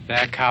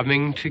They're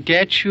coming to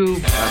get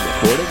you.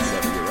 I'm recording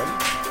whenever you're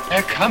ready.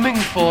 They're coming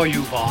for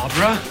you,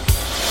 Barbara.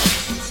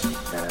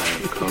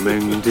 They're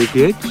coming to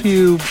get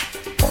you.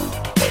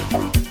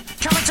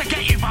 Coming to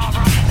get you,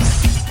 Barbara.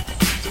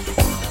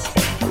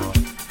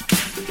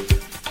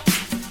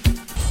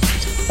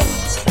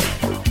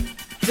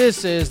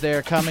 This is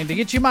They're Coming to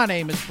Get You. My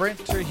name is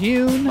Brent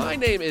Terhune. My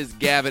name is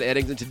Gavin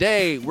Eddings, and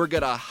today we're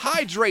going to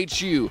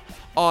hydrate you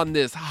on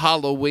this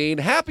Halloween.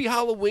 Happy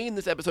Halloween.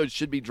 This episode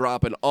should be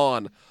dropping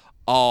on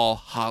All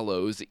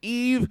Hallows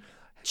Eve.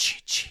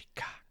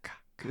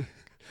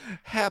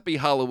 Happy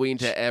Halloween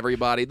to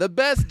everybody. The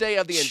best day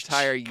of the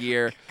entire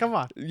year. Come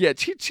on. Yeah.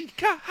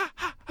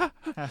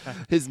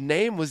 His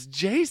name was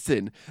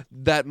Jason.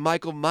 That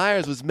Michael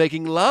Myers was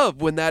making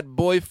love when that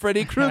boy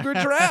Freddy Krueger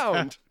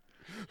drowned.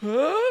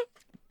 Huh?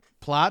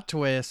 Plot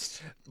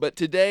twist. But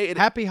today...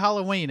 Happy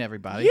Halloween,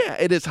 everybody. Yeah,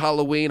 it is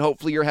Halloween.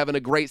 Hopefully you're having a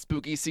great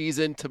spooky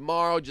season.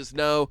 Tomorrow, just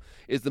know,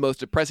 is the most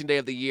depressing day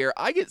of the year.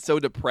 I get so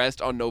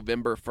depressed on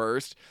November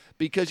 1st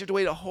because you have to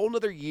wait a whole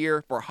nother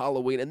year for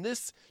Halloween. And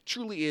this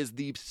truly is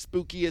the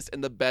spookiest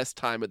and the best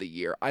time of the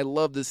year. I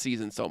love this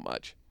season so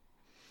much.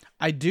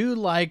 I do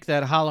like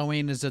that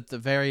Halloween is at the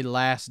very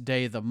last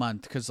day of the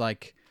month because,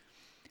 like,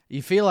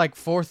 you feel like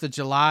 4th of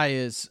July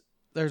is...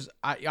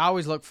 I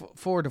always look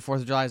forward to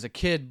 4th of July as a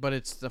kid, but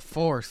it's the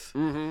 4th.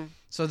 Mm-hmm.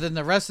 So then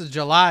the rest of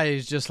July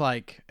is just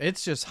like,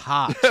 it's just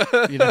hot,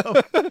 you know?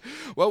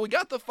 Well, we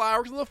got the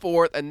fireworks on the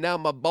 4th, and now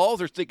my balls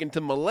are sticking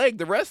to my leg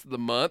the rest of the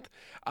month.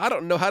 I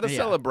don't know how to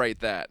celebrate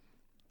that.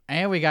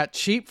 And we got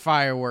cheap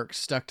fireworks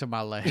stuck to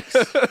my legs.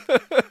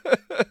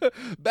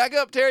 Back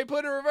up, Terry.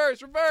 Put it in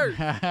reverse.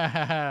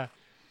 Reverse.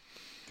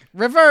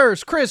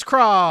 Reverse,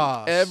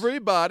 crisscross.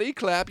 Everybody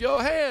clap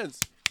your hands.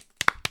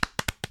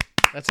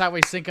 That's how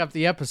we sync up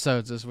the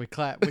episodes, as we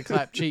clap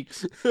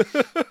cheeks.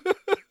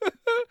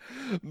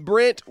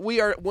 Brent,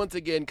 we are once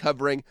again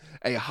covering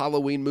a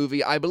Halloween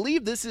movie. I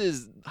believe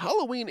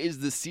Halloween is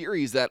the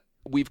series that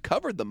we've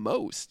covered the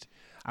most.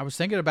 I was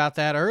thinking about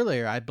that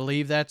earlier. I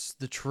believe that's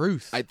the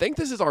truth. I think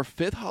this is our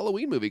 5th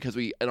Halloween movie because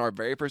in our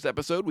very first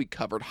episode, we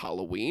covered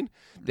Halloween.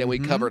 Then we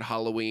covered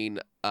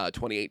Halloween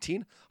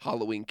 2018,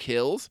 Halloween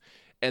Kills,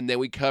 and then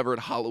we covered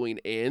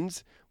Halloween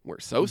Ends. We're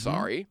so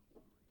sorry.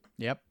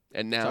 Yep.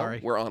 And now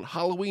we're on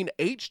Halloween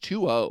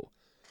H20.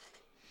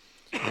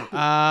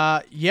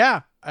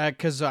 Yeah,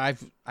 because I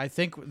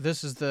think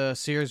this is the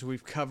series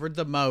we've covered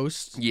the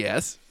most.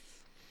 Yes.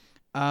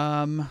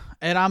 And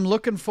I'm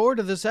looking forward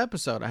to this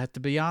episode. I have to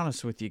be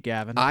honest with you,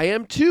 Gavin. I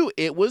am too.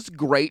 It was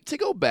great to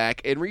go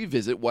back and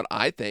revisit what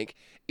I think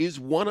is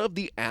one of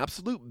the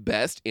absolute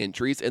best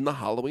entries in the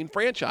Halloween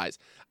franchise.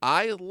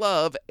 I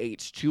love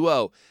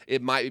H20.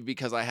 It might be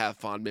because I have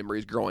fond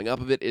memories growing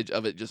up of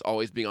it just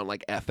always being on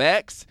like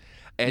FX.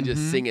 And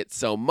just sing it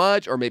so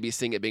much, or maybe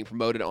sing it being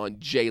promoted on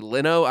Jay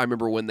Leno. I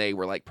remember when they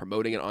were like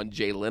promoting it on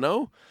Jay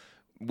Leno.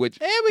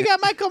 Hey, we got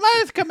Michael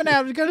Myers coming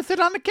out. We're gonna sit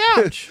on the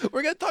couch.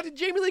 We're gonna talk to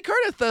Jamie Lee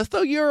Curtis. So it's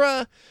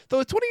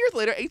 20 years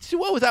later.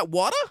 H2O, is that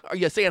water? Are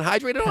you staying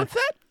hydrated on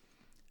set?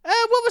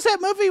 What was that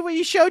movie where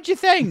you showed you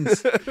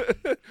things?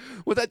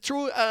 Was that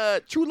True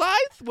Lies?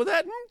 Was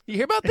that? You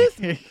hear about this?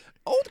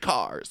 Old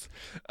cars.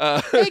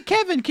 Hey,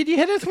 Kevin, can you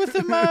hit us with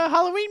some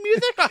Halloween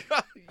music?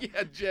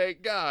 Yeah, Jay.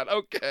 God,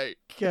 okay.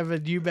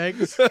 Kevin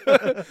Eubanks.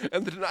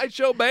 And the Tonight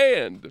Show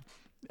Band.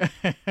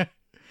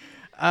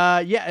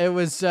 Yeah, it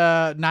was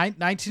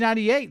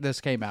 1998 this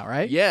came out,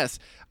 right? Yes.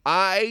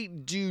 I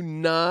do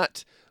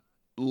not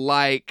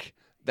like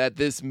that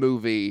this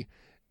movie,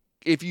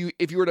 if you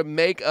were to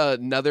make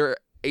another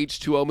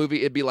H2O movie,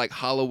 it'd be like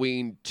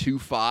Halloween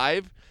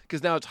 25.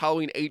 Because now it's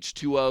Halloween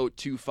H2O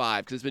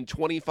 25, because it's been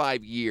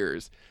 25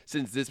 years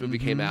since this movie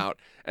came out,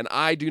 and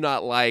I do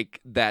not like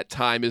that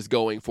time is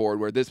going forward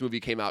where this movie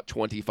came out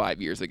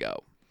 25 years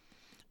ago.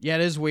 Yeah,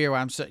 it is weird.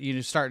 I'm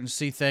starting to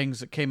see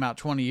things that came out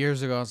 20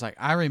 years ago. I was like,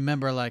 I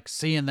remember like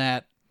seeing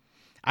that.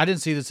 I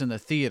didn't see this in the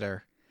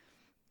theater,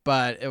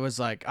 but it was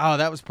like, oh,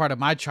 that was part of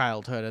my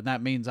childhood, and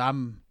that means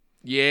I'm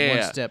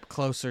one step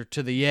closer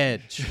to the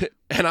edge.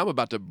 And I'm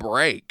about to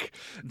break.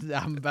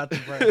 I'm about to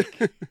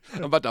break.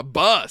 I'm about to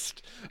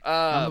bust.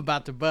 I'm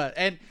about to bust.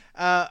 And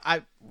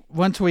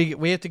once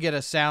we have to get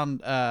a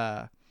sound,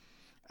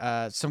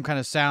 some kind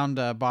of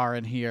sound bar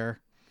in here,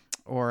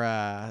 or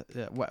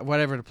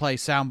whatever to play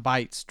sound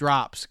bites,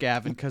 drops,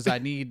 Gavin, because I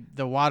need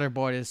the water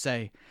boy to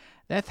say,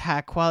 "That's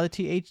high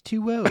quality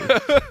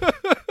H2O."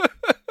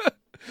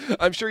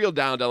 I'm sure you'll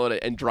download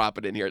it and drop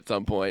it in here at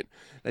some point.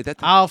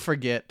 I'll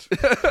forget.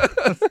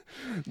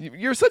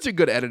 You're such a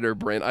good editor,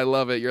 Brent. I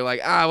love it. You're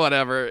like,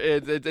 whatever.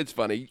 It's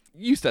funny.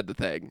 You said the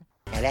thing.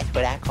 Now that's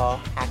what I call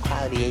high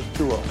quality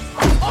H2O.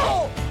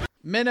 Oh!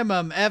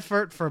 Minimum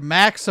effort for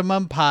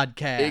maximum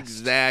podcast.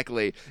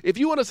 Exactly. If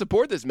you want to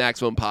support this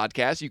Maximum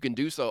Podcast, you can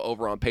do so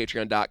over on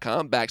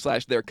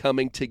patreon.com/they're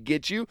coming to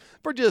get you.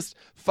 For just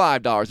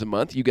 $5 a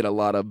month, you get a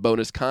lot of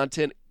bonus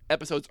content,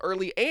 episodes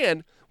early,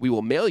 and we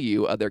will mail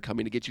you a They're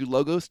Coming to Get You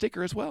logo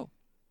sticker as well.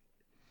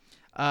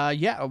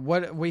 Yeah.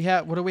 What do we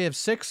have?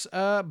 6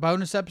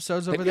 bonus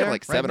episodes over there. We have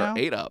like 7 right or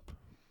 8 up,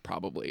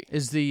 probably.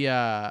 Is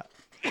the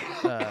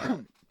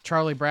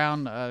Charlie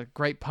Brown,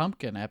 Great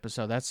Pumpkin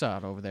episode. That's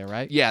out over there,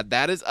 right? Yeah,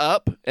 that is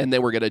up, and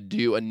then we're gonna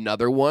do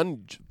another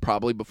one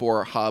probably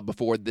before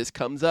this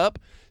comes up.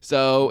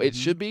 So it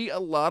should be a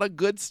lot of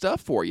good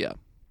stuff for you.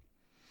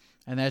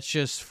 And that's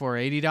just for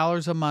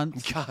 $80 a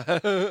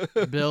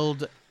month.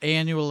 Billed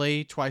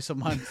annually, twice a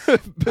month. I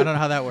don't know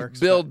how that works.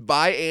 Billed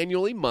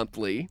biannually,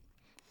 monthly.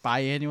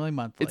 Biannually,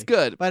 monthly. It's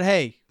good. But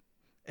hey,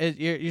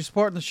 you're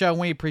supporting the show, and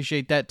we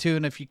appreciate that too.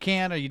 And if you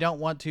can or you don't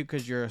want to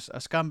because you're a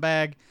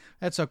scumbag,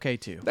 that's okay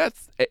too.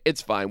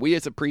 It's fine. We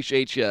just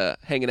appreciate you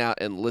hanging out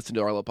and listening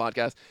to our little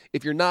podcast.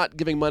 If you're not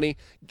giving money,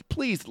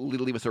 please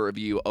leave us a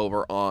review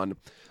over on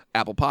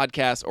Apple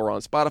Podcasts or on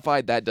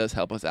Spotify. That does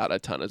help us out a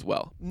ton as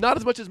well. Not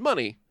as much as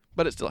money,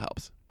 but it still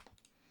helps.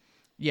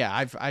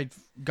 Yeah, I've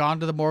gone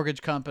to the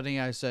mortgage company.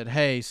 I said,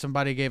 hey,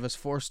 somebody gave us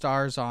 4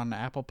 stars on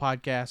Apple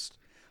Podcast.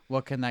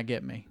 What can that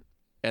get me?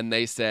 And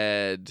they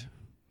said...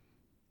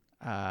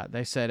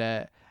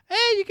 hey,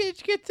 you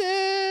get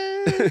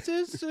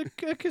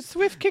a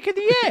swift kick in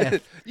the ass.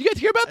 You guys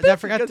hear about this? I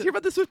forgot you guys hear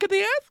about the swift kick in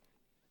the ass?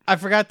 I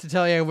forgot to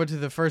tell you I went to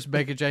the first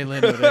Baker J.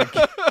 Leno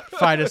to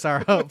finance our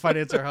home.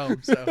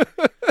 So,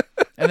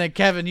 and then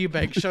Kevin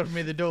Eubank showed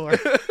me the door.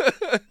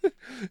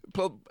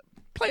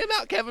 Play him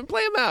out, Kevin.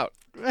 Play him out.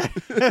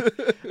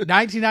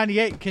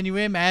 1998. Can you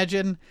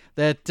imagine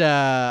that?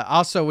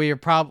 Also,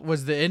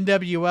 was the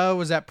NWO?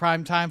 Was that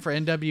prime time for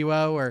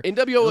NWO or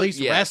NWO? At least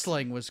yes.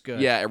 wrestling was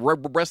good. Yeah,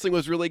 wrestling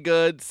was really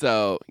good.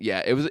 So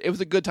yeah, it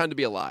was a good time to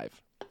be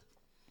alive.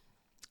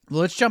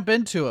 Well, let's jump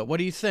into it. What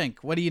do you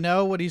think? What do you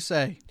know? What do you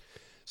say?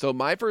 So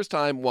my first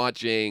time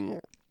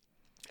watching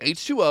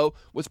H20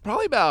 was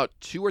probably about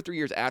 2 or 3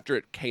 years after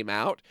it came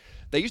out.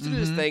 They used to do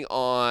this thing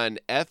on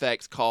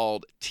FX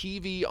called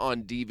TV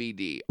on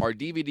DVD or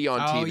DVD on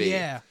TV. Oh,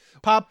 yeah.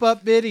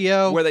 Pop-up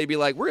video. Where they'd be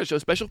like, we're going to show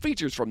special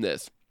features from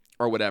this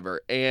or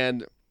whatever.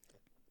 And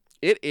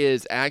it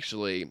is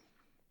actually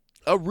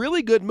a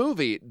really good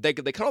movie. They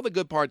cut all the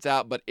good parts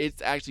out, but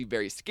it's actually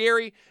very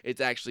scary.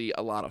 It's actually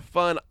a lot of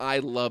fun. I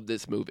love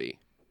this movie.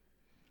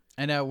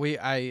 And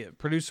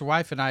producer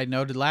wife and I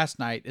noted last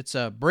night, it's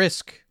a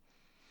brisk.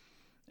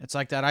 It's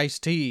like that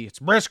iced tea. It's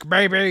brisk,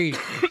 baby.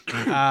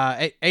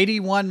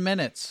 81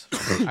 minutes,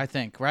 I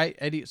think, right?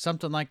 80,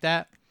 something like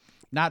that.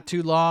 Not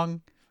too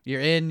long.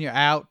 You're in, you're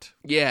out.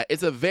 Yeah,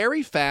 it's a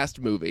very fast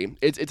movie.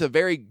 It's a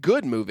very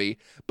good movie,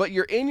 but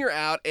you're in, you're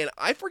out, and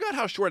I forgot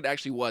how short it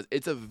actually was.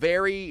 It's a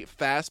very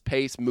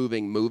fast-paced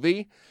moving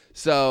movie.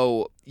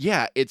 So,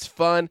 yeah, it's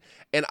fun.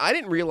 And I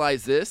didn't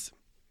realize this,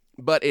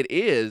 but it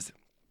is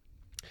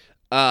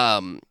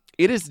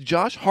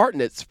Josh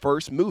Hartnett's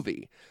first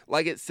movie.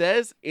 Like it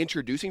says,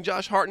 introducing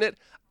Josh Hartnett.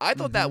 I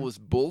thought that was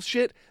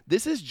bullshit.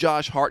 This is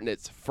Josh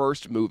Hartnett's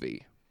first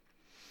movie.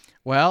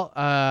 Well,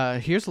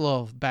 here's a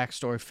little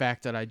backstory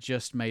fact that I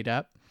just made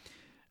up.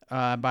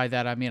 By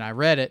that, I mean I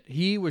read it.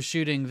 He was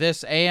shooting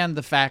this and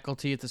The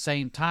Faculty at the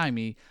same time.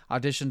 He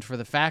auditioned for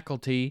The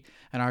Faculty,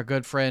 and our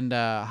good friend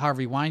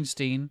Harvey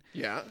Weinstein.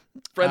 Yeah,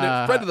 friend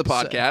of the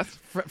podcast.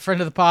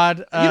 Friend of the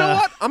pod. You know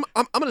what?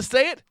 I'm gonna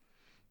say it.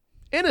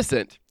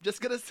 Innocent.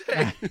 Just gonna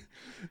say.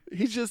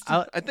 He's just.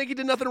 I think he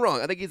did nothing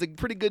wrong. I think he's a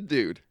pretty good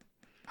dude.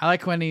 I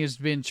like when he was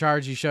being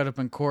charged. He showed up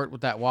in court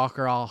with that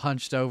walker all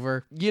hunched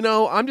over. You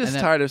know, I'm just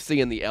tired of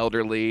seeing the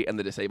elderly and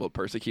the disabled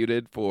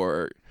persecuted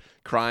for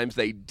crimes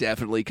they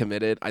definitely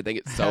committed. I think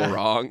it's so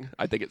wrong.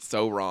 I think it's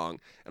so wrong.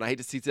 And I hate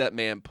to see that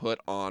man put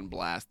on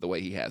blast the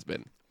way he has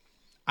been.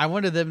 I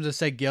wanted them to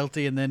say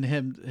guilty and then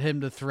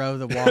him to throw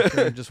the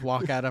walker and just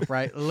walk out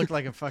upright. It looked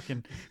like a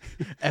fucking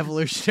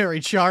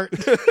evolutionary chart.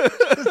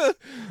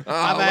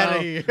 I'm out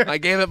of here. I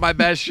gave it my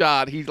best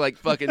shot. He like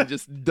fucking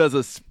just does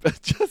a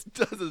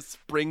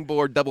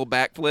springboard double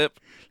backflip.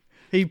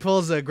 He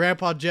pulls a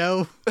Grandpa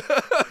Joe.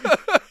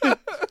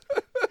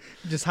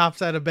 Just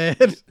hops out of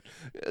bed.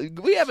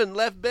 We haven't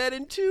left bed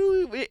in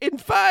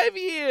 5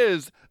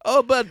 years.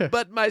 Oh,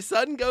 but my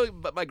grandson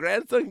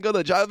go to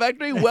the chocolate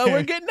factory. Well,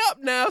 we're getting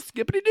up now.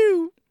 Skippity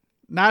doo.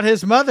 Not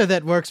his mother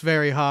that works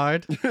very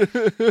hard.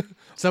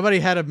 Somebody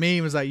had a meme.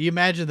 It was like, you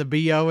imagine the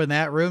BO in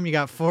that room. You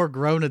got 4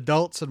 grown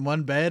adults in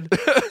one bed.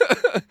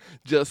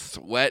 Just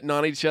sweating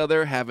on each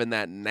other, having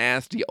that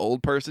nasty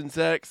old person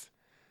sex.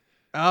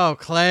 Oh,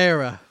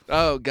 Clara.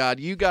 Oh, God,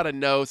 you got to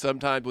know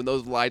sometimes when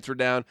those lights are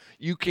down,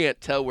 you can't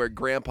tell where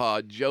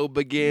Grandpa Joe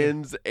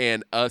begins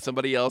and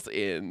somebody else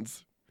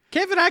ends.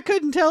 Kevin, I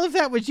couldn't tell if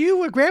that was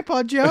you or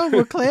Grandpa Joe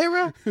or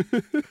Clara.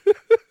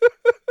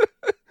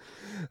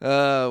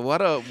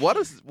 What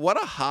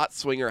a hot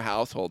swinger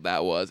household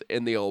that was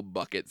in the old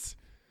buckets.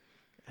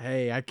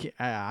 Hey, I can't.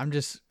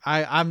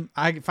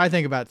 If I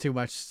think about it too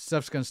much,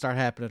 stuff's gonna start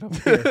happening over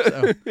here.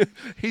 So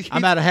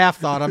I'm at a half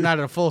thought. I'm not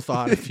at a full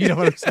thought. If you know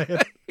what I'm saying.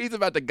 He's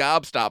about to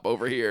gobstop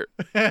over here.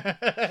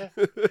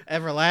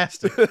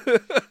 Everlasting.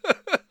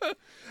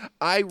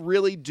 I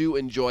really do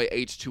enjoy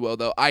H20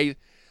 though. I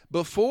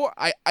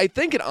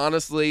think it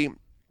honestly,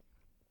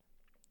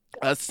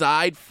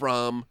 aside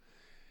from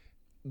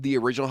the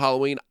original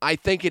Halloween, I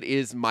think it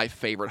is my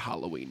favorite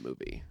Halloween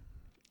movie.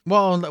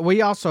 Well, we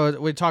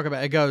talk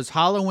about, it goes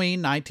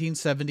Halloween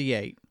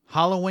 1978.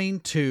 Halloween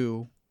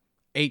 2,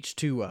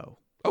 H20.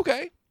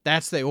 Okay.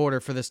 That's the order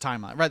for this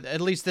timeline, right?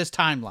 At least this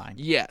timeline.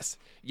 Yes.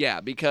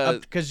 Yeah,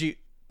 because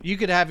you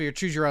could have your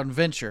choose your own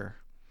adventure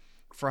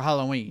for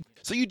Halloween.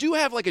 so you do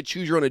have like a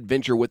choose your own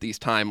adventure with these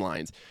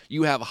timelines.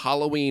 You have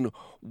Halloween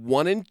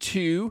 1 and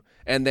 2,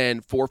 and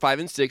then 4, 5,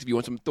 and 6 if you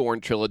want some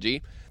Thorn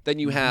trilogy. Then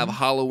you have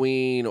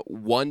Halloween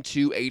 1,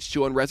 2,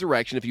 H2O, and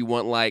Resurrection if you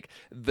want like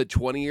the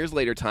 20 years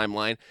later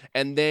timeline.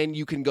 And then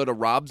you can go to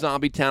Rob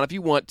Zombie Town if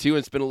you want to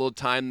and spend a little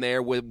time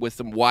there with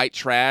some white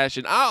trash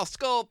and I'll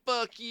skull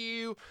fuck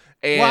you.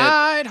 And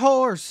White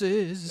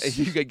horses.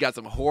 you got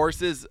some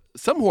horses.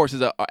 Some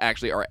horses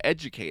are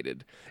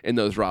educated in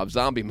those Rob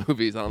Zombie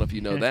movies. I don't know if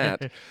you know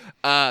that.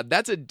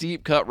 That's a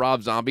deep cut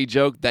Rob Zombie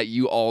joke that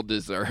you all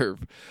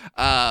deserve.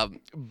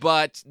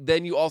 But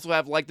then you also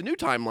have like the new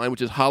timeline,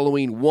 which is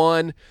Halloween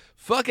 1,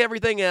 fuck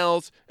everything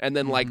else, and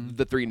then like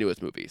the 3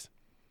 newest movies.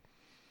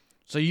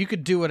 So you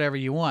could do whatever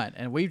you want,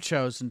 and we've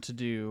chosen to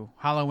do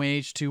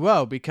Halloween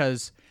H2O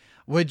because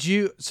would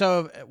you?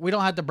 So we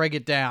don't have to break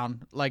it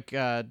down like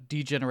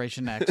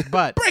D-Generation X,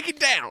 but Break it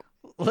down.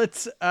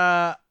 let's.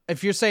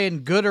 If you're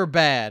saying good or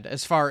bad,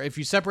 if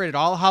you separated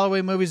all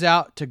Halloween movies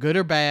out to good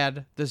or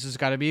bad, this has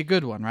got to be a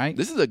good one, right?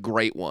 This is a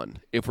great one.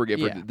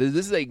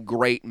 This is a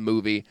great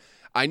movie.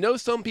 I know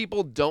some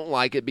people don't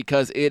like it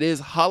because it is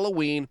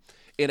Halloween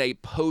in a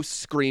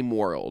post-Scream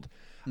world.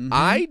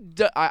 I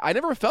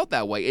never felt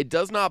that way. It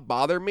does not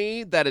bother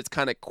me that it's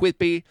kind of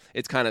quippy,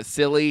 it's kind of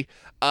silly,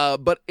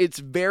 but it's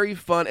very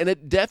fun, and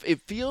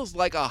it feels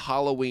like a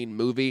Halloween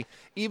movie,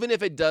 even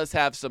if it does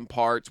have some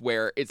parts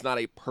where it's not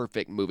a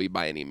perfect movie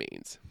by any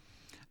means.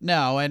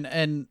 No,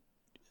 and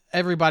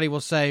everybody will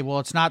say, well,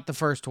 it's not the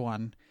first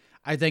one.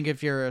 I think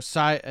if you're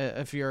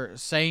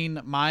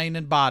sane mind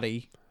and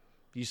body,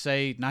 you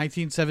say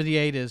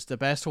 1978 is the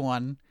best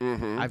one.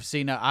 I've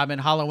seen. I'm in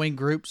Halloween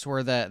groups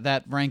where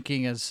that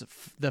ranking is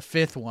the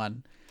 5th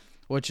one,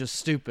 which is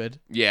stupid.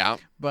 Yeah,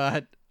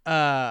 But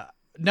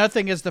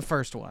nothing is the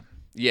first one.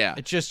 yeah.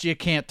 It's just you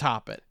can't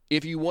top it.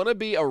 If you want to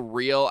be a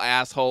real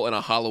asshole in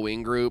a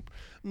Halloween group,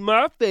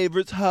 my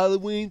favorite's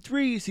Halloween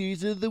 3,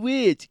 Season of the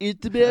Witch. It's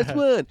the best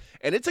one.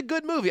 And it's a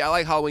good movie. I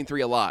like Halloween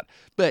 3 a lot.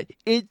 But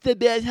it's the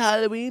best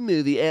Halloween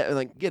movie. And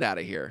like, get out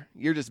of here.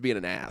 You're just being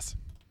an ass.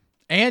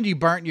 And you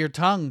burnt your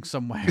tongue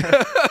somewhere.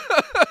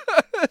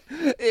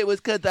 It was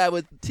because I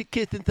was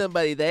kissing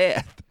somebody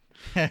there.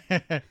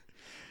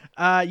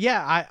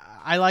 Yeah,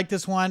 I like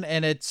this one,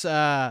 and it's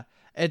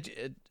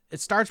it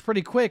starts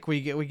pretty quick.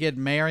 We get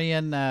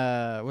Marion,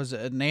 was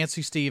it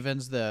Nancy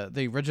Stevens,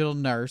 the original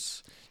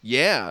nurse.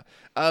 Yeah.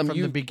 From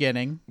the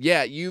beginning.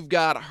 Yeah, you've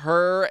got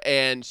her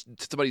and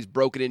somebody's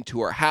broken into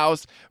her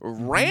house,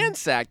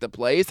 ransacked the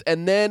place,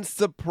 and then,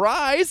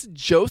 surprise,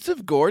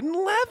 Joseph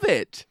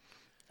Gordon-Levitt.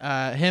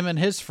 Him and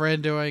his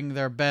friend doing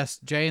their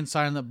best Jay and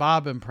Silent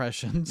Bob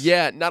impressions.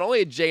 Yeah, not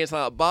only a Jay and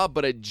Silent Bob,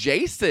 but a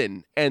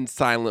Jason and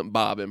Silent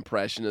Bob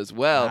impression as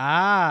well.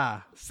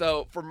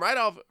 So from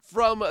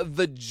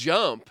the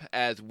jump,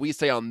 as we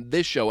say on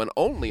this show and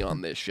only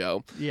on this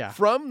show,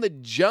 from the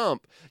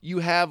jump, you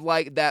have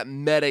like that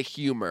meta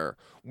humor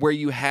where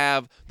you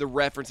have the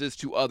references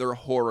to other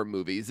horror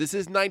movies. This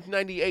is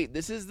 1998.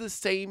 This is the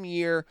same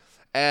year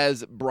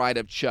as Bride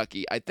of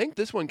Chucky. I think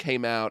this one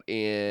came out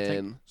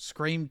in...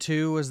 Scream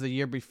 2 was the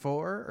year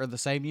before, or the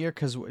same year?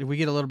 Because we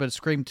get a little bit of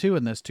Scream 2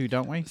 in this too,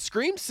 don't we?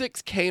 Scream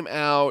 6 came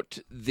out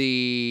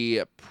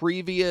the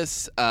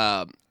previous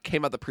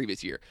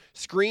year.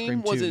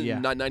 Scream was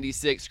in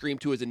 96. Scream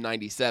 2 was in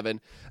 97.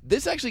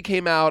 This actually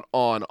came out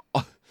on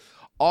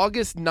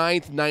August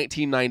 9th,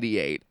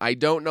 1998. I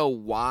don't know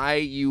why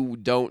you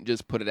don't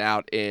just put it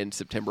out in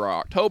September or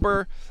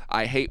October.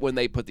 I hate when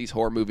they put these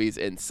horror movies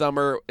in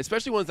summer,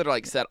 especially ones that are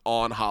like set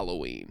on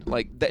Halloween.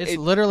 Like it's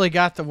literally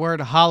got the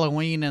word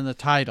Halloween in the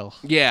title.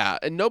 Yeah,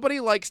 and nobody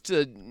likes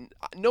to.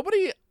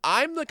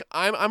 I'm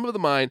of the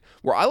mind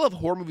where I love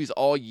horror movies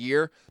all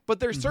year, but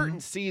there's certain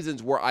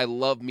seasons where I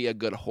love me a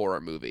good horror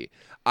movie.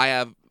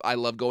 I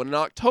love going in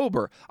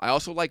October. I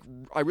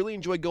really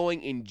enjoy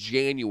going in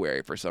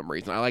January for some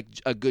reason. I like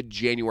a good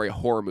January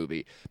horror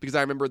movie because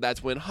I remember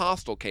that's when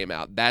Hostel came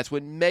out. That's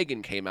when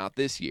Megan came out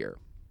this year.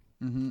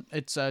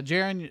 It's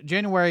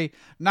January.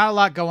 Not a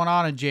lot going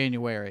on in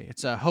January.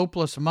 It's a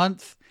hopeless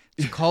month.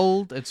 It's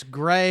cold. It's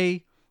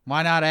gray.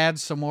 Why not add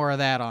some more of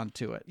that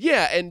onto it?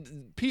 Yeah,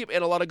 and a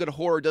lot of good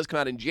horror does come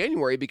out in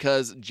January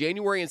because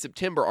January and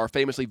September are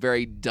famously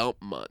very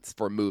dump months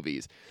for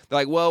movies. They're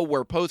like, well,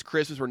 we're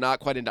post-Christmas, we're not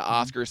quite into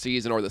Oscar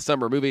season or the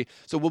summer movie,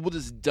 so we'll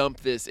just dump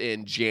this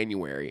in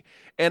January.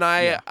 And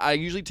I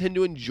usually tend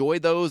to enjoy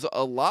those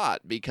a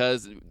lot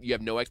because you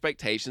have no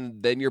expectations,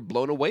 then you're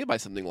blown away by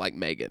something like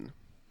Megan.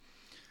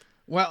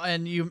 Well,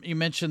 and you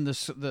mentioned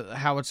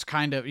how it's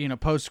kind of,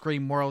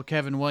 post-Scream world.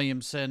 Kevin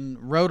Williamson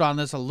wrote on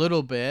this a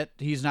little bit.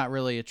 He's not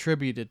really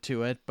attributed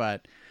to it,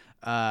 but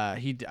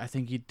I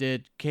think he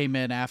came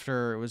in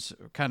after it was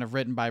kind of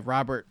written by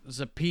Robert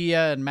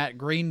Zappia and Matt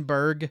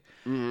Greenberg,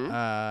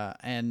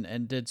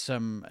 and did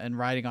some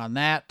writing on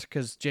that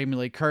because Jamie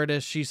Lee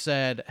Curtis, she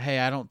said, "Hey,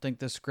 I don't think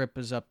the script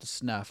is up to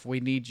snuff. We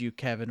need you,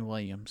 Kevin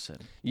Williamson."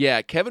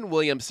 Yeah, Kevin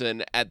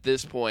Williamson at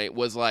this point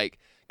was like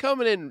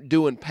coming in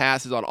doing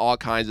passes on all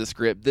kinds of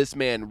script. This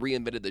man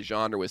reinvented the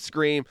genre with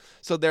Scream.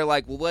 So they're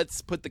like, well,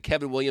 let's put the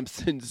Kevin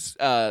Williamson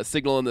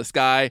signal in the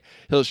sky.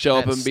 He'll show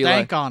up and be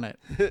like, stank on it.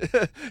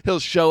 He'll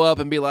show up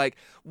and be like,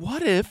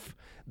 what if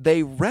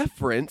they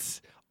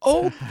reference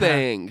old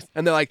things?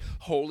 And they're like,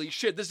 holy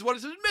shit, this is what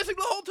has been missing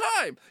the whole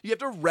time. You have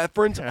to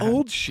reference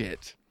old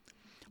shit.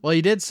 Well,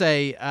 he did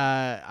say,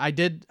 I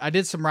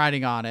did some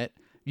writing on it.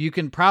 You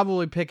can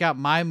probably pick out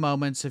my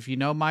moments if you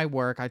know my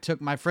work. I took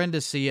my friend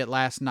to see it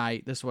last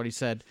night. This is what he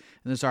said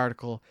in this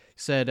article. He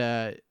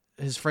said,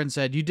 his friend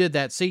said, "You did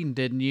that scene,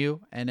 didn't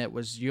you?" And it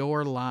was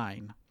your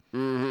line.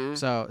 Mm-hmm.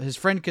 So his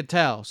friend could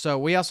tell. So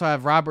we also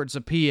have Robert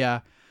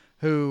Zappia,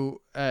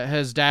 who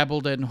has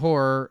dabbled in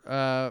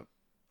horror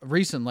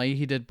recently.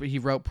 He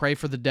wrote Pray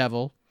for the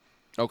Devil.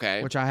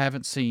 Okay. Which I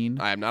haven't seen.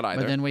 I have not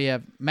either. But then we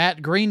have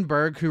Matt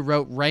Greenberg, who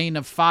wrote Reign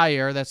of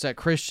Fire. That's that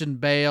Christian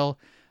Bale,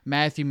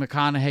 Matthew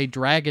McConaughey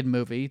dragon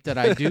movie that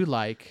I do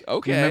like.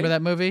 Okay. You remember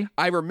that movie?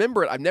 I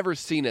remember it. I've never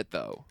seen it,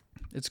 though.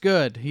 It's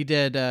good. He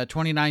did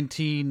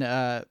 2019,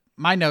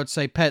 my notes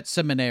say Pet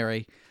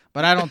Seminary,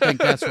 but I don't think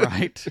that's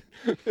right.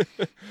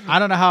 I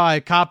don't know how I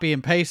copy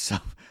and paste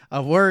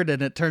a word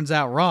and it turns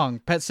out wrong.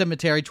 Pet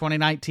Cemetery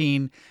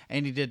 2019,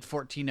 and he did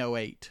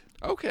 1408.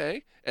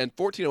 Okay. And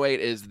 1408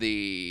 is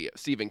the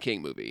Stephen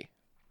King movie.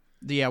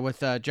 Yeah,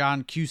 with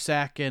John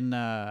Cusack and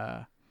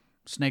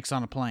Snakes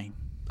on a Plane.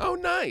 Oh,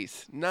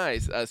 nice.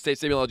 Nice.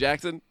 Samuel L.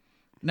 Jackson?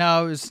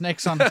 No, it was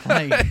Snakes on the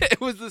Plane.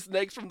 It was the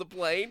snakes from the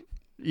plane?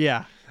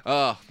 Yeah.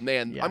 Oh,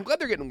 man. Yeah. I'm glad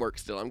they're getting work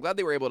still. I'm glad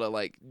they were able to,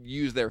 like,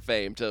 use their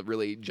fame to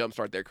really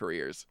jumpstart their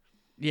careers.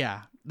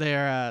 Yeah.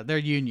 They're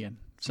union.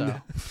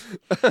 So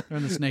they're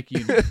in the snake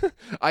union.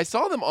 I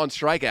saw them on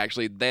strike,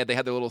 actually. They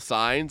had their little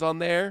signs on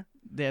there.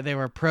 They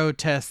were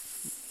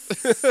protesting.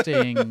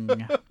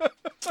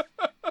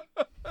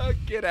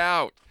 Get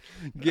out.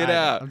 Get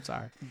out. I'm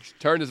sorry.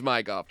 Turn his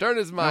mic off. Turn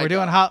his mic No,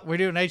 we're off. We're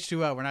doing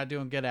H20. We're not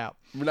doing Get Out.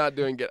 We're not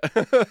doing Get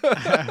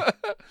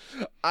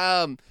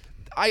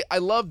I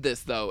love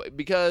this, though,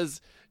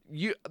 because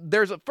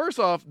first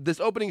off, this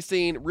opening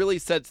scene really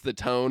sets the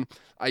tone.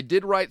 I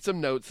did write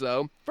some notes,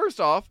 though. First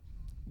off,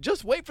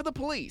 just wait for the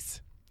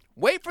police.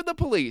 Wait for the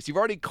police. You've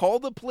already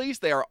called the police.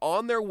 They are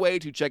on their way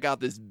to check out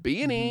this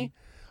B&E.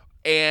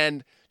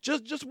 And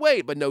just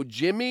wait. But no,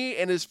 Jimmy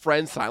and his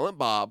friend Silent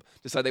Bob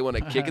decide they want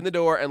to kick in the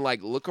door and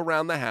like look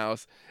around the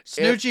house.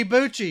 Snoochie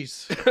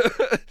Boochies.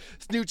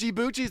 Snoochie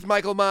Boochies,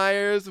 Michael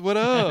Myers. What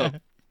up?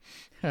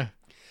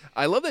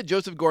 I love that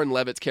Joseph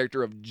Gordon-Levitt's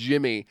character of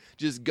Jimmy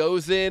just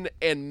goes in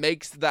and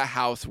makes the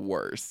house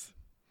worse.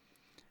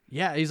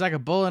 Yeah, he's like a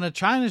bull in a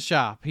china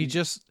shop. He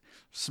just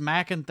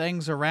smacking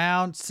things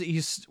around.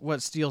 He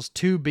steals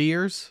 2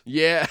 beers.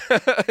 Yeah.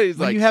 He's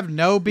when like, you have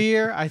no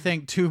beer, I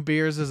think 2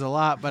 beers is a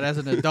lot, but as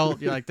an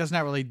adult, you're like, that's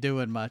not really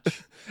doing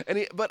much.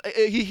 And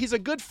he's a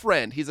good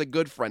friend. He's a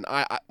good friend.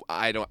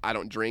 I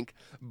don't drink,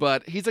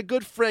 but he's a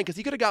good friend because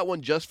he could have got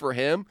one just for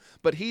him,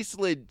 but he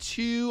slid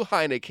 2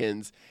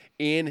 Heinekens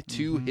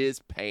into his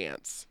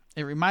pants.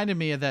 It reminded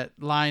me of that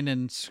line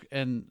in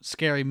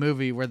Scary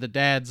Movie where the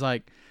dad's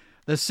like,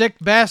 "The sick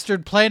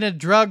bastard planted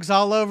drugs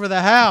all over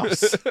the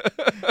house."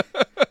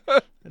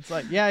 It's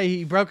like, yeah,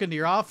 he broke into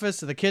your office,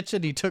 the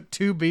kitchen. He took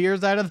 2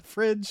 beers out of the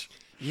fridge.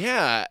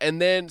 Yeah,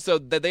 and then so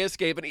they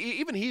escape, and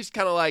even he's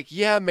kind of like,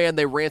 yeah, man,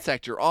 they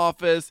ransacked your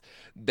office.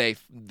 They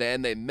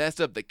messed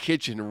up the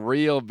kitchen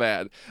real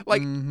bad.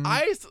 Like,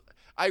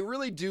 I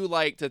really do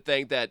like to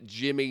think that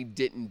Jimmy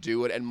didn't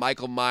do it, and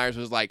Michael Myers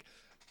was like,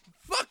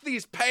 fuck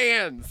these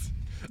pans.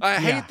 I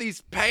hate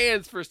these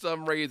pans for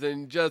some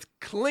reason. Just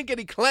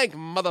clinkety clank,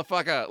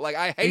 motherfucker. Like,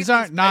 I hate these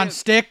aren't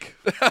non-stick.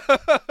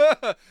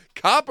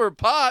 Copper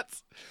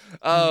pots.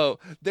 Oh,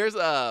 he's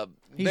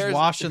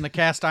washing the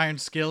cast iron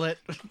skillet.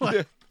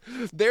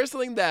 There's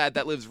something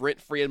that lives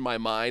rent-free in my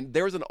mind.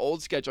 There was an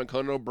old sketch on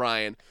Conan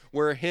O'Brien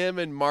where him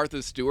and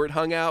Martha Stewart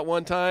hung out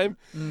one time,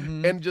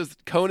 and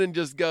just Conan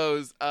just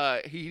goes,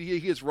 he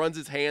just runs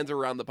his hands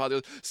around the pot. He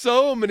goes,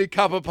 so many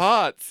copper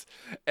pots,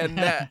 and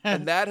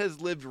that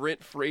has lived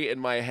rent-free in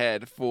my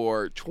head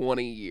for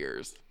 20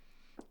 years.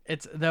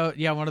 It's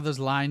one of those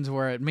lines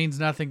where it means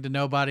nothing to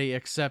nobody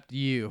except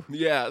you.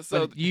 Yeah,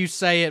 so but you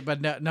say it,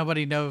 but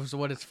nobody knows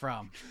what it's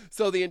from.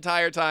 So the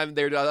entire time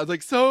I was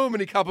like, so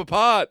many copper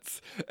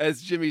pots,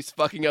 as Jimmy's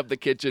fucking up the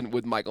kitchen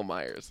with Michael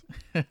Myers.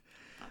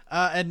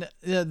 And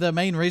the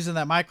main reason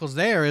that Michael's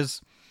there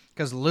is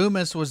because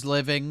Loomis was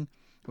living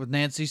with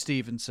Nancy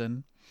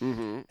Stevenson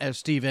as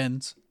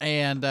Stevens,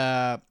 and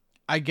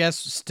I guess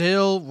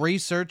still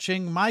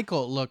researching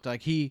Michael. It looked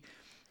like he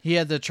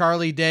had the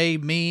Charlie Day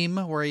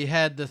meme where he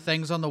had the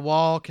things on the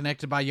wall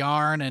connected by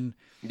yarn and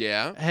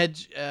not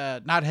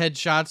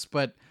headshots,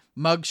 but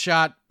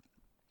mugshot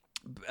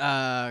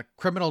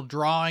criminal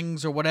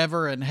drawings or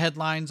whatever and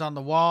headlines on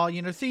the wall.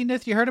 You know,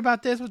 Nith, you heard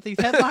about this with these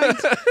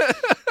headlines?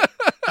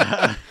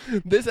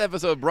 This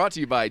episode brought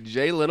to you by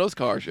Jay Leno's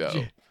Car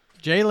Show.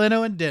 Jay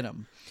Leno and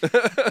denim.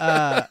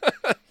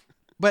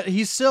 But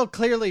he's still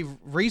clearly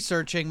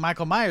researching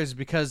Michael Myers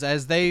because,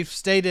 as they've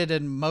stated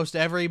in most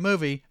every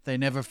movie, they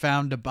never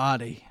found a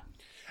body.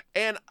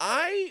 And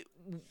I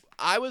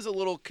was a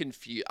little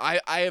confused. I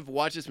have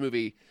watched this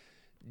movie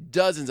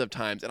dozens of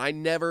times, and I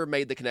never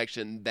made the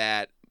connection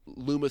that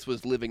Loomis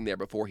was living there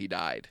before he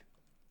died.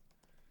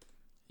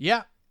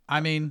 Yeah,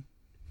 I mean,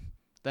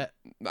 that.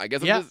 I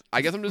guess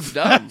I'm just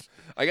dumb.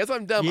 I guess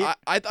I'm dumb. Yeah.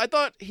 I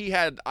thought she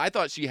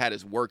had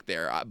his work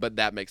there, but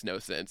that makes no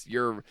sense.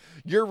 Your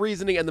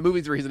reasoning and the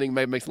movie's reasoning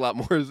makes a lot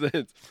more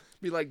sense.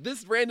 Be like,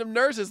 this random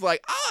nurse is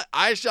like,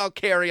 I shall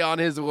carry on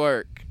his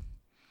work.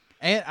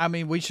 And I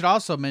mean, we should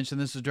also mention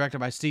this was directed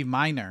by Steve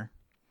Miner.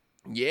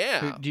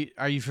 Yeah.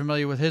 Are you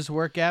familiar with his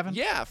work, Gavin?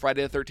 Yeah,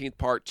 Friday the 13th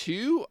Part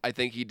 2. I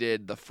think he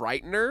did The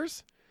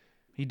Frighteners.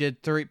 He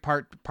did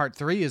part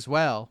 3 as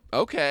well.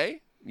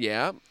 Okay.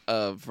 Yeah.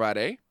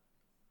 Friday.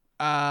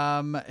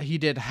 He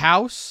did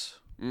House.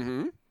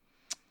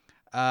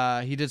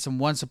 Mm-hmm. He did some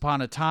Once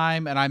Upon a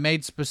Time, and I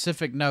made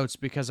specific notes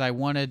because I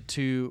wanted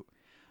to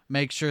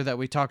make sure that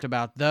we talked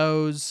about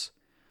those.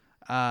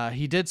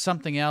 He did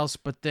something else,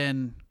 but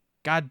then,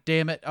 God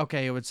damn it.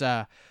 Okay, it was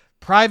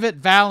Private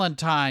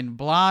Valentine,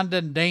 Blonde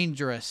and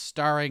Dangerous,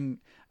 starring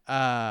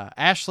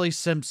Ashley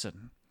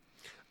Simpson.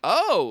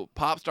 Oh,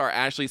 pop star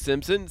Ashley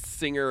Simpson,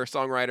 singer,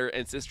 songwriter,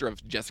 and sister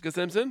of Jessica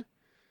Simpson?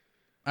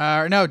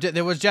 No,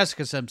 there was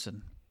Jessica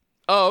Simpson.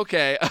 Oh,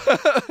 okay.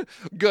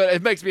 Good.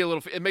 It makes me a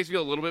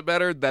little bit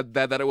better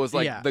that it was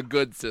like the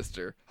good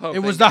sister. Oh, it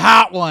was the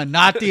hot one,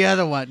 not the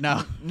other one.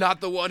 No. Not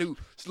the one who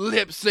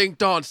lip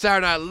synced on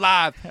Saturday Night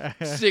Live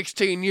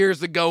 16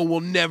 years ago.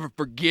 We'll never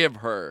forgive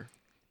her.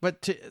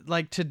 But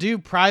to do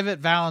Private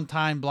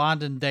Valentine,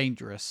 Blonde and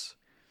Dangerous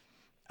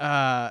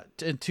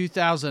in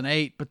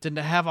 2008, but then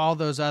to have all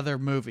those other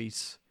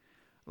movies,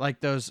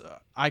 like those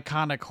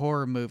iconic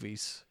horror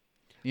movies,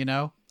 you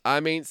know? I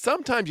mean,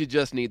 sometimes you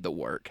just need the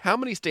work. How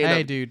many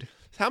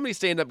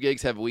stand-up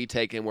gigs have we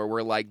taken where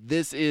we're like,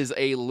 this is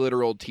a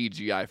literal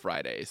TGI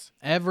Fridays?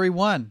 Every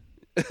one.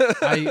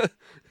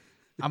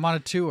 I'm on a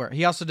tour.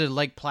 He also did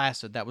Lake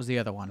Placid. That was the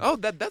other one. Oh,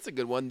 that's a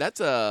good one.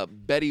 That's a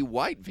Betty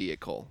White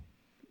vehicle.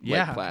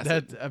 Yeah,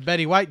 that's a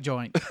Betty White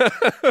joint.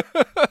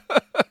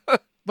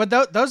 But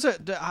those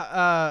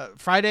are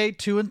Friday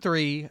 2 and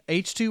 3,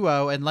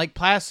 H20, and Lake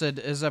Placid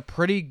is a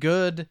pretty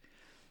good,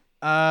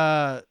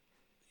 for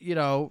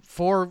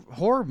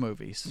horror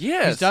movies.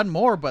 Yes. He's done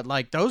more, but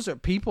like those are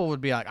people would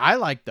be like, I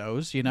like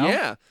those, you know?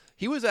 Yeah.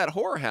 He was at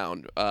Horror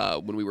Hound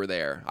when we were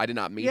there. I did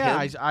not meet him.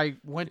 Yeah, I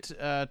went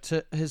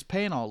to his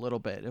panel a little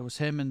bit. It was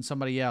him and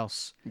somebody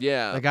else.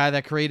 Yeah. The guy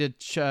that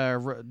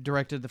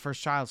directed the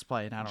first Child's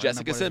Play. And I don't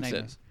Jessica remember what his Simpson.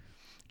 name is.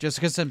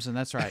 Jessica Simpson,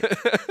 that's right.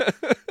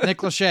 Nick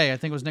Lachey, I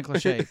think it was Nick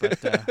Lachey. But,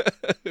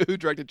 who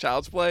directed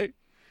Child's Play?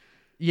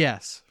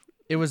 Yes.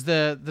 It was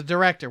the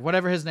director,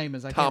 whatever his name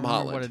is. I can't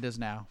remember what it is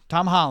now.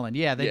 Tom Holland.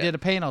 Yeah, they did a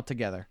panel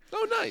together.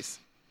 Oh, nice.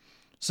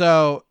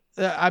 So,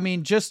 I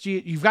mean, just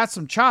you've got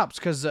some chops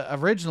because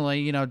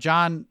originally,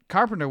 John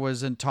Carpenter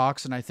was in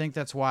talks, and I think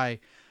that's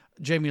why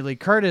Jamie Lee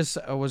Curtis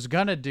was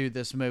going to do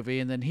this movie,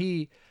 and then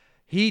he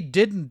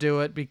didn't do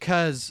it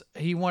because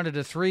he wanted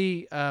a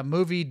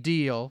 3-movie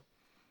deal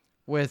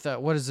with,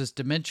 what is this,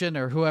 Dimension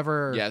or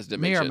whoever? Yeah, it's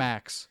Dimension.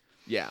 Miramax.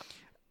 Yeah.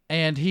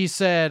 And he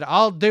said,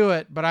 I'll do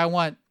it, but I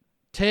want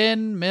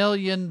 $10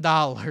 million.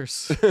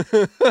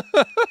 And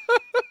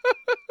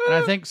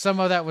I think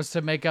some of that was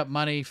to make up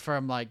money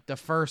from like the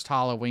first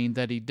Halloween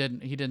that he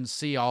didn't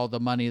see all the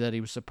money that he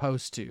was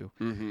supposed to.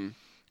 Mm-hmm.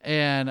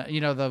 And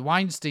the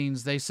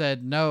Weinsteins, they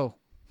said no,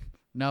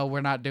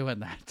 we're not doing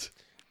that.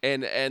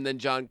 And then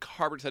John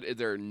Carpenter said, "Is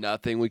there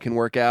nothing we can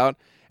work out?"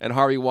 And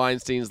Harvey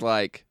Weinstein's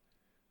like,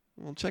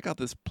 "Well, check out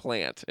this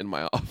plant in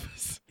my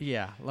office."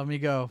 Yeah, let me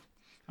go.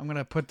 I'm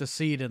gonna put the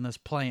seed in this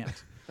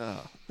plant.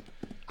 Oh.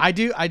 I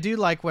do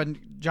like when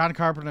John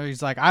Carpenter,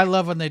 he's like, I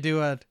love when they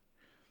do a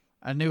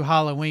new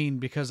Halloween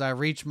because I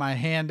reach my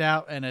hand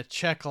out and a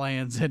check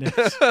lands in it.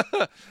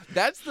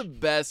 That's the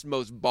best,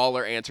 most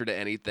baller answer to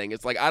anything.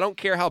 It's like, I don't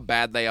care how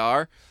bad they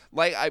are.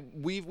 Like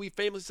we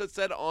famously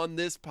said on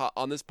this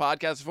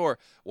podcast before,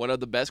 one of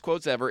the best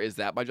quotes ever is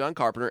that by John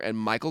Carpenter and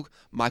Michael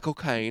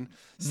Caine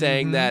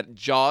saying that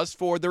Jaws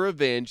for the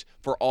Revenge,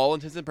 for all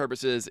intents and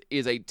purposes,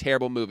 is a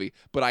terrible movie.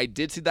 But I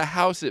did see the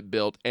house it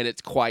built, and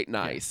it's quite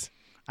nice.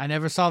 I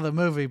never saw the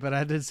movie, but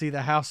I did see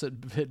the house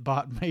it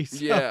bought me.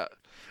 So. Yeah.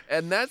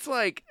 And that's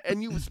like,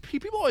 and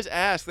people always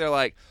ask, they're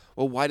like,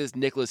 well, why does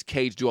Nicolas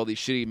Cage do all these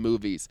shitty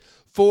movies?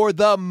 For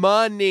the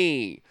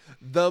money.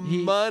 The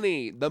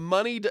money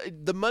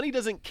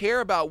doesn't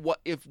care about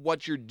if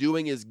what you're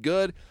doing is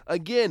good.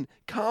 Again,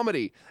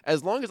 comedy.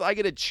 As long as I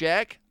get a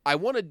check, I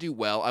want to do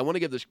well. I want to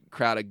give this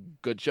crowd a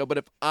good show. But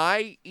if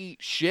I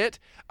eat shit,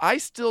 I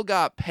still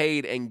got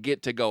paid and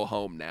get to go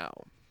home now.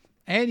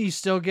 And you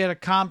still get a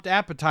comped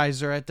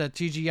appetizer at the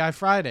TGI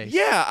Fridays.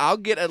 Yeah, I'll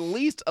get at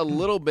least a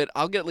little bit.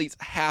 I'll get at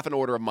least half an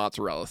order of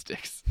mozzarella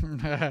sticks.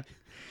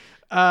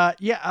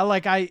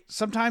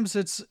 Sometimes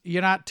it's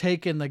you're not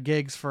taking the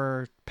gigs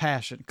for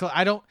passion.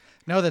 I don't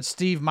know that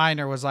Steve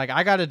Miner was like,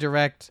 I got to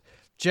direct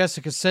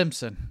Jessica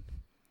Simpson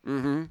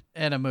in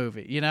a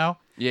movie, you know?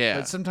 Yeah.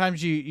 But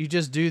sometimes you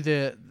just do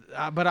the.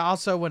 But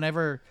also,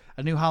 whenever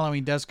a new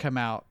Halloween does come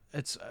out,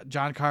 it's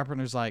John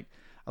Carpenter's like,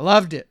 I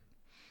loved it.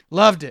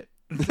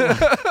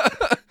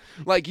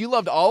 Like, you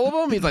loved all of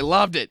them? He's like,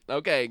 loved it.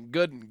 Okay,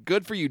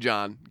 good for you,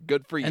 John.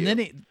 Good for you. And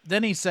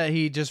then he said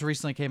he just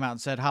recently came out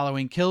and said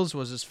Halloween Kills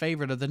was his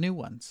favorite of the new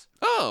ones.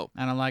 Oh.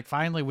 And I'm like,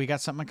 finally, we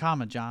got something in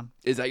common, John.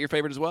 Is that your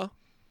favorite as well?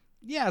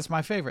 Yeah, it's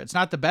my favorite. It's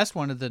not the best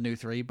one of the new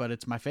three, but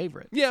it's my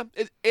favorite. Yeah,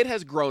 it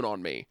has grown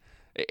on me.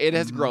 It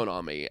has grown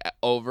on me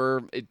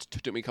over. It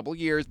took me a couple of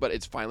years, but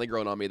it's finally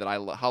grown on me that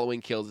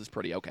Halloween Kills is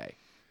pretty okay.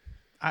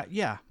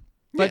 Yeah.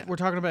 But Yeah. we're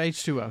talking about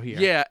H2O here.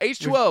 Yeah,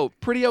 H2O,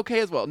 pretty okay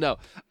as well. No,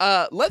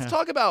 let's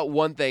talk about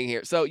one thing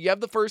here. So you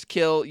have the first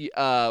kill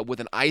with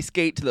an ice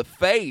skate to the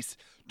face.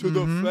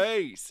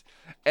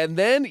 And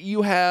then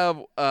you have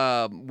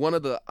one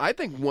of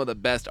the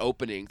best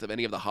openings of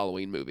any of the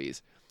Halloween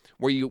movies,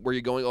 where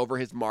you're going over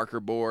his marker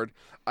board.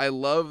 I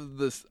love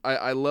this.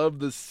 I love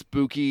the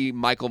spooky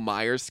Michael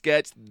Myers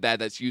sketch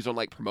that's used on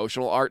like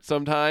promotional art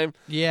sometime.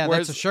 Yeah,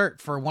 that's a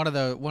shirt for one of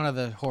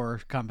the horror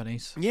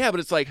companies. Yeah, but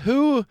it's like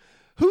who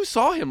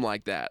saw him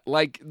like that?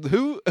 Like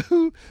who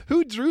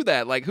drew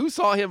that? Like who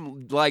saw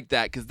him like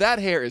that? Because that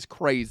hair is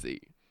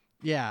crazy.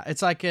 Yeah,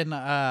 it's like in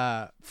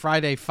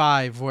Friday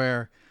 5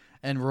 where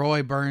in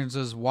Roy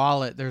Burns'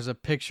 wallet there's a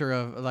picture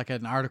of like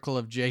an article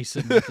of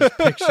Jason with his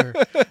picture.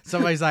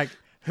 Somebody's like,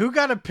 who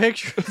got a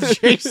picture of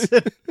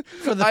Jason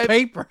for the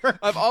paper?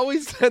 I've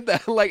always said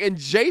that. Like, and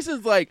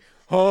Jason's like,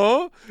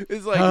 huh?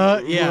 It's like,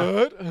 yeah.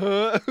 what?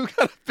 Huh? Who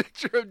got a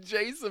picture of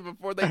Jason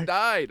before they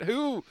died?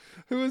 Who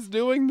is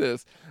doing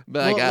this?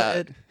 But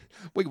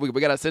we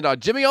got to send our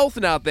Jimmy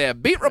Olsen out there,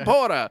 beat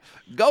reporter.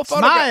 Go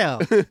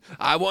Smile.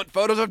 I want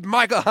photos of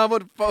Michael. I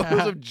want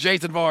photos of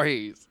Jason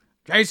Voorhees.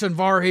 Jason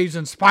Voorhees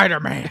and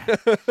Spider-Man.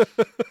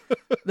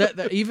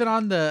 Even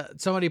on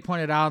somebody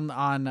pointed out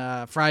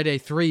on Friday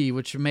 3,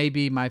 which may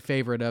be my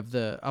favorite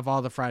of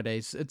all the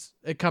Fridays.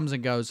 It comes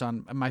and goes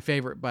on my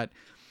favorite, but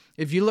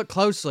if you look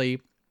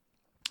closely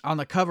on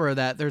the cover of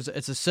that,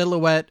 it's a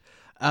silhouette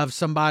of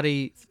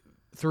somebody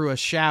through a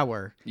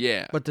shower.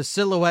 Yeah. But the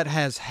silhouette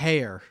has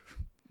hair.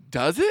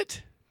 Does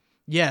it?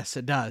 Yes,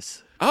 it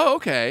does. Oh,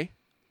 okay.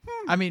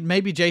 I mean,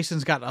 maybe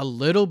Jason's got a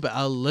little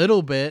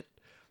bit,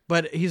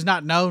 but he's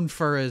not known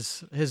for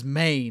his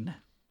mane.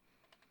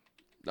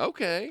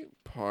 Okay.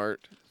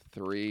 Part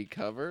 3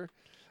 cover.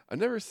 I've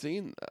never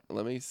seen that.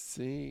 Let me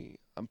see.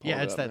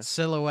 It's that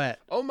silhouette.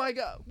 Oh my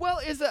god. Well,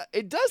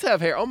 it does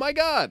have hair. Oh my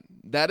god.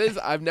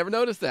 I've never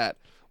noticed that.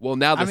 Well,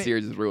 now the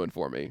series is ruined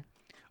for me.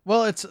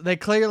 Well, they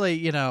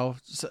clearly,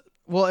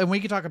 and we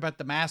can talk about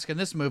the mask in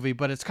this movie,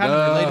 but it's kind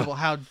of relatable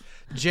how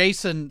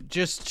Jason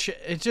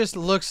it just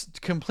looks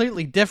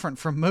completely different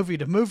from movie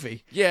to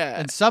movie. Yeah.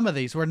 And some of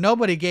these where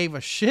nobody gave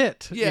a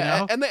shit.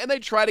 Yeah, you know? and they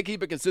try to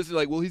keep it consistent.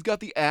 Like, well, he's got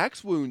the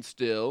axe wound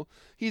still.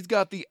 He's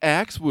got the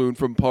axe wound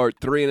from part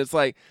 3, and it's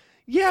like,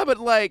 yeah, but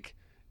like,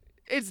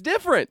 it's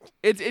different.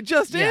 It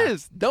just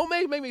is. Don't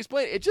make me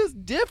explain it. It's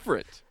just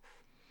different.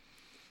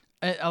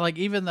 Like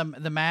even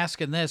the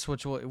mask in this,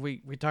 which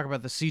we talk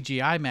about the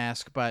CGI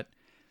mask, but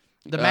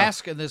the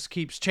mask in this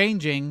keeps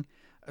changing.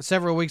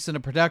 Several weeks into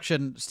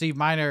production, Steve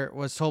Miner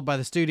was told by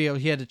the studio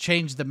he had to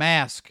change the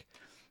mask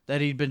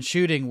that he'd been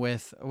shooting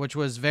with, which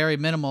was very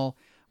minimal,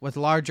 with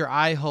larger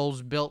eye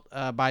holes built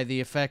by the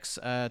effects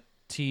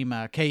team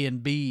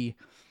K&B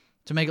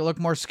to make it look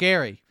more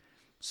scary.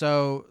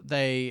 So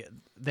they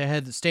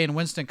had the Stan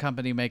Winston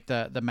Company make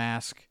the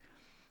mask,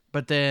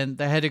 but then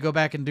they had to go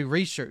back and do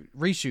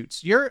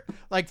reshoots. You're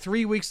like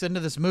 3 weeks into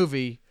this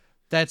movie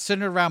that's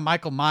centered around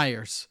Michael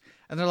Myers,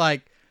 and they're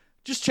like,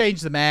 just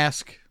change the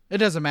mask. It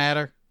doesn't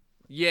matter.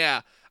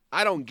 Yeah,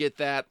 I don't get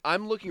that.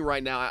 I'm looking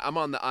right now. I'm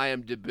on the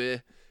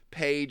IMDb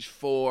page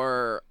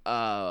for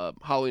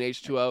Halloween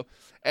H2O,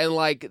 and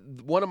like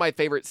one of my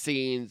favorite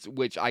scenes,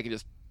 which I can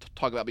just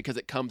talk about because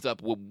it comes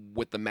up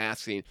with the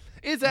mask scene,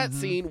 is that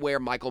scene where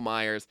Michael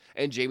Myers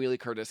and Jamie Lee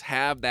Curtis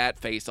have that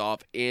face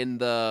off in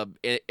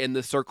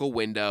the circle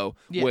window.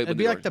 Yeah, it'd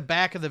be like the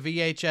back of the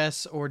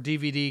VHS or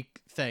DVD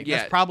thing. Yeah.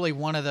 That's probably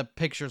one of the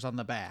pictures on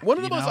the back. One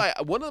of the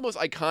most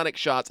iconic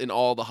shots in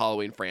all the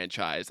Halloween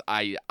franchise.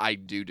 I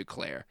do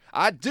declare.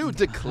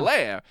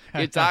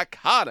 It's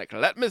iconic.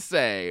 Let me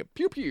say,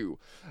 pew pew.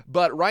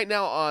 But right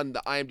now on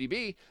the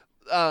IMDb,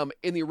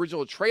 in the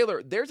original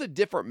trailer, there's a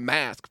different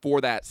mask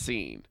for that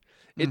scene.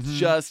 It's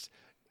just,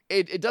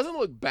 it doesn't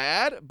look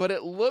bad, but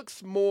it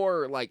looks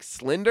more like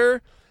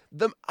slender.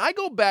 I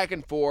go back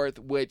and forth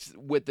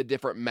with the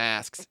different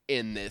masks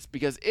in this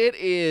because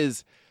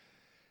it's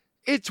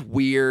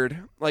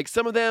weird. Like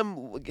some of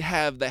them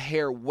have the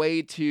hair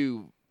way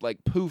too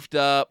like poofed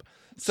up.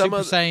 Super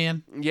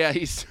Saiyan. Yeah,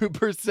 he's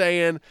Super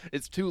Saiyan.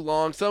 It's too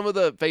long. Some of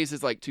the face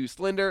is like too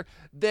slender.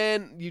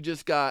 Then you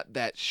just got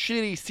that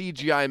shitty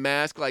CGI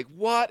mask. Like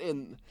what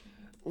in,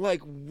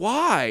 like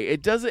why?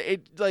 It doesn't.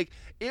 It like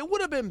it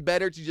would have been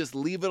better to just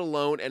leave it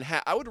alone and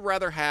I would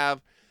rather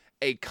have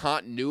a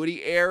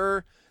continuity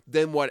error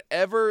than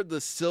whatever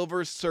the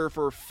Silver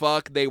Surfer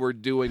fuck they were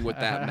doing with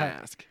that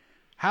mask.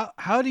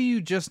 How do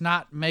you just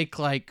not make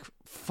like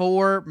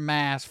 4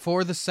 masks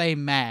for the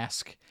same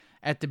mask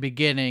at the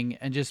beginning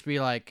and just be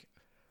like,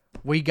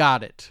 we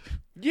got it?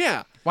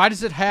 Yeah. Why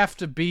does it have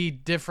to be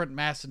different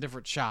masks and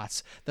different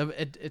shots?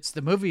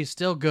 The movie is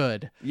still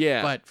good.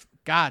 Yeah. But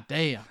god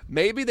damn.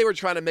 Maybe they were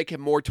trying to make him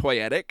more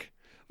toyetic.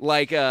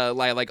 Like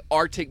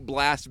Arctic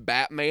Blast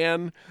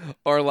Batman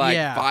or like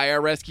Fire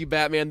Rescue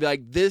Batman. Be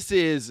like, this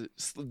is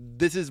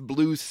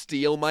Blue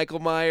Steel Michael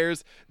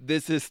Myers.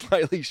 This is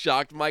Slightly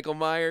Shocked Michael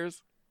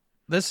Myers.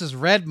 This is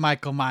Red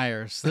Michael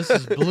Myers. This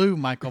is Blue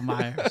Michael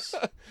Myers.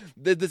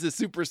 This is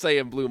Super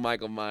Saiyan Blue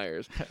Michael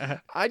Myers.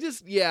 I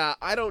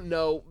don't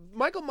know.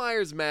 Michael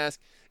Myers' mask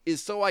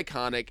is so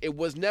iconic. It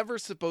was never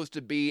supposed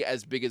to be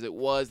as big as it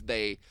was.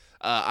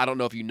 I don't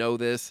know if you know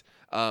this.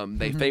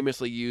 They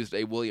famously used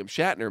a William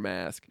Shatner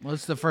mask. Well,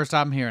 it's the first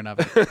I'm hearing of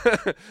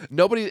it.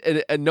 Nobody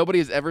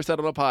has ever said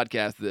on a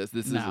podcast this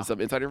is some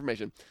inside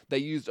information. They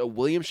used a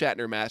William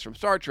Shatner mask from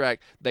Star Trek.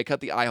 They cut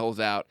the eye holes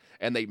out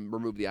and they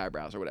removed the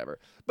eyebrows or whatever.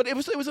 But it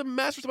was a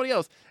mask for somebody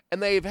else,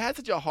 and they've had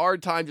such a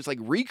hard time just like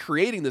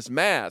recreating this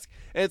mask.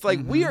 And it's like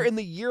we are in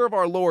the year of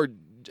our Lord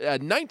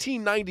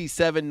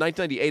 1997,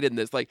 1998 in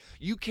this. Like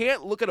you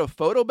can't look at a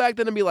photo back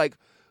then and be like,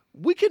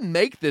 we can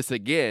make this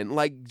again.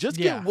 Like, just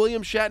get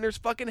William Shatner's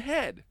fucking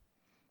head.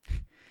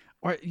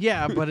 Or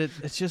but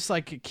it's just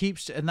like it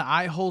keeps, and the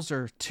eye holes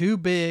are too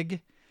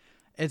big.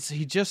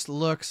 He just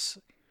looks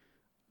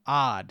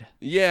odd.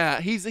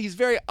 Yeah, he's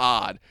very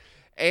odd.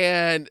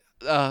 And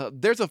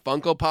there's a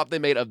Funko Pop they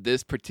made of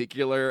this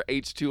particular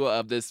H2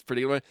 of this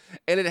particular one,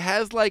 and it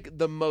has like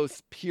the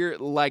most pure,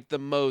 like the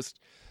most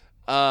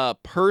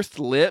pursed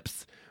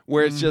lips.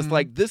 Where it's just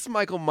like, this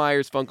Michael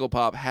Myers Funko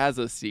Pop has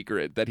a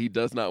secret that he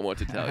does not want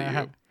to tell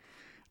you.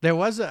 There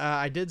was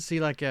I did see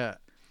like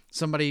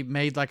somebody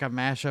made like a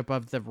mashup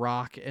of The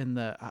Rock and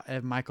the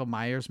Michael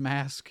Myers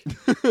mask,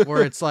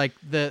 where it's like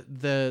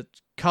the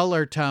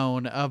color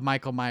tone of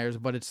Michael Myers,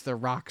 but it's The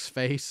Rock's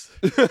face.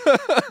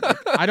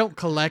 I don't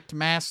collect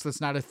masks. That's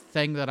not a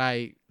thing that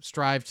I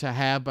strive to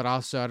have, but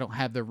also I don't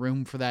have the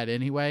room for that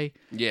anyway.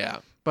 Yeah.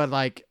 But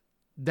like,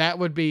 that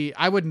would be,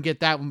 I wouldn't get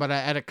that one, but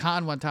at a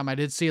con one time I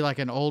did see like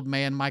an old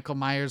man Michael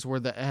Myers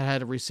where it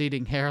had a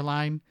receding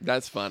hairline.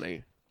 That's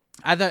funny.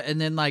 I thought,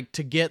 and then like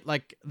to get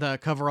like the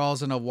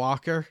coveralls and a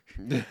walker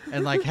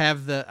and like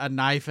have a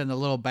knife and a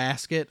little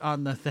basket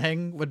on the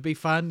thing would be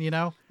fun, you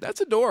know?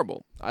 That's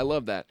adorable. I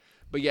love that.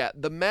 But yeah,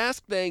 the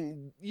mask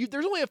thing,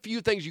 there's only a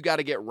few things you got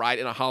to get right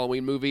in a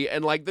Halloween movie.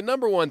 And like the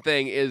number one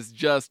thing is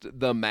just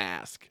the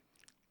mask.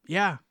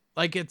 Yeah.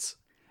 Like it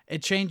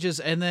changes.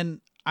 And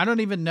then I don't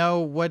even know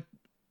what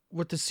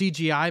the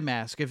CGI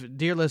mask.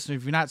 Dear listener,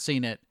 if you've not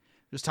seen it,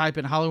 just type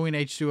in Halloween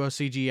H2O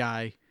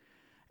CGI,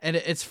 and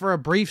it's for a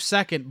brief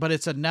second, but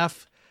it's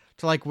enough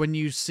to like when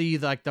you see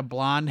like the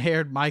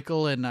blonde-haired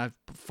Michael in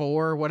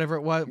 4, whatever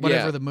it was,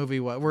 whatever the movie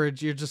was, where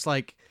you're just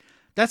like,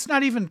 that's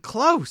not even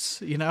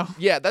close, you know?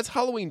 Yeah, that's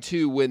Halloween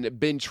 2 when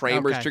Ben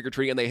Tramer's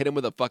trick-or-treating and they hit him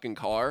with a fucking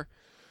car.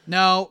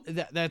 No,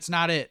 that's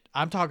not it.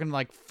 I'm talking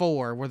like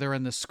 4 where they're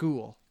in the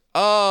school.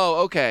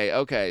 Oh,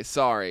 okay.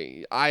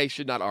 Sorry. I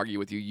should not argue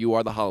with you. You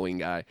are the Halloween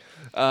guy.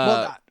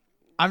 Well,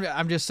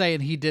 I'm just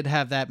saying he did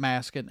have that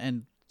mask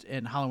in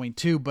Halloween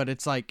 2, but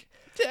it's like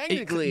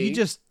technically he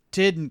just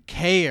didn't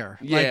care.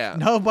 Yeah. Like,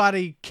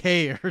 nobody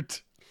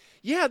cared.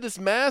 Yeah, this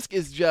mask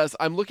is just,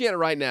 I'm looking at it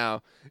right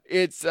now.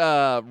 It's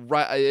on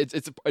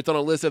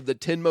a list of the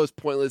 10 most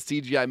pointless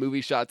CGI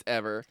movie shots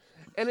ever.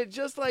 And it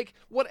just like,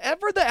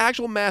 whatever the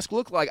actual mask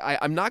looked like,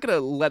 I'm not going to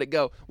let it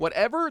go.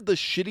 Whatever the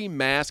shitty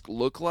mask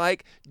looked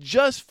like,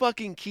 just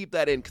fucking keep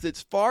that in. Because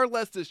it's far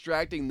less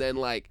distracting than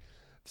like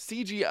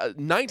CGI,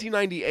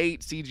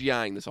 1998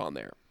 CGIing this on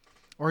there.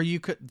 Or you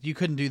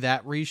couldn't do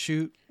that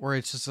reshoot where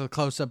it's just a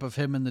close-up of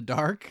him in the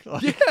dark?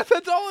 Like, yeah,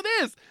 that's all it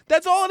is.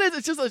 That's all it is.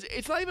 It's just,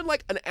 it's not even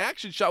like an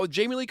action shot with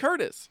Jamie Lee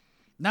Curtis.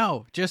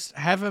 No, just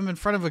have him in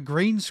front of a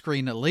green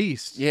screen at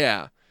least.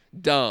 Yeah,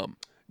 dumb.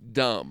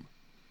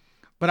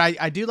 But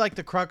I do like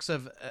the crux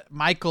of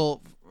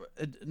Michael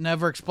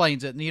never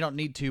explains it, and you don't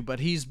need to, but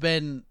he's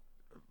been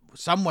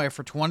somewhere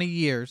for 20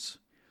 years.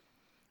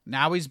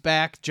 Now he's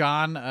back.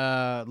 John,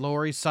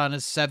 Laurie's son,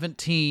 is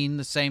 17,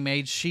 the same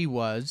age she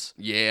was.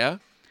 Yeah.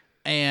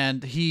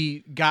 And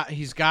he's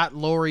got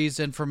Laurie's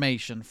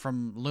information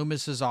from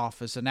Loomis's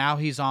office, and now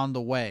he's on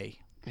the way.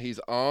 He's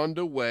on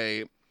the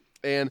way.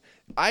 And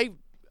I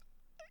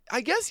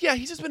guess, yeah,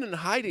 he's just been in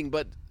hiding,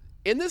 but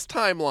in this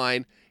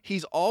timeline,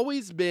 he's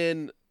always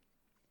been...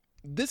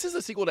 This is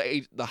a sequel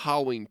to the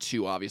Halloween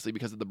 2, obviously,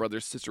 because of the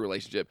brother-sister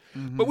relationship.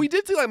 Mm-hmm. But we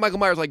did see like Michael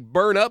Myers like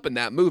burn up in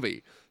that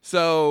movie.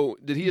 So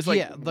did he just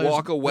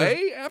walk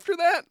away after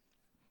that?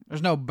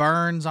 There's no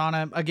burns on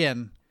him.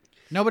 Again,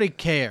 Nobody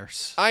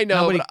cares. I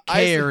know, Nobody but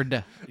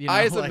cared.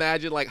 I just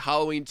imagine like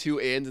Halloween 2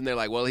 ends and they're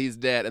like, well, he's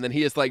dead. And then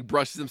he just like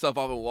brushes himself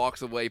off and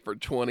walks away for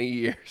 20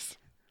 years.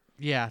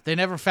 Yeah, they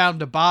never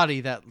found a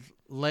body that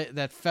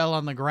fell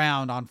on the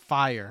ground on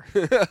fire.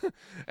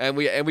 and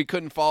we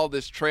couldn't follow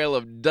this trail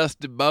of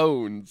dusty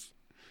bones.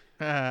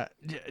 But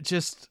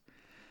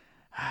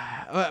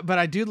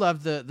I do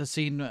love the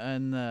scene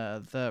in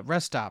the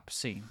rest stop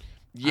scene.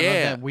 I love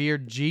Yeah. that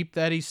weird Jeep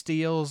that he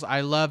steals.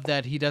 I love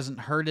that he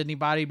doesn't hurt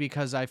anybody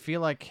because I feel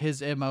like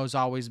his MO's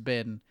always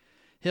been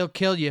he'll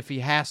kill you if he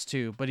has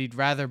to, but he'd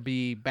rather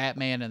be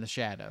Batman in the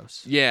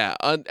shadows. Yeah,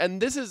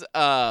 and this is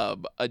a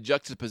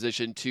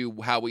juxtaposition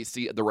to how we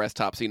see the rest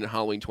stop scene in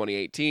Halloween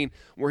 2018,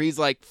 where he's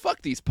like,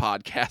 fuck these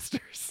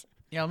podcasters.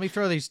 Yeah, let me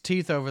throw these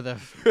teeth over the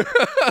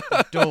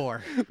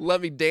door. Let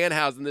me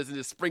Danhausen this and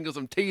just sprinkle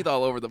some teeth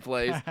all over the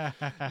place.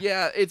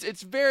 Yeah,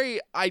 it's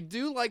very. I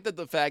do like that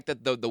the fact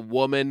that the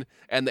woman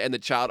and the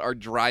child are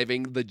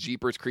driving the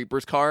Jeepers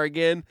Creepers car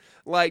again.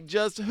 Like,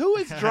 just who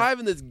is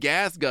driving this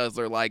gas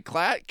guzzler? Like,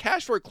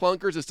 Cash for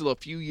Clunkers is still a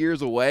few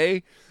years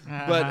away,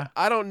 but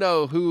I don't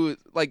know who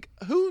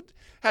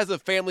has a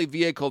family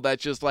vehicle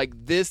that's just like,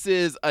 this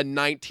is a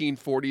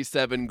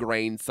 1947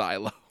 grain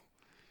silo.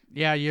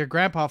 Yeah, your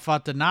grandpa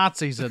fought the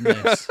Nazis in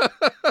this.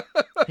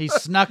 He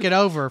snuck it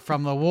over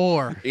from the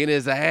war. In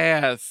his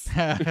ass.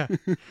 And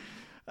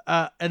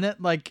then,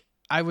 like,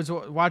 I was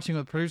watching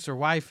with producer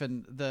wife,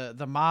 and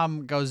the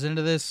mom goes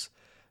into this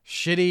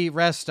shitty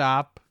rest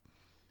stop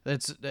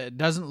it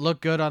doesn't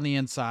look good on the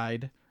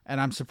inside. And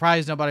I'm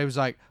surprised nobody was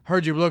like,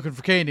 heard you were looking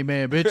for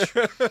Candyman, bitch.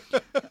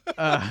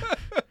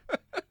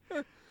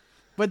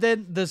 But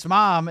then this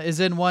mom is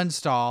in one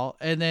stall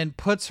and then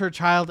puts her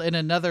child in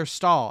another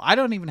stall. I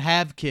don't even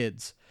have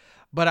kids,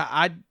 but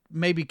I'd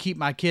maybe keep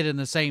my kid in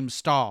the same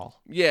stall.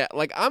 Yeah,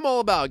 like, I'm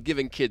all about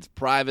giving kids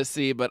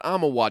privacy, but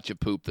I'm going to watch you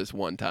poop this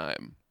one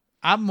time.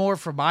 I'm more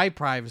for my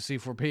privacy,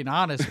 if we're being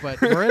honest,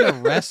 but we're in a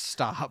rest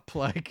stop.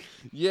 Like,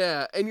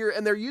 yeah,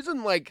 and they're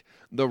using, like,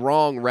 the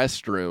wrong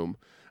restroom.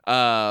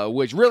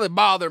 Which really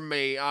bothered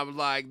me. I was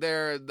like,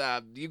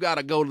 you got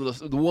to go to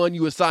the one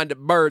you assigned at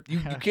birth. You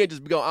can't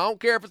just be going, I don't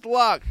care if it's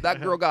locked.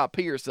 That girl got to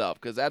pee herself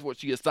because that's what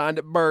she assigned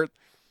at birth.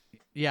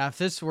 Yeah, if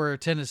this were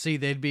Tennessee,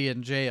 they'd be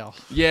in jail.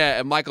 Yeah,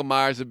 and Michael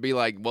Myers would be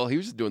like, well, he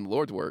was just doing the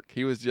Lord's work.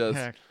 He was just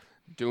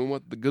doing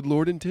what the good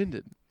Lord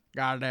intended.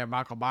 Goddamn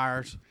Michael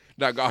Myers.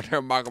 That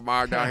goddamn Michael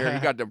Myers down here, he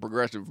got them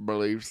progressive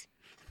beliefs.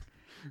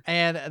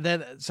 And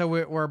then, so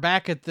we're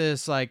back at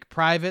this, like,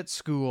 private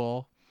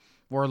school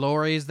where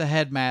Lori is the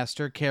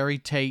headmaster, Carrie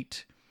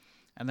Tate,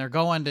 and they're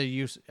going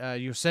to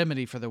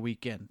Yosemite for the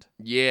weekend.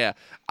 Yeah.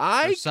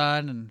 Her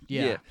son, and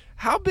yeah.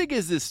 How big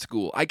is this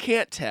school? I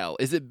can't tell.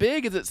 Is it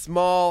big? Is it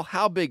small?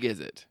 How big is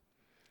it?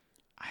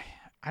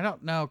 I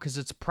don't know, because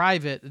it's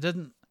private.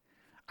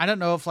 I don't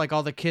know if, like,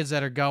 all the kids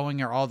that are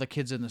going are all the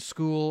kids in the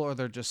school or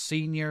they're just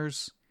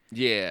seniors.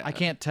 Yeah. I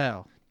can't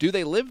tell. Do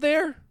they live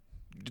there?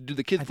 Do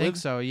the kids live? I think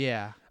so,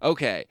 yeah.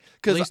 Okay.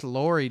 At least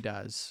Lori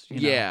does.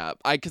 Yeah.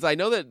 Because I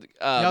know that...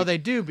 no, they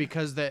do,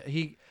 because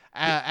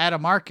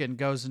Adam Arkin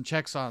goes and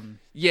checks on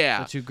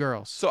the two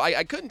girls. So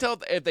I couldn't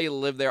tell if they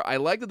live there. I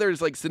like that they're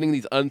just, like, sending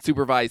these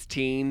unsupervised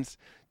teens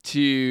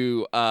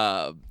to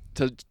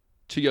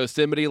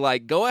Yosemite,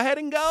 like, go ahead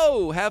and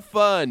go. Have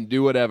fun.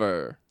 Do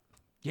whatever.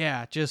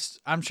 Yeah,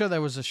 I'm sure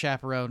there was a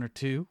chaperone or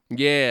two.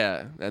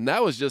 Yeah. And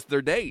that was just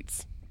their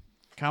dates.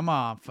 Come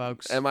on,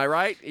 folks. Am I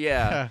right?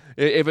 Yeah.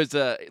 If it's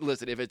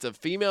a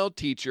female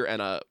teacher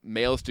and a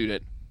male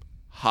student,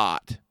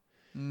 hot.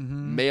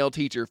 Mm-hmm. Male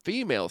teacher,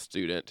 female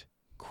student,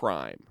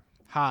 crime.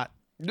 Hot.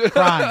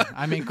 Crime.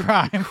 I mean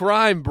crime.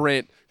 Crime,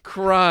 Brent.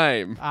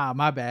 Crime. Ah,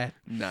 my bad.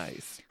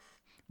 Nice.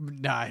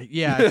 Nah,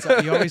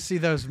 yeah, you always see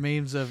those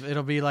memes of,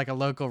 it'll be like a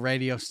local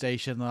radio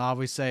station. They'll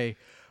always say,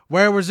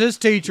 where was this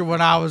teacher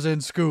when I was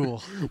in school?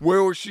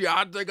 Where was she?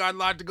 I think I'd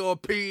like to go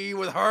PE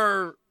with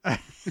her.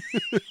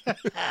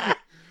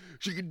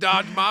 She can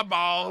dodge my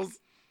balls.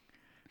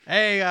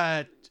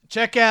 Hey,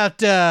 check out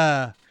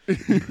Weenie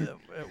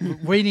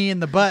in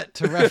the Butt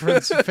to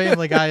reference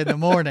Family Guy in the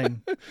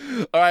morning.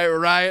 All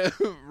right,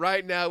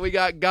 right now we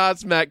got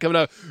Godsmack coming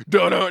up.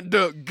 Dun,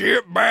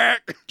 get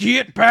back.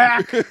 Get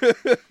back.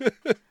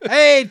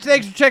 Hey,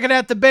 thanks for checking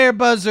out the Bear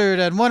Buzzard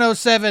on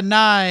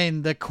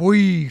 107.9 The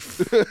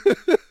Queef.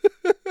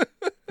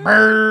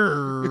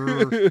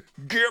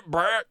 Get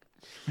back.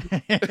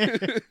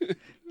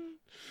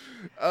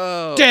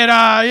 Oh. Dead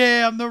I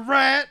am the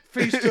rat,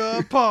 feast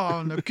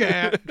upon the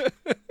cat.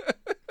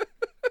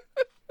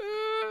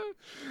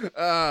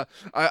 I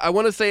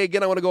want to say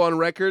again, I want to go on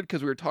record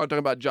because we were talking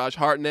about Josh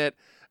Hartnett.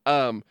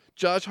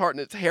 Josh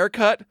Hartnett's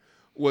haircut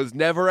was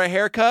never a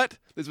haircut.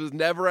 This was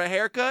never a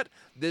haircut.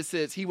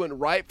 He went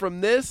right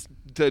from this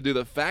to do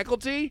the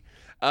Faculty.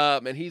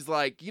 And he's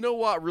like, you know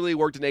what really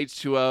worked in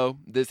H2O?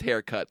 This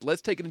haircut.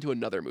 Let's take it into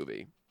another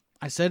movie.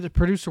 I said to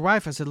producer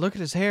wife, I said, look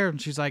at his hair.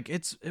 And she's like,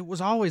 it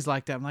was always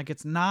like that. I'm like,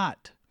 it's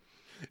not.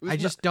 I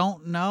just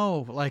don't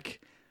know.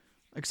 Like,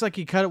 looks like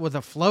he cut it with a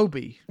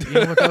Flowbee. You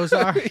know what those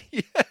are?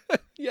 Yeah.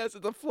 Yes,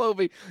 it's a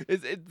Flowbee.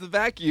 It's the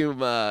vacuum.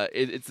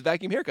 It's the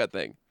vacuum haircut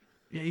thing.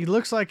 He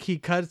looks like he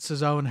cuts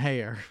his own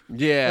hair.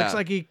 Yeah. Looks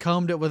like he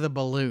combed it with a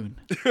balloon.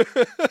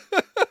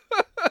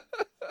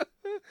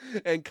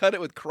 And cut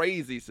it with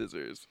crazy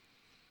scissors.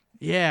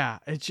 Yeah,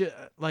 it's just,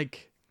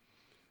 like,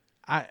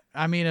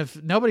 I mean,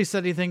 if nobody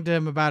said anything to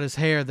him about his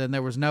hair, then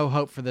there was no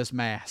hope for this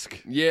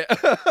mask. Yeah.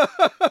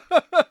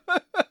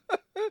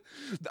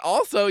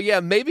 Also, yeah,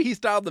 maybe he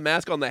styled the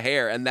mask on the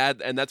hair, and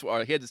that's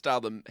why he had to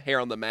style the hair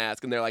on the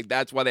mask, and they're like,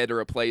 that's why they had to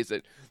replace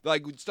it. They're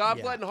like,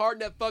 stop letting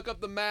Hartnett fuck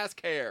up the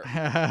mask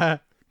hair.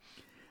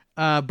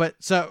 But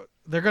so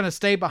they're gonna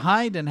stay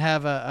behind and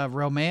have a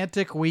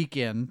romantic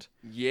weekend.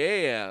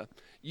 Yeah.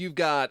 You've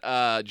got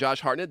Josh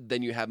Hartnett,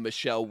 then you have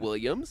Michelle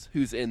Williams,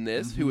 who's in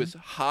this, who is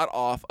hot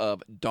off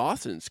of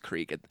Dawson's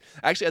Creek.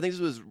 Actually, I think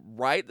this was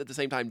right at the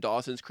same time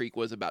Dawson's Creek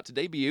was about to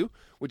debut,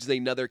 which is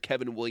another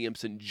Kevin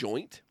Williamson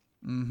joint.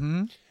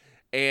 Mm-hmm.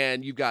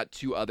 And you've got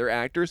two other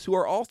actors who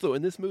are also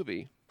in this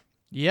movie.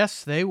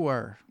 Yes, they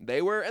were.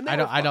 And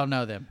I don't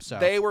know them. So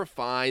they were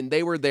fine.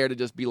 They were there to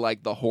just be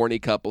like the horny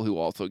couple who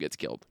also gets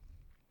killed.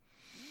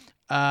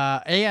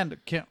 And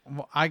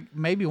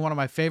maybe one of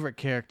my favorite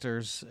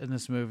characters in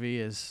this movie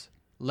is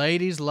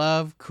Ladies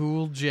Love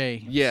Cool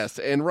James. Yes,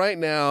 and right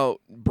now,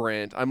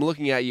 Brent, I'm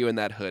looking at you in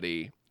that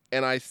hoodie,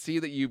 and I see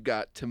that you've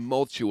got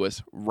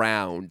tumultuous,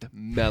 round,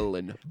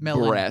 melon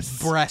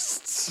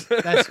breasts.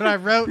 That's what I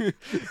wrote.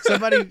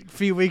 Somebody a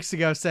few weeks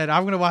ago said,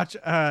 I'm going to watch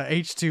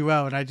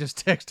H20, and I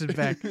just texted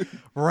back,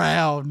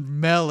 round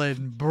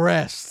melon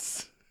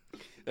breasts.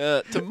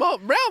 Round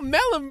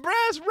melon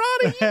breasts,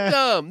 Ronnie, you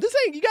dumb.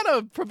 You got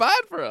to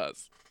provide for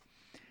us.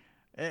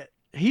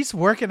 He's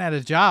working at a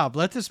job.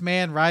 Let this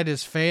man write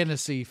his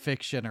fantasy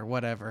fiction or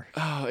whatever.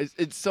 Oh,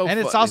 it's so And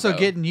it's funny, also though.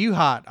 getting you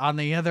hot on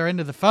the other end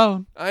of the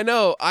phone. I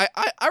know. I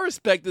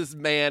respect this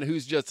man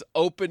who's just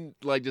open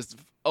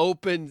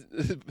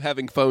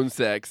having phone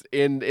sex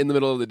in the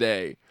middle of the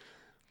day.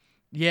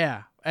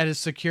 Yeah, at his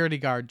security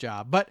guard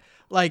job. But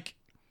like,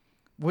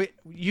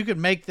 you could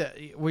make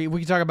we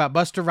can talk about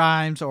Busta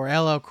Rhymes or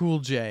LL Cool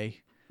J.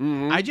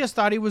 Mm-hmm. I just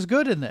thought he was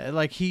good in it.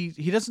 Like he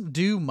doesn't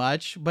do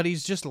much, but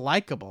he's just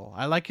likable.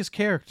 I like his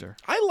character.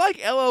 I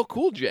like LL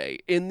Cool J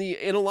in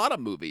a lot of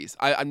movies.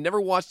 I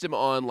never watched him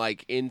on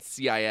like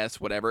NCIS,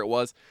 whatever it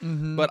was,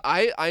 but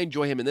I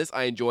enjoy him in this.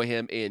 I enjoy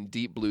him in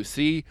Deep Blue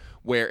Sea,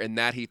 where in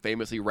that he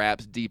famously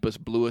raps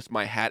 "Deepest Bluest,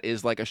 my hat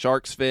is like a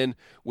shark's fin,"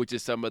 which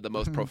is some of the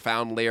most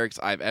profound lyrics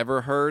I've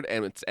ever heard,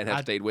 and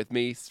have stayed with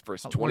me for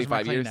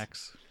 25 years.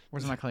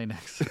 Where's my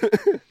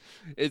Kleenex?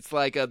 It's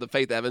like the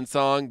Faith Evans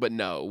song, but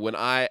no. When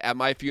at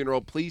my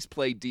funeral, please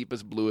play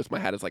 "Deepest Bluest, my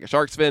hat is like a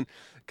shark's fin,"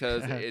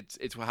 because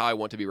it's how I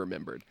want to be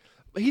remembered.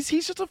 He's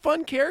just a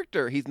fun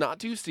character. He's not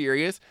too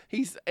serious.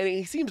 He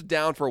seems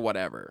down for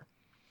whatever.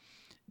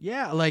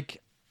 Yeah,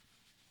 like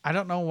I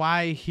don't know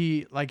why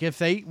if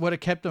they would have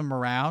kept him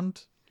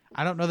around,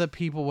 I don't know that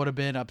people would have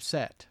been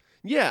upset.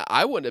 Yeah,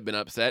 I wouldn't have been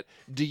upset.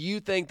 Do you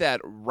think that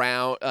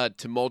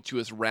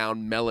tumultuous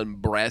round melon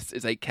breast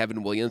is a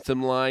Kevin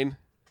Williamson line?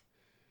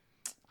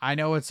 I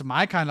know it's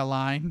my kind of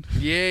line.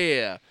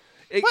 Yeah.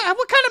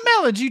 What kind of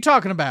melons are you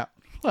talking about?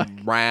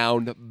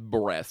 Round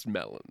breast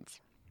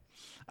melons.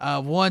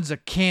 One's a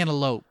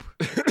cantaloupe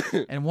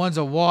and one's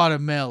a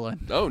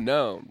watermelon. Oh,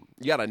 no.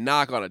 You got to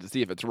knock on it to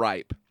see if it's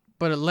ripe.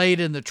 But it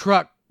laid in the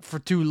truck for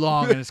too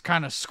long and it's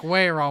kind of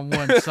square on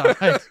one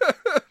side.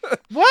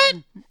 What?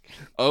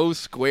 Oh,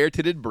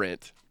 square-titted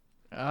Brent.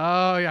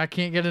 Oh, I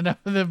can't get enough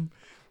of them.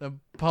 The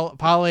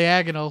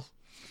polyagonal.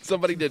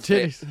 Somebody did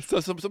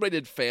titties. somebody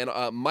did fan.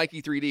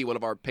 Mikey 3D, one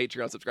of our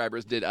Patreon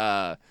subscribers, did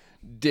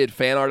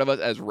fan art of us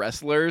as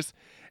wrestlers,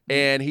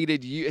 and he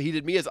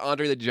did me as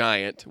Andre the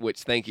Giant,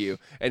 which thank you,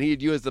 and he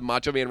did you as the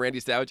Macho Man Randy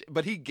Savage,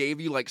 but he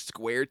gave you like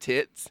square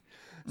tits,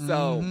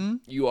 so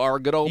you are a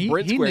good old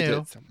Brent he square knew.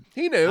 tits.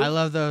 He knew. I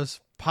love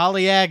those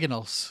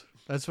polyagonals.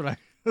 That's what I.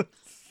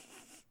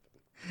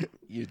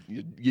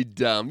 You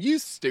dumb. You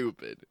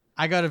stupid.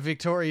 I got a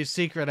Victoria's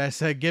Secret. I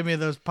said, "Give me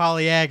those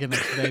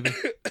polyagonals, baby."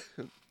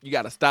 You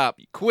got to stop.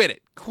 Quit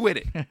it.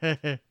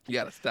 You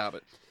got to stop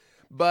it.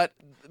 But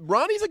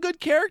Ronnie's a good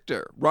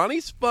character.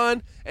 Ronnie's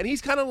fun, and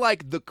he's kind of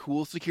like the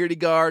cool security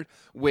guard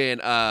when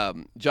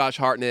Josh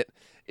Hartnett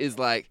is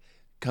like,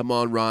 "Come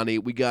on, Ronnie,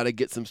 we got to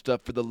get some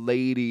stuff for the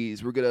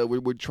ladies.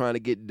 We're trying to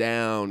get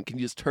down. Can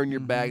you just turn your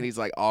back?" And he's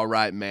like, "All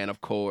right, man,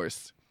 of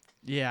course."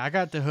 Yeah, I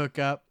got the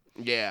hookup.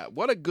 Yeah,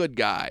 what a good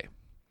guy.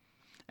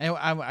 And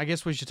I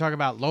guess we should talk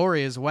about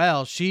Lori as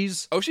well.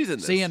 She's in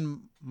this.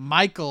 Seeing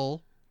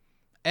Michael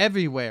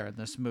everywhere in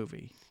this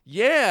movie.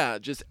 Yeah,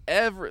 just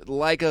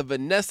like a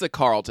Vanessa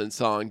Carlton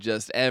song,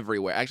 just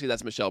everywhere. Actually,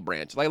 that's Michelle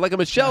Branch. Like a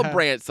Michelle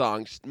Branch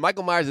song.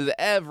 Michael Myers is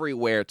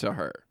everywhere to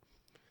her.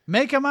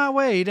 Making my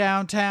way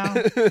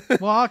downtown,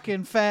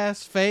 walking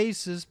fast,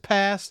 faces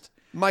past,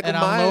 Michael and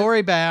Myers. I'm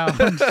Lori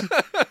bound.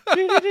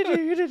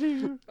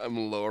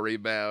 I'm Lori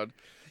bound.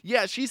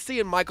 Yeah, she's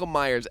seeing Michael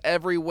Myers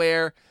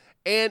everywhere,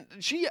 and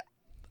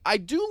I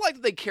do like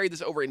that they carried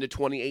this over into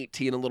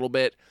 2018 a little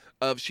bit.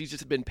 She's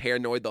just been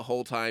paranoid the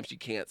whole time. She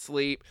can't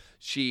sleep.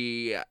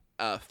 She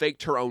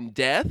faked her own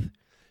death.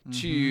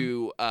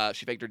 to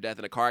she faked her death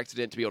in a car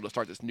accident to be able to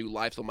start this new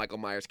life so Michael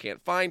Myers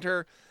can't find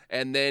her.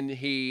 And then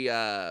he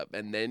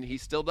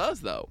still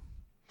does, though.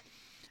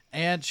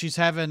 And she's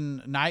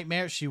having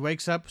nightmares. She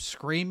wakes up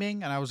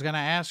screaming. And I was going to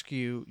ask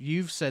you,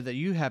 you've said that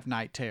you have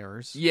night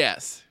terrors.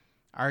 Yes.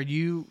 Are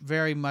you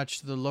very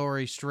much the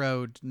Laurie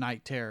Strode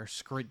night terror,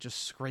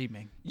 just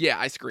screaming? Yeah,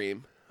 I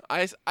scream.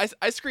 I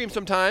scream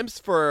sometimes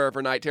for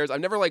night terrors.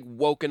 I've never like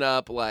woken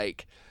up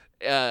like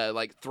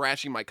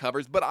thrashing my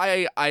covers, but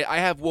I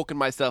have woken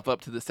myself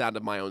up to the sound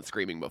of my own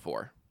screaming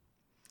before.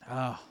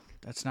 Oh,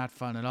 that's not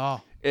fun at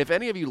all. If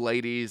any of you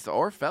ladies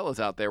or fellas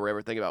out there were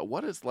ever thinking about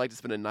what it's like to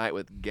spend a night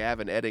with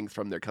Gavin Eddings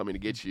from They're Coming to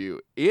Get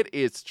You, it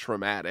is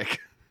traumatic.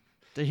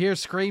 To hear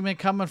screaming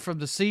coming from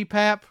the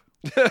CPAP,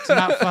 it's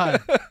not fun.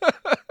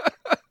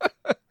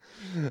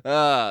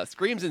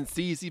 Screams in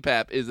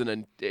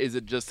CPAP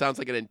it just sounds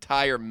like an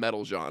entire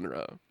metal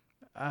genre.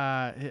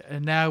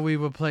 And now we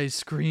will play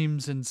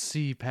Screams in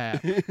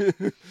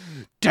CPAP.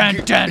 Dun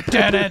dun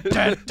dun dun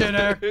dun dun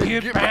dun.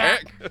 Get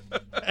back.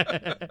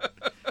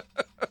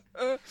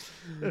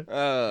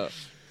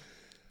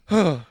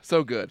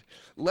 So good.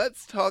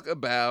 Let's talk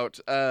about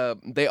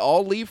they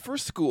all leave for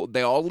school.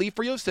 They all leave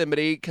for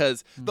Yosemite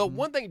because the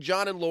one thing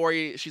John and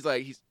Laurie, she's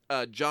like,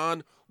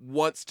 John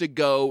wants to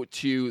go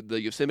to the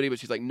Yosemite, but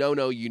she's like,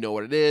 no, you know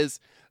what it is.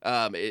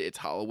 It's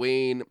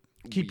Halloween.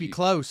 Keep you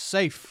close,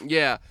 safe.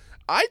 Yeah.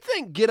 I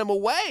think get him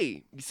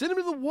away. Send him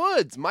to the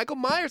woods. Michael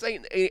Myers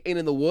ain't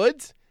in the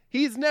woods.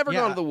 He's never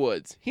gone to the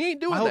woods. He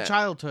ain't doing My that. whole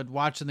childhood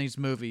watching these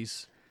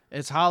movies.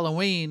 It's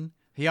Halloween.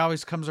 He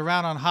always comes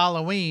around on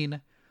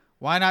Halloween.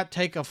 Why not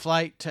take a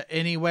flight to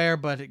anywhere?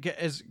 But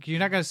you're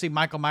not going to see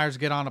Michael Myers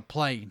get on a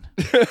plane.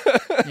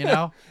 You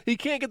know? He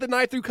can't get the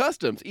knife through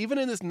customs. Even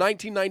in this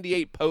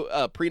 1998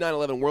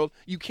 pre-9/11 world,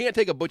 you can't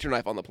take a butcher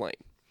knife on the plane.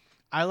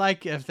 I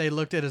like if they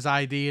looked at his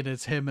ID and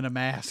it's him in a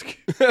mask.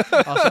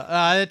 Also,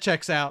 that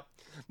checks out.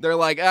 They're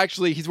like,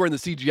 actually, he's wearing the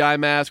CGI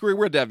mask. We're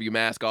going to have your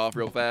mask off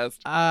real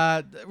fast.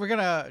 We're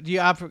gonna.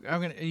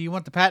 You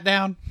want the pat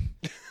down?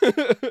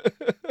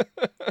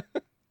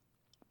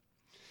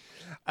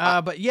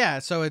 But yeah,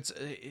 so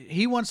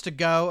he wants to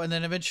go, and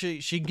then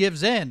eventually she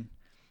gives in.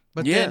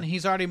 But then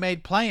he's already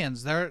made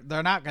plans. They're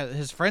not gonna.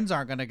 His friends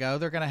aren't gonna go.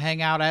 They're gonna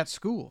hang out at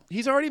school.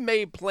 He's already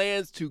made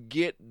plans to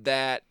get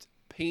that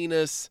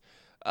penis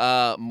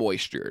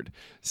moistured.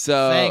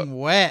 So Thing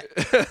wet.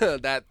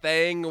 that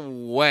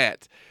thing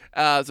wet.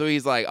 So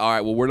he's like, all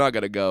right, well, we're not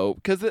going to go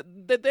because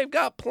they've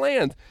got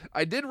plans.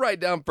 I did write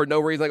down for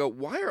no reason. I go,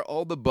 why are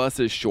all the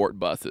buses short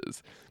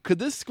buses? Could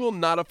this school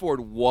not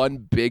afford one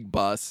big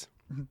bus?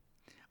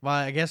 Well,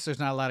 I guess there's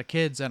not a lot of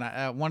kids.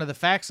 And one of the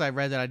facts I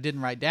read that I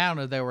didn't write down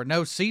is there were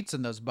no seats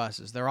in those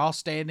buses. They're all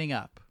standing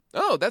up.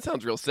 Oh, that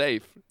sounds real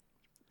safe.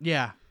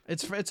 Yeah,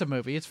 it's a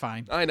movie. It's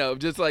fine. I know.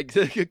 Just like,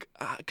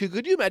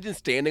 could you imagine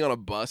standing on a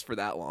bus for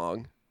that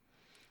long?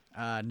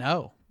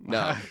 No.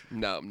 No,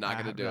 I'm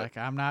not going to do it.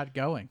 I'm not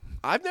going.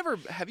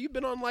 Have you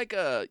been on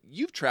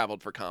you've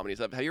traveled for comedy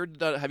stuff. Have you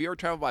ever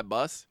traveled by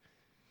bus?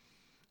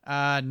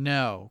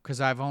 No, because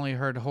I've only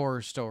heard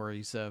horror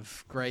stories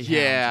of Greyhounds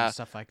and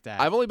stuff like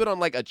that. I've only been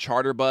on a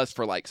charter bus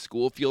for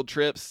school field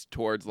trips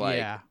towards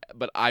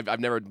but I've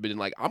never been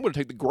I'm going to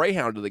take the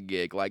Greyhound to the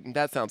gig.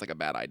 That sounds like a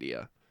bad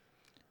idea.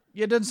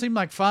 Yeah, it doesn't seem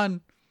like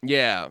fun.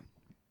 Yeah.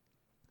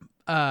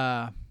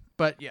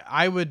 But yeah,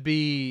 I would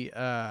be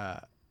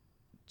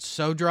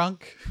so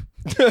drunk.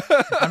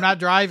 I'm not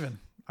driving.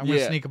 I'm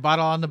gonna sneak a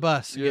bottle on the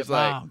bus and get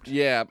bombed.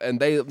 Yeah,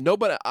 and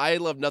I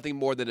love nothing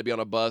more than to be on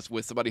a bus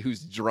with somebody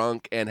who's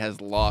drunk and has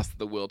lost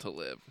the will to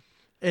live.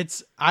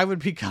 I would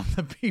become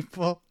the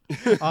people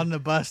on the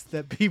bus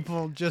that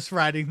people just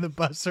riding the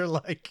bus are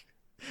like,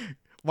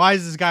 why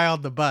is this guy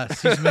on the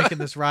bus? He's making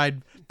this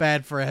ride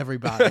bad for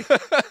everybody.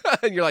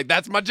 And you're like,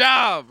 that's my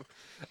job.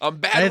 I'm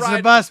bad. It's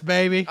the bus,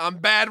 baby. I'm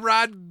bad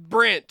ride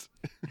Brent.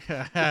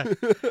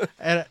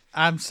 And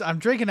I'm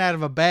drinking out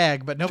of a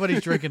bag, but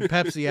nobody's drinking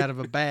Pepsi out of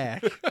a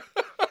bag.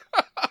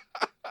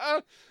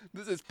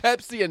 This is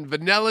Pepsi and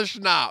vanilla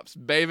schnapps,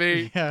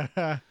 baby.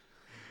 And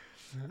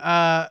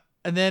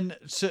then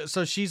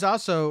so she's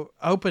also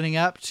opening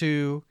up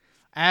to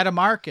Adam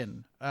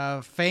Arkin,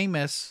 a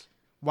famous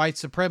white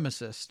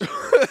supremacist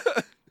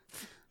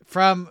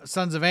from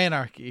Sons of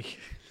Anarchy.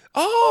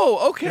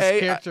 Oh, okay.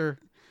 His character.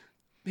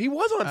 He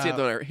was on Sons of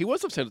Anarchy. He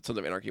was on Sons of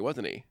Anarchy,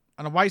 wasn't he?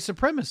 On a white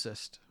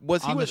supremacist.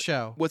 Was he on the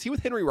show? Was he with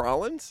Henry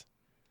Rollins?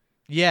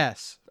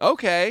 Yes.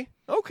 Okay.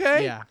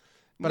 Yeah.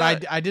 But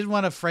I did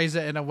want to phrase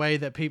it in a way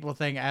that people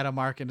think Adam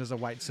Arkin is a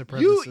white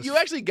supremacist. You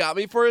actually got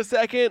me for a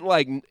second,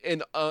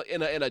 in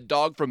a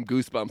Dog from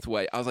Goosebumps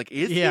way. I was like,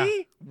 is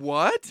he?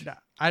 What?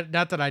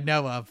 Not that I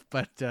know of,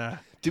 but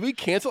did we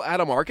cancel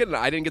Adam Arkin and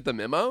I didn't get the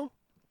memo?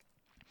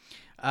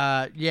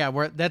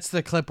 Yeah, that's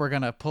the clip we're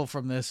gonna pull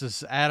from this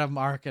is Adam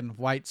Arkin,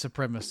 white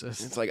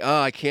supremacist. It's like,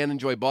 I can't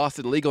enjoy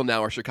Boston Legal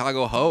now or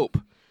Chicago Hope.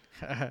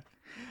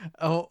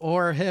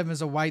 Or him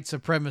as a white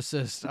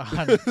supremacist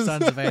on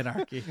Sons of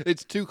Anarchy.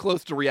 It's too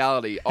close to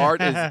reality.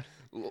 Art is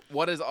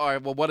what is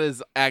art? Well, what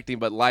is acting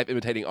but life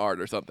imitating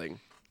art or something?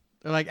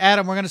 They're like,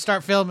 Adam, we're going to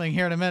start filming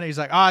here in a minute. He's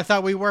like, oh, I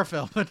thought we were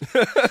filming.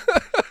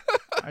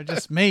 Or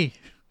just me.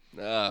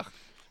 Ugh,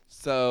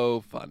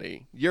 so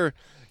funny.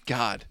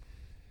 God.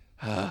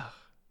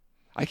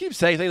 I keep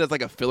saying things that's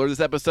like a filler this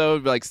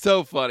episode, but like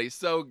so funny,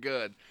 so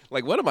good.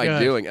 Like, what am I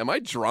doing? Am I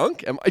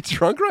drunk? Am I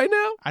drunk right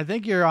now? I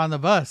think you're on the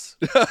bus.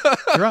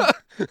 Drunk.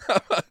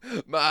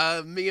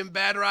 Me and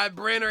Bad Ride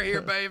Brent are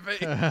here, baby.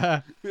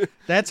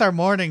 That's our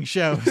morning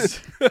shows.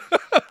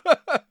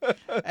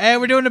 Hey,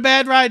 we're doing the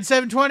Bad Ride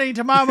 720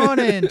 tomorrow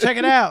morning. Check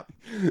it out.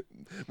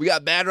 We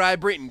got Bad Ride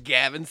Brent and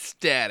Gavin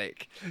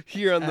Static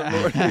here on the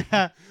morning.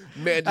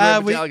 Man,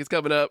 Metallica is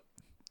coming up.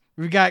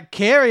 We got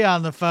Carrie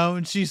on the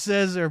phone. She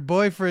says her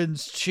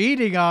boyfriend's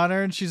cheating on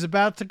her, and she's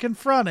about to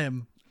confront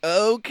him.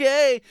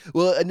 Okay.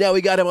 Well, now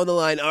we got him on the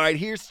line. All right,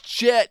 here's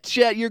Chet.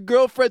 Chet, your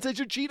girlfriend says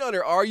you cheat on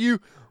her. Are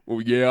you?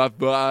 Well, yeah,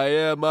 I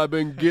am. I've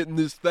been getting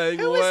this thing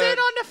Who wet. is it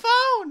on the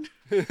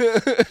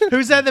phone?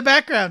 Who's that in the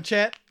background,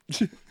 Chet?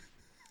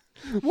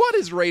 What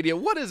is radio?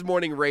 What is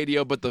morning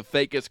radio but the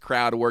fakest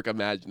crowd work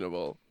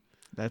imaginable?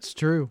 That's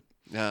true.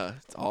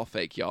 It's all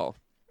fake, y'all.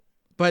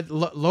 But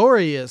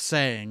Lori is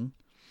saying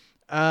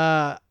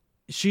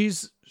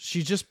she's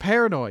just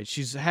paranoid.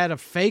 She's had a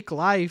fake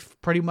life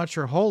pretty much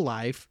her whole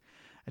life.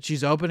 And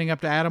she's opening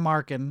up to Adam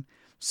Arkin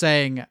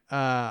saying,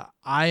 I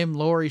am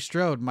Laurie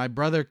Strode. My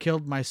brother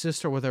killed my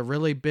sister with a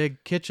really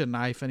big kitchen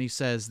knife. And he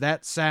says,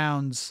 that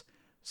sounds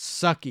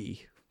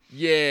sucky.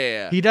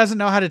 Yeah. He doesn't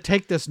know how to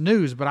take this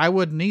news, but I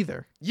wouldn't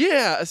either.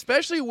 Yeah,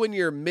 especially when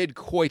you're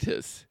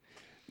mid-coitus.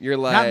 You're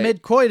like... Not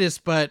mid-coitus,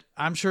 but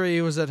I'm sure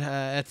he was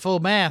at full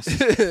mast.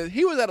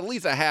 He was at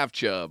least a half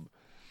chub.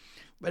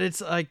 But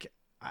it's like,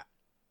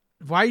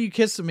 why are you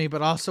kissing me?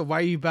 But also, why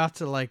are you about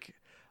to like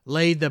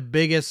lay the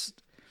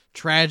biggest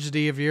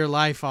tragedy of your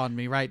life on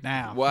me right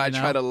now? Why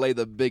try to lay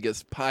the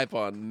biggest pipe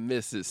on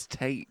Mrs.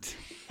 Tate?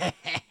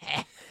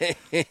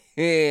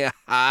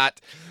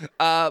 Hot.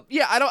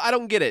 Yeah, I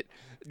don't get it.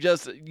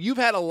 Just, you've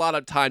had a lot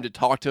of time to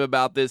talk to him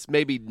about this.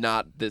 Maybe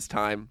not this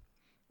time.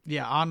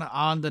 Yeah,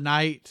 on the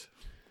night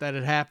that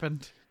it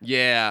happened.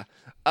 Yeah.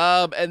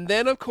 And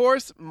then, of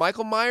course,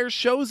 Michael Myers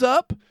shows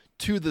up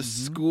to the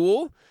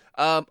school.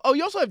 You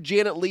also have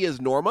Janet Leigh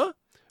as Norma,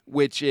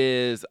 which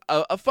is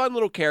a fun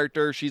little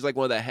character. She's like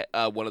one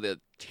of the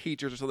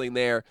teachers or something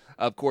there.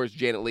 Of course,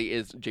 Janet Leigh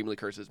is Jamie Lee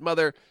Curtis's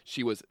mother.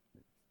 She was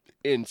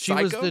in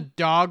Psycho. She was the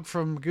dog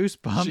from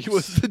Goosebumps. She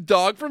was the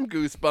dog from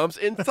Goosebumps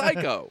in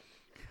Psycho.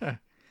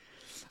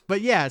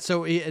 But yeah,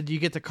 so you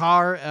get the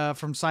car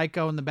from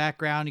Psycho in the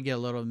background. You get a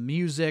little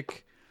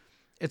music.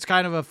 It's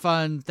kind of a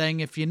fun thing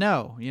if you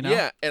know.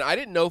 Yeah, and I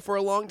didn't know for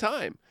a long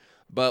time.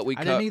 But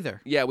I didn't either.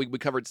 Yeah, we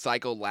covered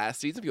Psycho last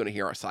season. If you want to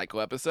hear our Psycho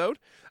episode,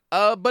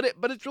 but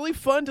it's really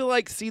fun to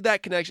like see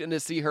that connection, to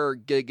see her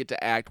get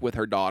to act with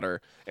her daughter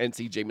and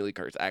see Jamie Lee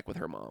Curtis act with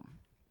her mom.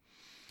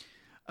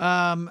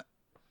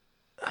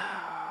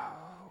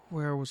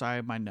 Where was I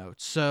in my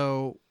notes?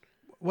 So,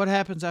 what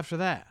happens after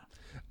that?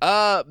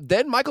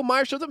 Then Michael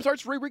Myers shows up and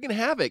starts wreaking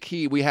havoc.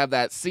 We have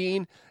that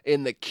scene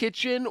in the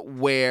kitchen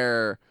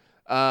where.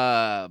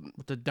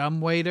 With the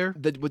dumbwaiter?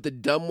 With the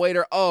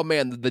dumbwaiter. Oh,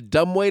 man, the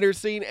dumbwaiter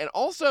scene. And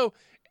also,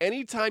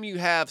 anytime you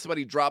have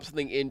somebody drop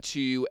something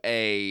into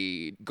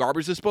a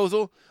garbage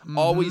disposal,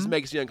 always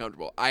makes me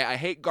uncomfortable. I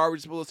hate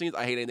garbage disposal scenes.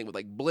 I hate anything with,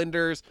 like,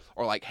 blenders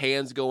or, like,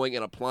 hands going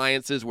in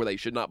appliances where they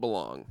should not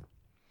belong.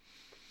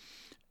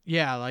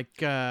 Yeah, like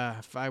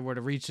if I were to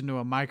reach into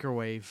a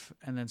microwave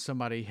and then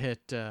somebody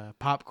hit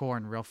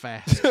popcorn real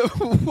fast.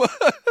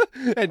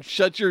 And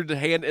shut your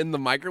hand in the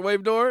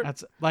microwave door?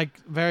 That's like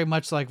very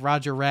much like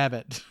Roger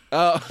Rabbit.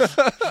 Oh.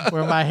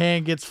 Where my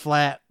hand gets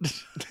flat.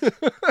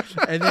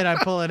 And then I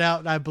pull it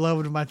out and I blow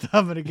it with my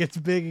thumb and it gets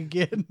big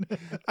again.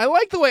 I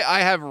like the way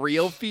I have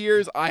real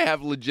fears. I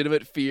have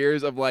legitimate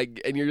fears of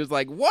like, and you're just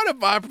like, what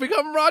if I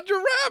become Roger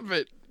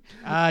Rabbit?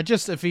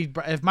 Just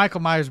if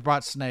Michael Myers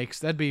brought snakes,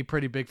 that'd be a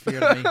pretty big fear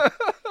to me.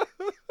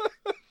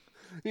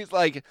 He's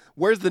like,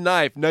 where's the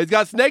knife? No, he's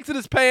got snakes in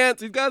his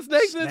pants. He's got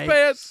snakes in his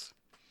pants.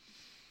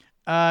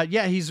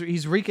 Yeah,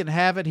 he's wreaking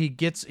havoc. He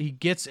gets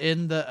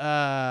in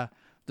the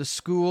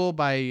school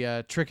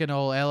by tricking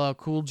old LL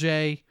Cool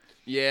J.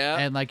 Yeah.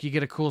 And like you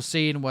get a cool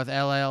scene with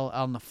LL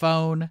on the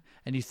phone,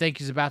 and you think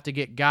he's about to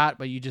get got,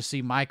 but you just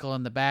see Michael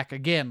in the back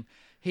again.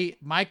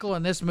 Michael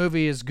in this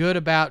movie is good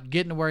about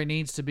getting to where he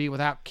needs to be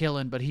without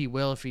killing, but he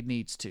will if he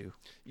needs to.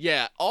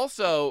 Yeah.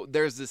 Also,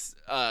 there's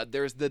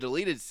the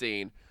deleted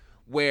scene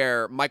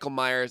where Michael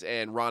Myers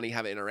and Ronnie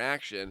have an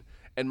interaction,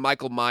 and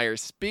Michael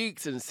Myers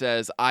speaks and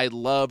says, "I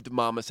loved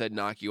Mama Said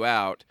Knock You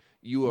Out.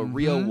 You a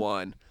real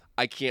one.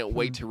 I can't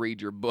wait to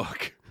read your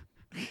book."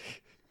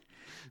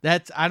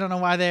 I don't know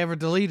why they ever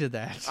deleted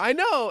that. I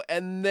know.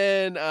 And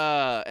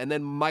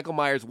then Michael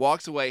Myers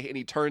walks away and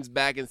he turns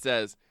back and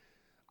says,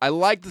 "I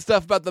like the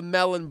stuff about the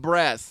melon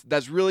breasts.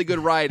 That's really good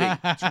writing.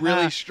 It's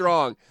really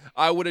strong.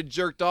 I would have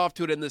jerked off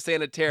to it in the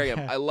sanitarium.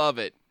 I love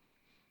it."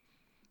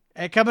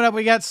 Hey, coming up,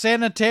 we got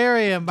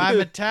Sanitarium by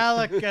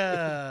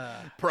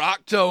Metallica.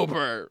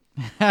 Proctober.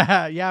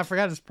 Yeah, I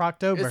forgot it's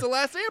Proctober. It's the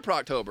last day of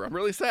Proctober. I'm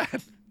really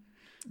sad.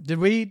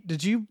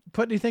 Did you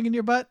put anything in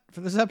your butt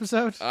for this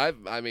episode?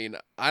 I've been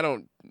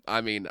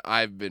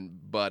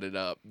butted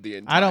up the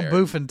entire. I don't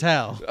boof and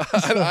tell.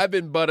 I've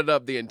been butted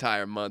up the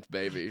entire month,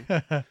 baby.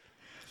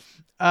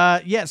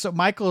 Yeah. So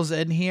Michael's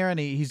in here and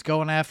he's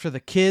going after the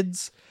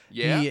kids.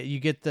 Yeah. You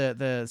get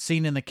the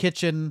scene in the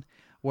kitchen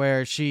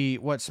where she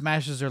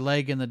smashes her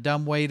leg in the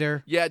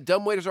dumbwaiter. Yeah,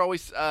 dumbwaiters are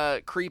always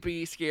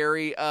creepy,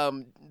 scary.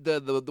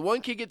 The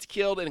one kid gets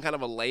killed in kind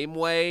of a lame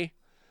way,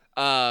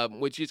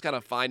 which you just kind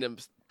of find him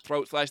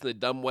throat slashing the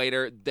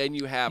dumbwaiter. Then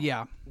you have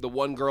the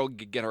one girl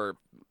get her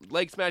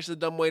leg smashed in the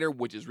dumbwaiter,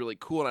 which is really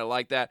cool, and I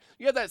like that.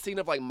 You have that scene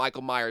of like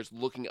Michael Myers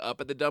looking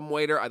up at the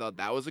dumbwaiter. I thought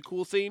that was a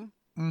cool scene.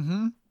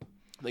 Mm-hmm.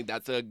 I think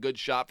that's a good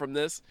shot from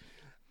this.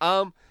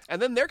 And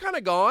then they're kind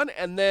of gone,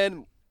 and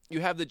then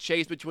you have the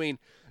chase between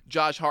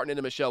Josh Hartnett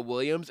and Michelle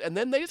Williams, and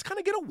then they just kind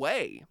of get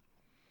away.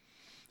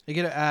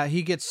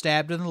 He gets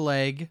stabbed in the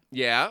leg.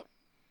 Yeah.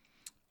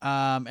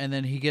 And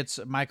then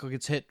Michael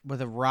gets hit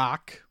with a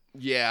rock.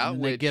 Yeah.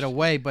 And they get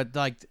away, but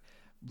like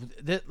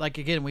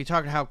again, we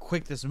talked how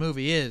quick this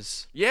movie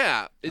is.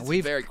 Yeah, it's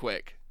very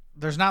quick.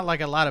 There's not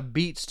like a lot of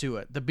beats to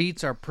it. The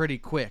beats are pretty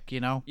quick, you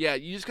know? Yeah,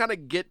 you just kind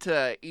of get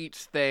to each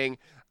thing.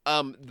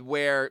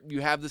 Where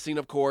you have the scene,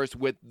 of course,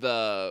 with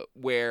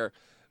where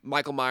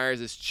Michael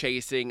Myers is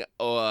chasing.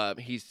 They're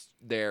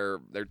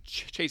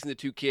chasing the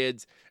two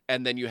kids,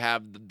 and then you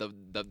have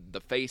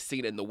the face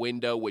scene in the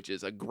window, which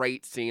is a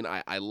great scene.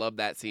 I love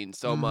that scene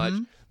so much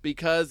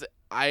because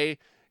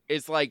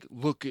it's like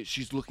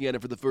she's looking at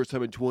it for the first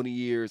time in 20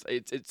 years.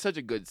 It's such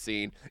a good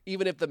scene,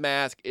 even if the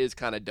mask is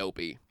kind of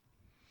dopey.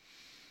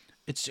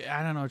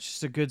 I don't know. It's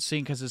just a good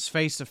scene because it's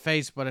face to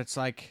face, but it's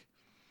like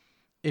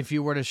if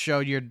you were to show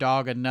your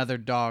dog another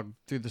dog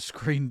through the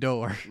screen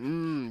door.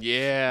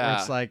 Yeah.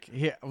 It's like,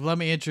 here, let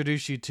me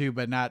introduce you to,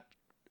 but not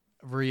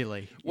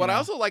really. What I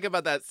also like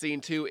about that scene,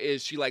 too,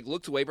 is she like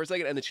looks away for a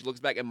second, and then she looks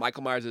back, and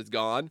Michael Myers is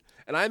gone.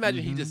 And I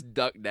imagine he just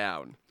ducked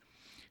down.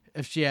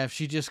 If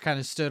she just kind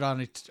of stood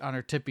on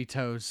her tippy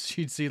toes,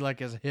 she'd see like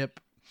his hip.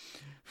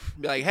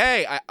 Be like,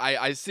 hey,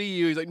 I see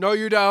you. He's like, no,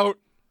 you don't.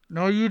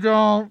 No, you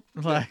don't.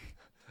 Like,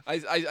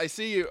 I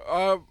see you.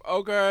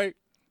 Okay.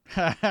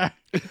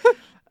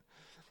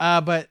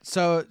 But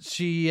so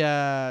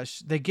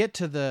they get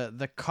to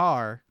the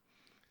car,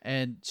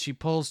 and she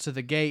pulls to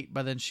the gate,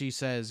 but then she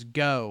says,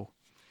 "Go."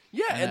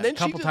 Yeah, and then a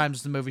couple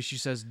times in the movie she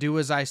says, "Do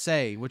as I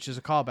say," which is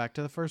a callback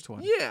to the first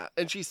one. Yeah,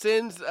 and she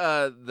sends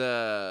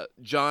the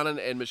John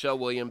and Michelle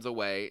Williams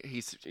away.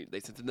 They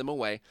sent them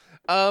away,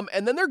 and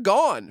then they're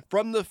gone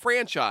from the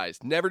franchise,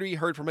 never to be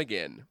heard from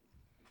again.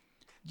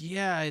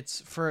 Yeah,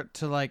 it's for it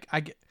to like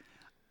I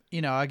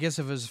guess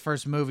if it was the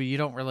first movie, you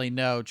don't really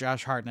know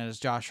Josh Hartnett is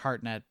Josh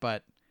Hartnett,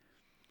 but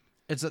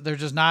they're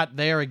just not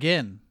there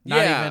again.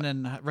 Not even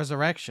in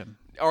Resurrection.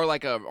 Or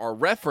like or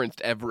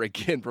referenced ever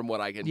again from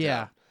what I can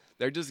tell.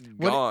 They're just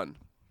gone.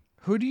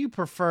 Who do you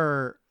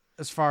prefer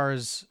as far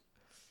as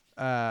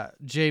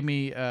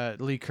Jamie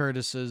Lee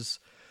Curtis's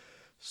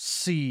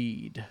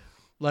seed?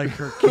 Like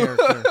her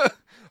character.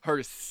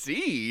 Her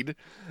seed?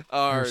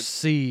 Her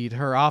seed,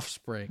 her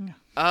offspring.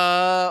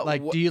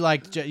 Do you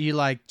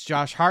like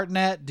Josh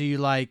Hartnett? Do you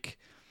like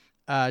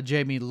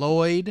Jamie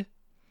Lloyd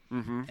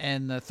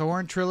and the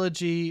Thorne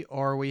trilogy?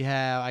 Or we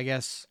have, I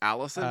guess,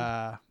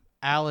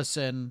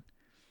 Allison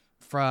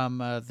from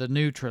the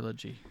new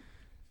trilogy.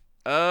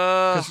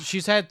 Because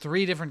she's had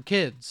 3 different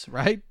kids,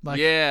 right? Like,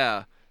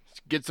 yeah.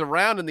 She gets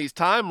around in these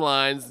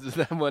timelines. Does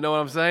that know what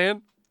I'm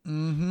saying?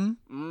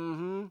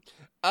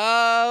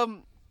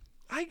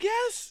 I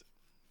guess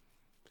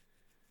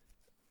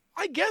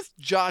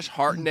Josh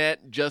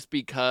Hartnett just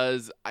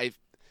because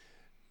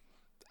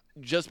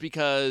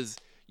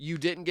you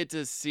didn't get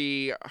to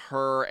see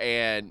her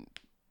and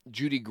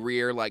Judy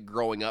Greer like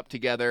growing up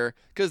together,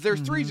 because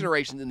there's 3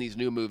 generations in these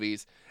new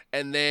movies.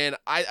 And then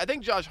I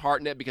think Josh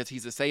Hartnett, because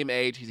he's the same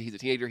age, he's a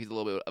teenager, he's a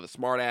little bit of a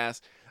smart ass.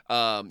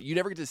 You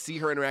never get to see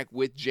her interact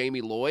with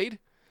Jamie Lloyd.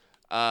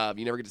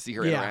 You never get to see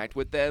her interact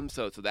with them,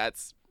 so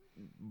that's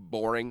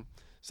boring.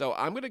 So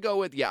I'm going to go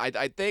with,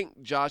 I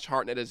think Josh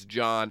Hartnett as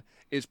John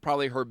is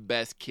probably her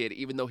best kid,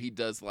 even though he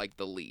does like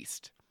the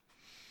least.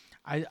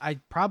 I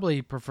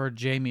probably prefer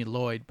Jamie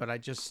Lloyd, but I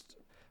just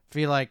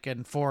feel like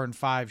in 4 and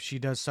 5 she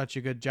does such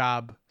a good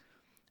job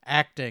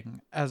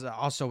acting as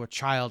also a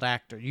child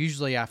actor.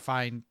 Usually I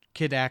find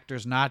kid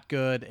actors not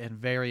good and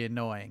very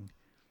annoying.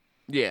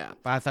 Yeah.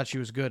 But I thought she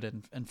was good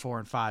in 4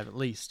 and 5 at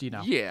least,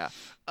 Yeah.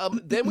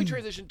 Then we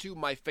transition to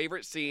my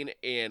favorite scene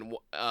in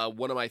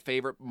one of my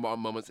favorite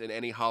moments in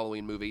any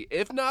Halloween movie.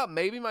 If not,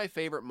 maybe my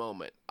favorite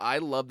moment. I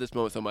love this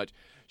moment so much.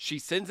 She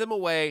sends him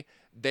away,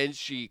 then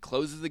she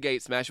closes the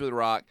gate, smashes it with a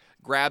rock,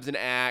 grabs an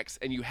axe,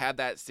 and you have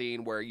that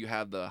scene where you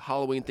have the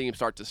Halloween theme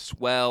start to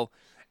swell,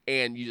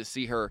 and you just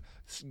see her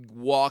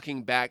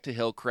walking back to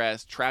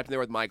Hillcrest, trapped in there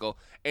with Michael,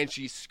 and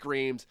she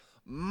screams,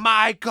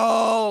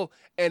 "Michael!"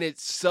 And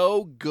it's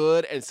so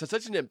good, and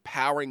such an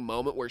empowering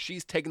moment where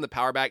she's taking the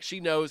power back. She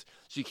knows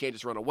she can't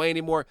just run away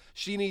anymore.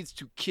 She needs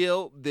to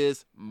kill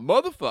this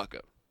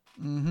motherfucker.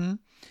 And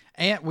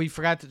we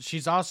forgot that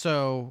she's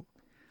also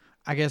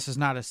I guess it's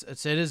not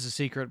it is a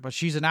secret, but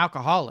she's an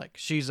alcoholic.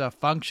 She's a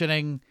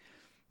functioning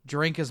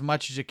drink as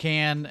much as you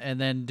can and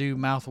then do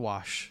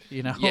mouthwash,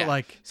 Yeah.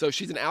 like So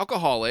she's an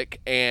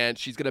alcoholic, and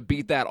she's gonna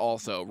beat that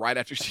also right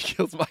after she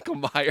kills Michael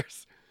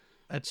Myers.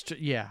 that's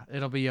yeah,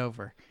 it'll be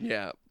over.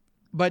 Yeah.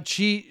 But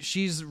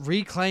she's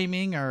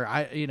reclaiming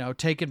or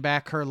taking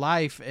back her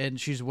life, and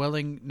she's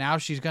willing now.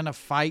 She's gonna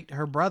fight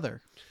her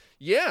brother.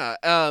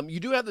 Yeah, you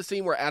do have the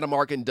scene where Adam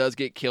Arkin does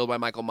get killed by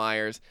Michael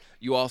Myers.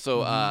 You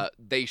also,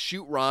 they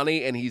shoot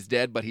Ronnie and he's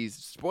dead, but he's,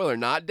 spoiler,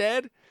 not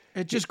dead.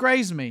 It just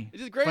grazed me. It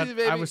just grazed but me,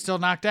 baby. I was still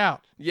knocked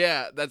out.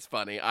 Yeah, that's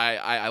funny.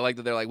 I like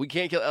that they're like, we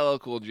can't kill LL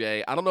Cool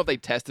J. I don't know if they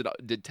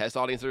did test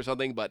audience or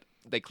something, but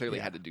they clearly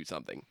had to do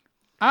something.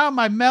 Ah,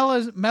 my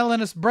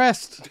melanous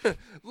breast.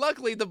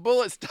 Luckily, the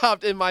bullet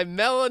stopped in my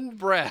melon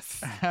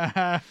breast.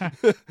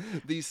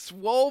 The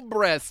swole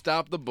breast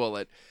stopped the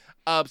bullet.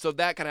 So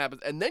that kind of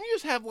happens. And then you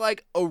just have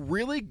like a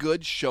really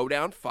good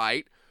showdown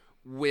fight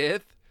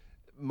with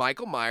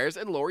Michael Myers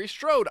and Laurie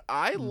Strode.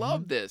 I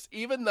love this,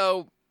 even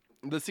though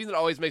the scene that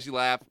always makes you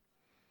laugh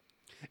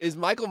is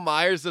Michael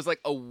Myers does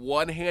like a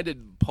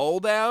one-handed pull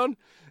down. And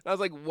I was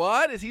like,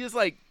 what? Is he just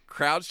like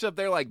crouched up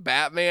there like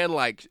Batman?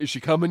 Like, is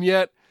she coming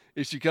yet?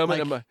 Is she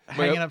coming? Like,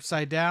 hanging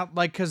upside down?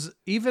 Like, because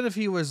even if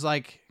he was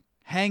like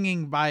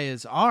hanging by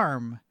his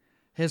arm,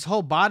 his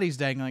whole body's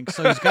dangling.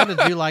 So he's got to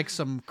do like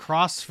some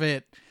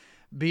CrossFit,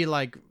 be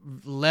like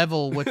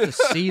level with the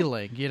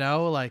ceiling,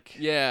 like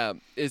Yeah.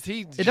 Is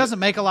he? it doesn't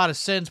make a lot of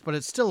sense, but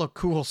it's still a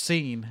cool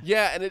scene.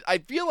 Yeah, and I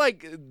feel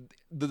like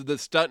the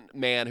stunt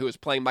man who was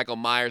playing Michael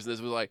Myers in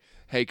this was like,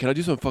 hey, can I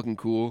do something fucking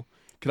cool?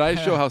 Can I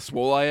show how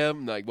swole I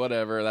am? Like,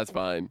 whatever, that's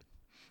fine.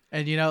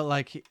 And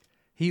like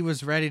he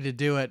was ready to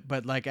do it,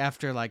 but like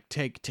after like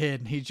take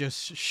 10, he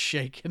just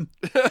shaking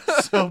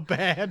so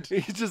bad.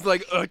 He's just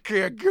like, I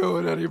can't do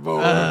it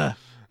anymore.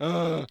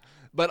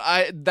 But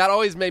that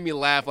always made me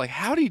laugh. Like,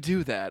 how do you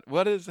do that?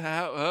 What is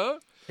how? Huh?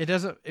 It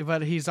doesn't.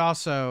 But he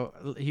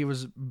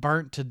was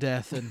burnt to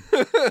death and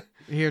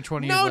here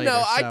 20 years later.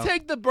 No, I so.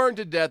 take the burn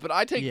to death, but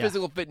I take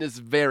physical fitness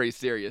very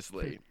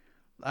seriously.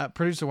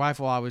 Producer wife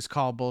will always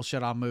call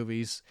bullshit on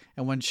movies,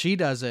 and when she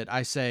does it,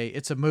 I say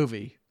it's a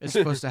movie. It's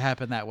supposed to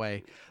happen that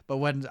way. But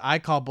when I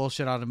call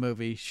bullshit on a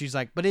movie, she's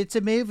like, "But it's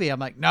a movie." I'm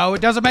like, "No,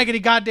 it doesn't make any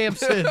goddamn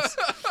sense."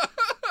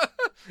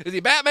 Is he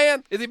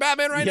Batman? Is he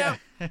Batman right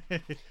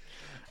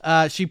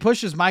now? She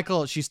pushes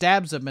Michael. She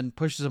stabs him and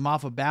pushes him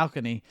off a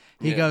balcony.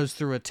 He goes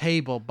through a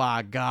table.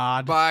 By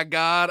God. By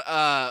God.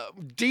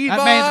 Devon.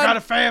 That man's got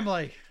a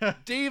family.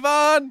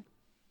 Devon.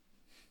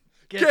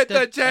 Get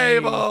the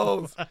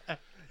tables.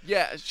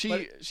 Yeah,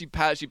 she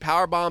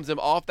power bombs him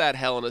off that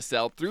Hell in a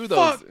Cell through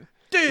those. Fuck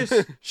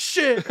this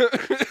shit.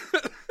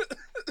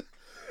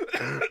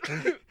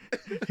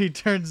 He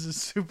turns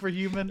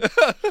superhuman.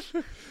 This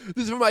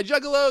is for my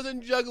juggalos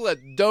and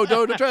juggalettes. Don't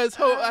try this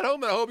at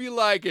home, and I hope you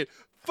like it.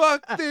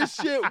 Fuck this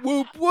shit.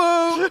 Whoop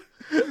whoop.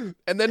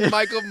 And then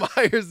Michael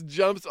Myers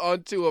jumps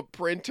onto a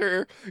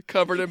printer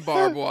covered in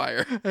barbed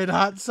wire And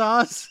hot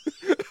sauce.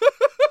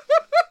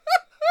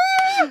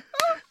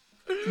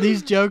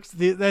 These jokes,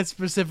 that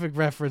specific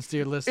reference to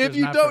your listeners. If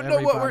you not don't for know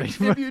what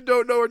everybody. if you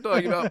don't know what we're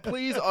talking about,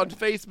 please on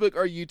Facebook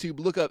or YouTube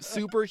look up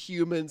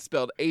Superhuman,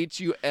 spelled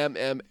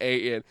Humman.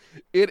 It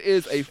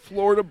is a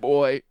Florida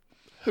boy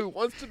who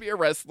wants to be a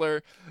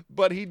wrestler,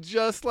 but he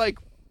just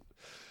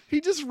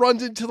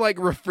runs into like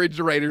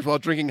refrigerators while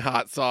drinking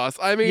hot sauce.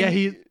 I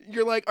mean,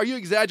 you're like, are you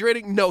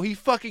exaggerating? No, he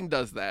fucking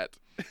does that.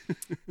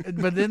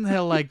 But then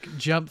he'll like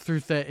jump through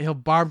he'll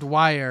barbed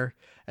wire,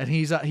 and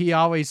he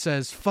always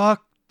says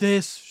 "fuck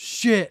this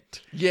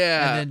shit."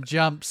 Yeah, and then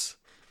jumps.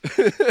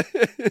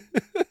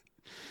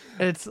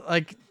 It's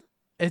like,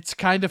 it's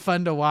kind of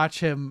fun to watch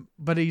him,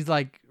 but he's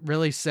like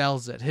really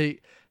sells it.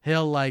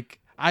 He'll like,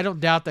 I don't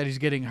doubt that he's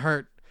getting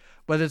hurt,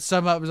 but it's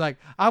some up was like,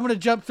 I'm gonna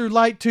jump through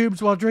light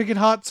tubes while drinking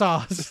hot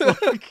sauce.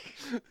 Like,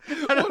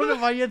 I don't know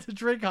why you have to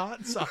drink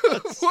hot sauce.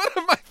 One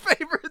of my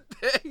favorite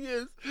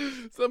things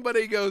is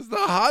somebody goes, the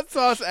hot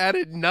sauce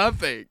added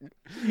nothing.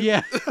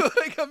 Yeah.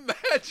 Like,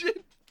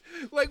 imagine,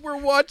 like, we're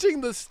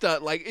watching the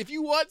stunt. Like, if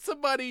you want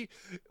somebody,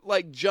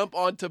 like, jump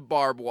onto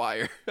barbed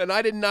wire, and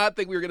I did not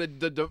think we were going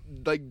to,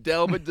 like,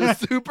 delve into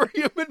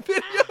superhuman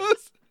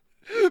videos,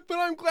 but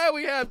I'm glad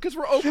we have, because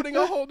we're opening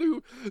a whole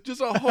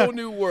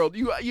new world.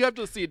 You have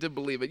to see it to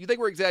believe it. You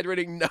think we're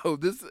exaggerating? No,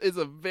 this is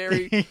a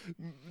very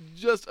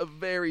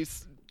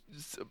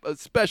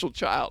special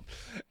child.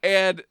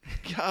 And,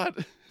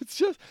 God, it's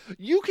just,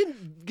 you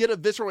can get a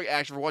visceral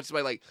reaction for watching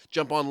somebody like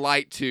jump on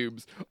light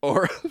tubes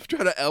or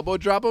try to elbow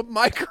drop a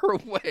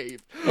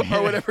microwave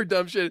or whatever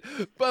dumb shit.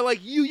 But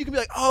like you can be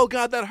like, oh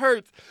God, that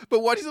hurts. But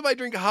watching somebody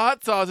drink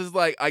hot sauce is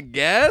like, I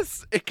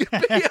guess it could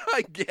be,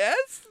 I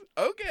guess.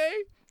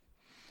 Okay.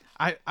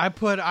 I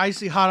put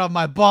icy hot on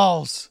my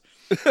balls.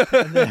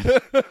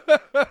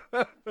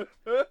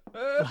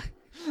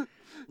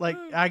 Like,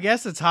 I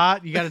guess it's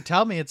hot. You got to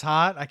tell me it's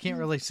hot. I can't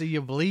really see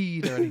you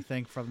bleed or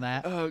anything from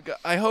that. Oh God.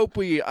 I hope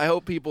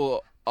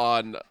people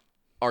on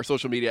our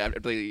social media after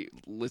they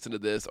listen to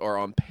this or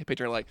on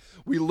Patreon, like,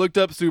 we looked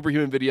up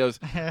superhuman videos.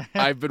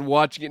 I've been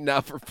watching it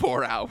now for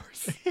 4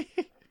 hours.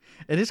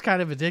 It is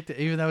kind of addictive,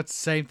 even though it's the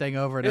same thing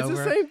over and over.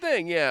 It's the same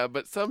thing, yeah.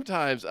 But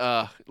sometimes,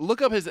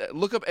 look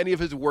up any of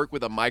his work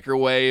with a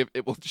microwave.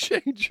 It will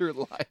change your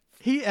life.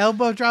 He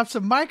elbow drops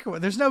a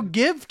microwave. There's no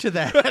give to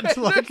that.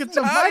 Like it's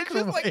a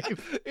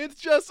microwave. It's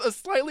just a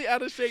slightly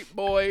out of shape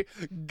boy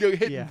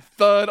hitting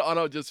thud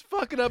on just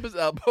fucking up his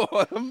elbow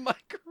on a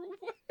microwave.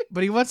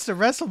 But he wants to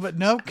wrestle, but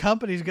no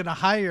company's going to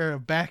hire a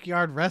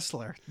backyard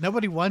wrestler.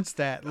 Nobody wants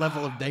that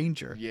level of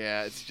danger.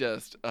 Yeah, it's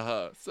just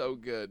so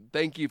good.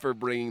 Thank you for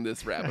bringing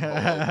this rabbit hole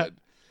open.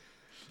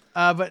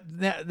 But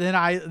then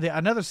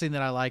another scene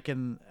that I like,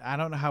 and I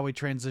don't know how we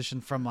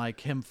transitioned from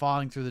like him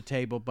falling through the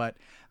table, but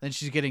then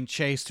she's getting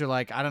chased through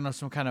like, I don't know,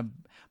 some kind of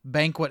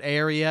banquet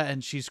area,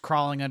 and she's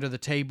crawling under the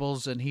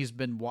tables, and he's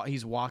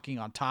walking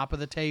on top of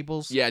the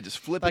tables. Yeah, just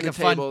flipping like the a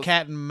tables. Fun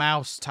cat and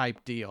mouse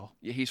type deal.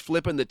 Yeah, he's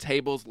flipping the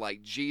tables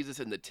like Jesus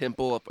in the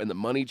temple and the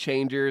money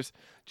changers.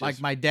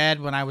 Like my dad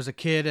when I was a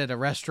kid at a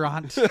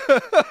restaurant.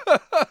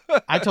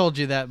 I told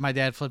you that my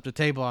dad flipped a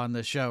table on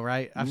this show,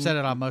 right? I've said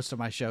it on most of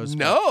my shows.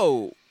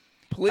 No.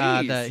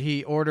 Please.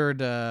 He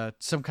ordered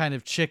some kind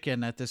of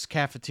chicken at this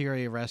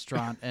cafeteria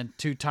restaurant, and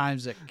 2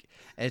 times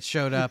it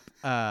showed up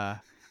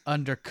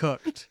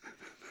undercooked.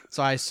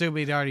 So I assume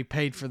he'd already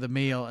paid for the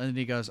meal, and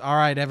he goes, "All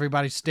right,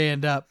 everybody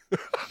stand up."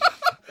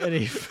 And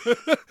he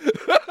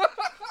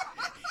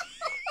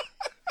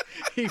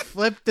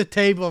flipped the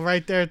table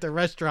right there at the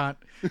restaurant,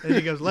 and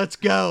he goes, "Let's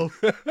go."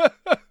 No.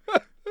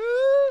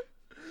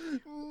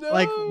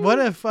 Like, what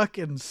a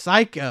fucking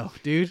psycho,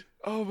 dude.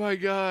 Oh my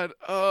God.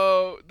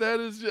 Oh, that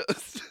is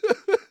just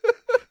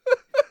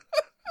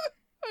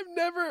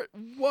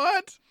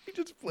what? He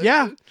just flipped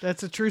it.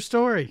 That's a true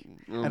story.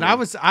 Oh, and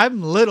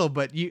I'm little,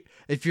 but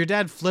if your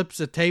dad flips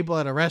a table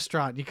at a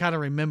restaurant, you kind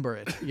of remember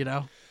it, you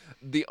know?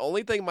 The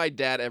only thing my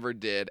dad ever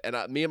did, and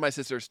me and my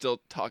sister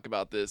still talk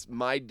about this,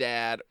 my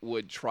dad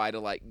would try to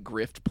like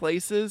grift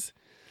places.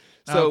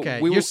 So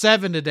okay, you're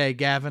 7 today,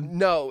 Gavin.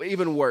 No,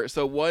 even worse.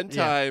 So one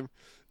time,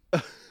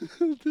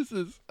 this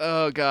is,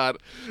 oh God.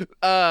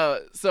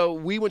 So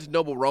we went to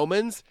Noble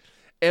Romans,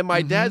 and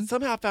my dad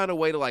somehow found a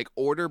way to like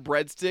order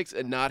breadsticks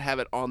and not have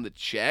it on the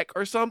check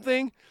or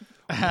something.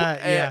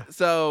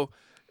 So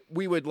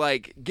we would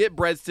like get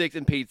breadsticks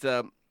and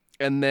pizza,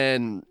 and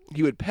then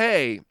he would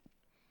pay.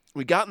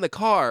 We got in the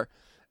car,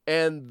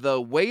 and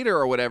the waiter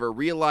or whatever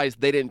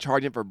realized they didn't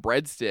charge him for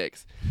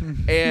breadsticks.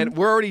 And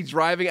we're already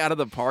driving out of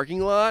the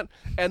parking lot,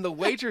 and the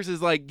waitress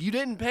is like, "You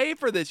didn't pay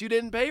for this. You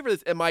didn't pay for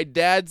this." And my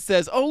dad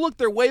says, "Oh, look,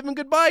 they're waving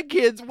goodbye,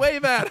 kids.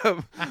 Wave at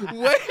them.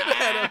 Wave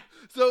at them."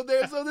 So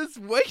this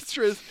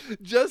waitress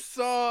just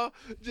saw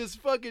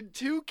fucking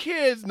 2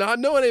 kids, not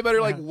knowing any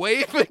better, like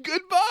waving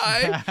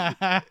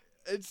goodbye.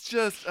 It's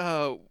just,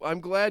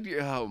 I'm glad you.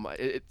 Oh my,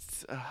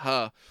 it's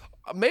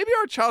maybe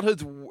our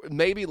childhoods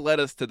maybe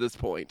led us to this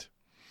point.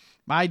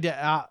 My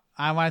dad,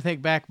 when I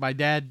think back, my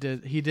dad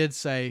did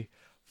say,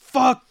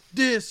 "Fuck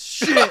this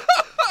shit."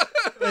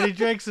 And he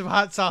drank some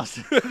hot sauce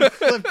and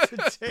flipped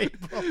the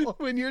table.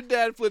 When your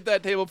dad flipped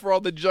that table for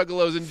all the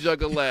juggalos and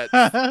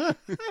juggalettes,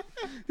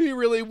 he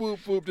really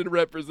whooped and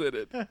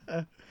represented.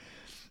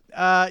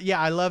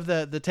 I love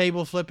the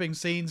table flipping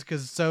scenes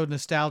because it's so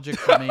nostalgic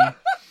for me.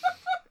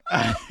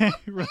 It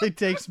really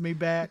takes me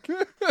back. Being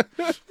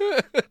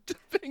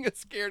a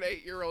scared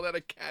 8-year-old at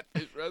a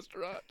catfish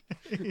restaurant.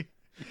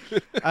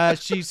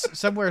 She's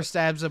somewhere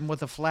stabs him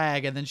with a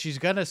flag, and then she's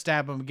gonna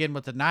stab him again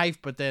with a knife,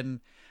 but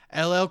then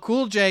LL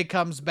Cool J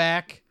comes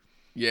back.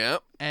 Yeah.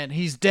 And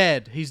he's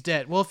dead. He's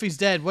dead. Well, if he's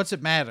dead, what's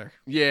it matter?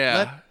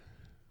 Yeah.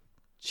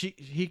 She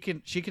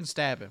can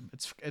stab him.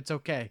 It's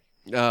okay.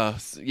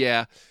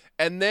 Yeah.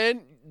 And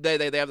then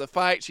they have the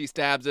fight. She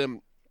stabs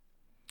him.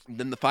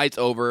 Then the fight's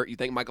over. You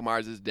think Michael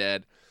Myers is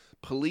dead.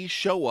 Police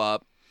show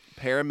up.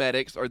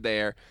 Paramedics are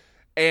there.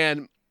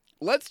 And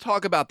let's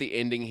talk about the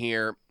ending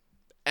here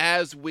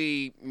as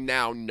we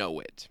now know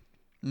it.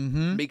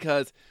 Mm-hmm.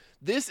 Because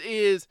this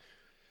is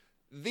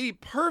the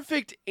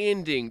perfect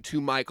ending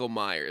to Michael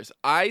Myers.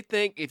 I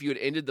think if you had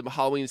ended the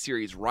Halloween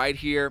series right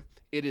here,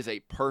 it is a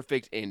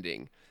perfect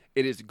ending.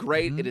 It is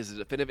great. Mm-hmm. It is a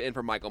definitive end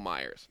for Michael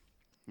Myers.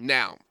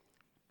 Now,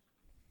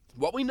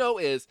 what we know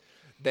is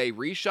they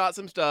reshot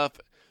some stuff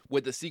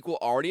with the sequel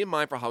already in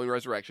mind for Halloween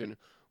Resurrection,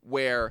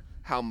 where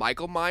how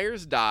Michael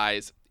Myers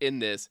dies in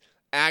this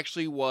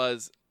actually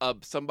was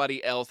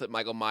somebody else that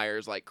Michael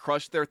Myers like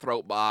crushed their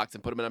throat box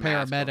and put him in a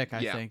mask. Paramedic,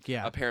 I think.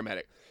 Yeah, a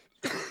paramedic.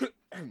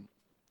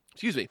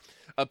 Excuse me,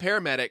 a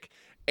paramedic,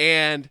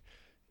 and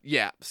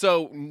yeah.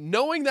 So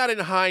knowing that in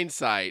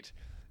hindsight,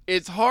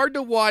 it's hard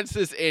to watch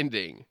this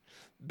ending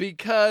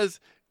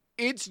because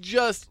it's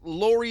just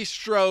Laurie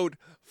Strode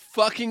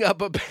fucking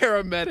up a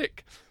paramedic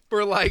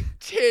for like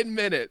 10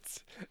 minutes,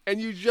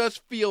 and you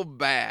just feel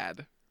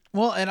bad.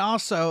 Well, and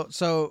also,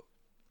 so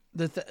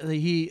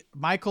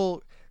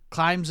Michael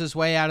climbs his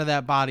way out of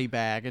that body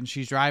bag, and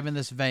she's driving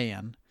this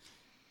van.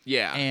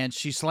 Yeah. And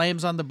she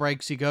slams on the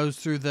brakes. He goes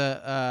through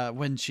the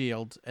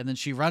windshield, and then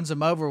she runs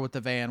him over with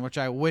the van, which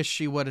I wish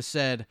she would have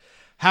said,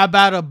 How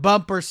about a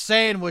bumper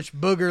sandwich,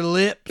 booger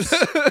lips?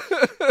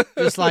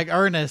 Just like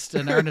Ernest,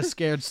 and Ernest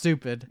Scared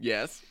Stupid.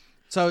 Yes.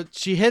 So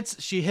she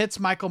hits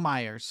Michael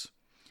Myers,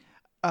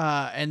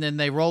 and then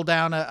they roll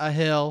down a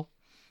hill,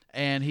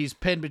 and he's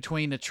pinned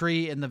between a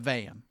tree and the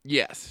van.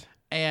 Yes.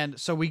 And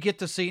so we get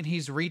the scene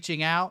he's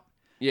reaching out.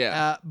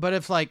 Yeah. But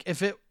if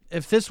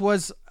this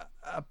was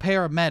a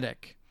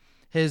paramedic,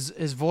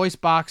 his voice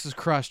box is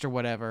crushed or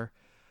whatever.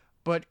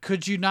 But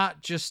could you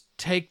not just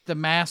take the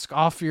mask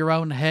off your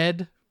own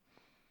head?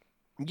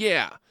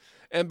 Yeah.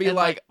 And be And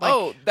like,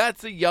 oh,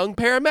 that's a young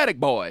paramedic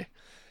boy.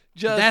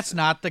 That's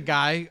not the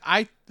guy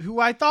who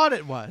I thought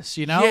it was,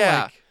 you know?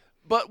 Yeah. Like,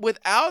 but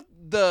without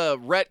the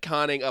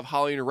retconning of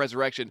Halloween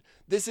Resurrection,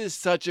 this is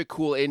such a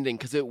cool ending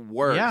because it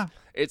works. Yeah.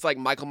 It's like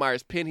Michael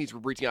Myers' pin. He's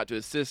reaching out to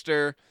his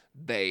sister.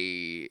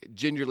 They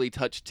gingerly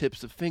touch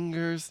tips of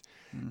fingers.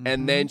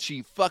 And then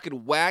she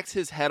fucking whacks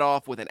his head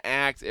off with an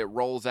axe. It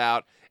rolls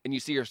out. And you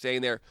see her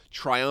standing there,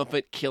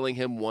 triumphant, killing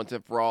him once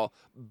and for all.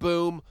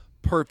 Boom.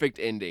 Perfect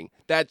ending.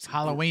 That's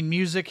Halloween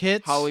music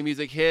hits. Halloween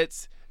music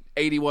hits.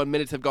 81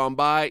 minutes have gone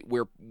by.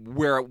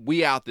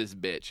 We out this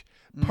bitch.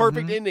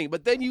 Perfect ending.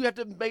 But then you have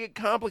to make it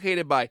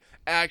complicated by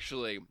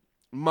actually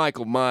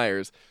Michael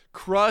Myers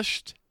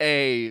crushed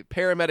a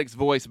paramedic's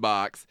voice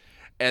box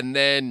and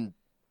then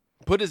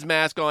put his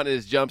mask on and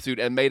his jumpsuit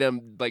and made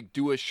him like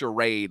do a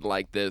charade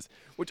like this,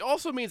 which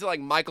also means that like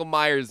Michael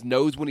Myers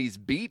knows when he's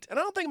beat, and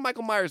I don't think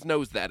Michael Myers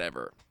knows that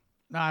ever.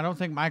 No, I don't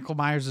think Michael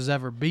Myers is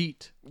ever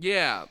beat.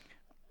 Yeah.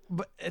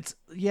 But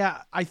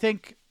I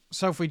think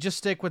so. If we just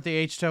stick with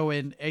the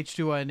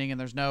H2O ending and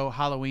there's no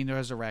Halloween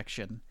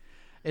Resurrection,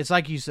 it's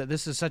like you said,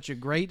 this is such a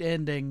great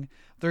ending.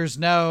 There's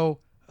no,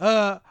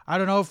 I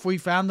don't know if we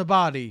found the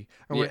body.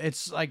 Or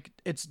it's like,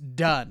 it's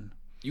done.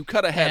 You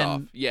cut a head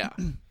off. Yeah.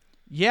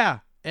 Yeah.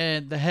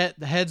 And the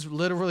heads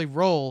literally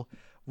roll.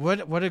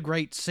 What a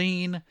great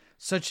scene.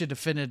 Such a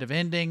definitive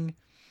ending.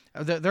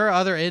 There are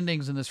other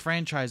endings in this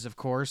franchise, of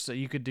course, that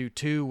you could do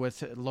too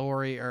with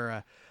Laurie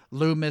or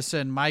Loomis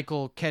and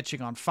Michael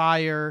catching on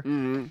fire.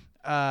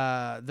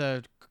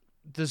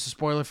 This is a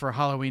spoiler for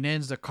Halloween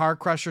Ends. The car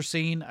crusher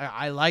scene.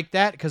 I like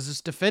that because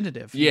it's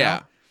definitive.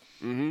 Yeah.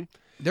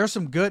 There's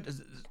some good,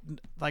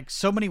 like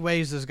so many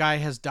ways this guy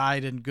has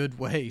died in good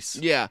ways.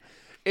 Yeah.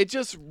 It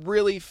just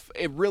really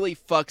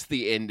fucks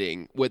the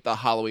ending with the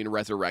Halloween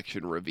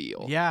Resurrection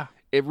reveal. Yeah.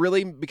 It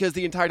really, because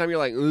the entire time you're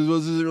like, this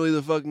isn't really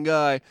the fucking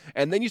guy.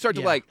 And then you start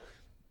to like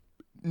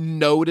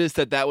notice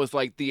that was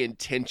like the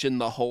intention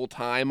the whole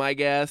time, I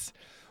guess.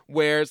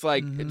 Where it's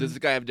like, does this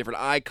guy have a different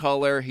eye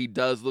color? He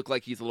does look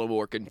like he's a little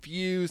more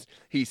confused.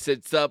 He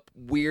sits up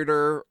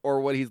weirder, or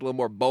what, he's a little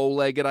more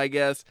bow-legged, I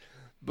guess.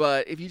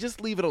 But if you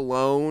just leave it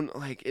alone,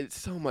 like, it's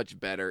so much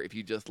better if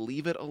you just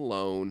leave it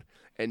alone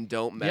and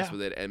don't mess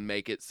with it and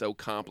make it so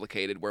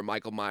complicated where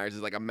Michael Myers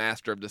is like a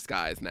master of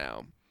disguise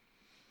now.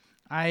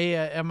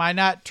 Am I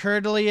not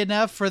turtly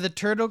enough for the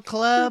Turtle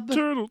Club?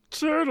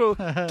 Turtle.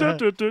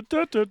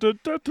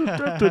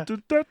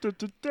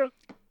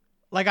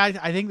 Like,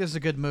 I think this is a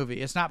good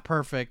movie. It's not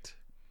perfect,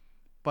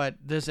 but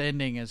this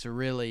ending is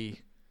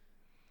really...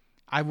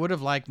 I would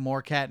have liked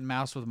more cat and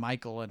mouse with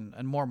Michael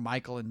and more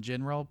Michael in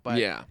general, but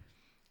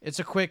it's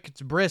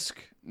it's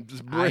brisk.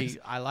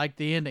 I like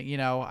the ending. You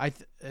know,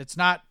 it's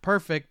not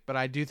perfect, but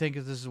I do think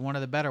this is one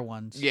of the better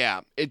ones.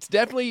 Yeah, it's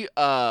definitely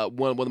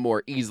one of the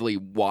more easily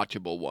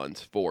watchable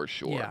ones for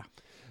sure. Yeah.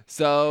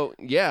 So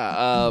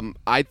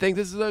I think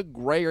this is a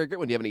great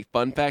one. Do you have any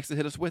fun facts to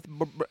hit us with,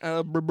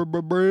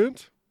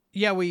 Brent?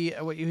 Yeah, we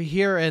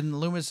hear in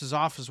Loomis's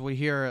office, we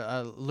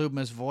hear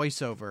Loomis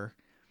voiceover,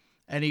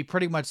 and he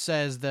pretty much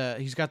says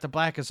he's got the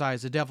blackest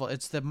eyes, the devil.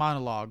 It's the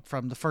monologue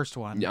from the first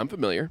one. Yeah, I'm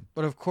familiar.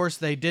 But of course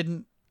they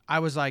didn't. I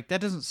was like,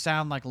 that doesn't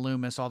sound like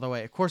Loomis all the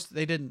way. Of course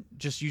they didn't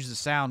just use the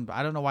sound.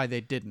 I don't know why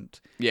they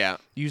didn't. Yeah.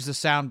 Use the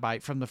sound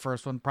bite from the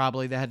first one.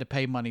 Probably they had to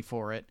pay money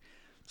for it,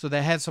 so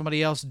they had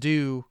somebody else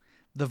do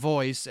the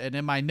voice. And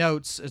in my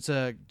notes, it's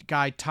a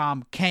guy,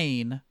 Tom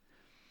Kane,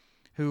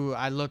 who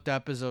I looked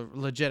up as a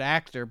legit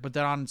actor, but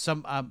then on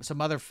some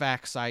other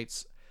fact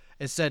sites,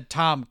 it said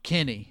Tom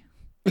Kenny,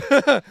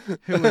 who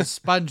was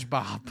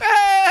SpongeBob.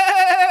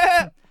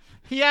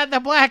 He had the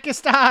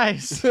blackest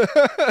eyes,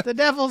 the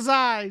devil's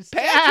eyes.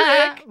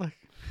 Patrick!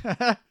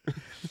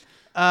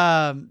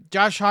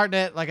 Josh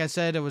Hartnett, like I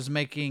said, it was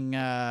making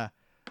the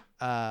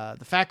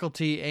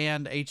Faculty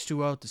and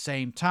H2O at the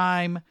same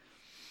time.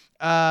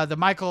 The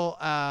Michael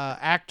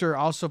actor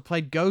also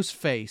played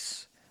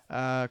Ghostface.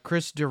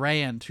 Chris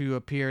Durand, who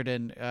appeared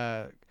in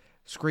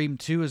Scream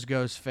 2 as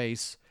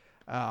Ghostface,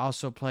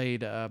 also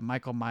played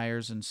Michael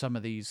Myers in some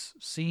of these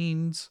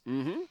scenes.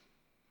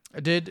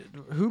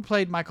 Who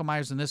played Michael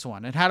Myers in this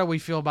one? And how do we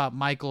feel about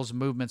Michael's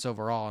movements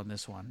overall in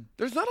this one?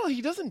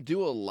 He doesn't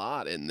do a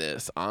lot in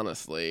this,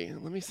 honestly.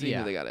 Let me see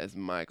who they got as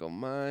Michael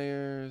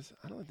Myers.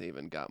 I don't think they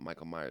even got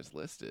Michael Myers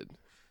listed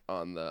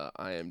on the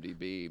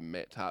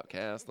IMDb top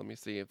cast. Let me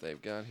see if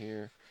they've got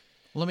here.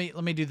 Let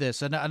me do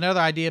this. Another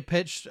idea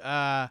pitched.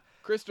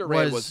 Chris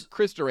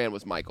Durand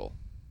was Michael.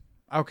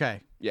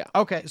 Okay. Yeah.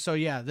 Okay. So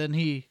yeah, then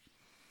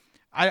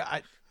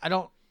I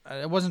don't.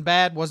 It wasn't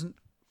bad. Wasn't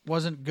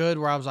wasn't good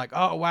where I was like,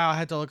 oh wow, I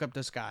had to look up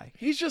this guy.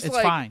 He's just It's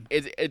like fine.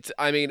 It's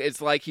I mean,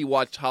 it's like he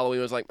watched Halloween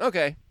and was like,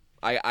 okay,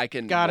 I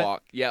can Got it.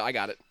 walk. Yeah, I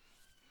got it.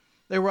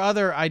 There were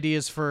other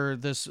ideas for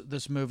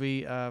this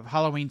movie,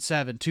 Halloween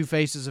 7, Two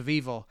Faces of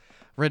Evil,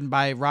 written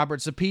by Robert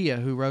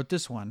Zapia, who wrote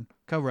this one,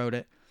 co-wrote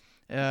it.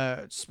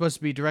 It's supposed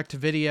to be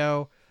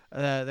direct-to-video.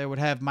 They would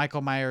have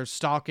Michael Myers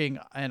stalking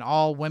an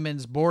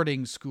all-women's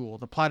boarding school.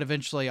 The plot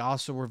eventually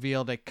also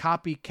revealed a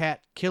copycat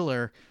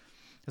killer.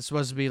 It's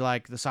supposed to be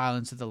like The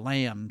Silence of the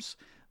Lambs.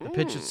 The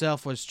pitch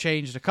itself was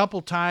changed a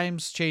couple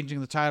times,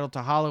 changing the title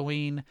to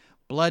Halloween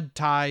Blood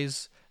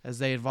Ties, as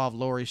they involve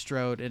Laurie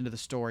Strode into the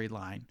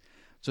storyline.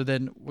 So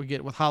then we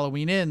get with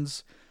Halloween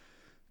Ends,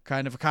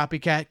 kind of a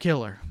copycat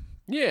killer.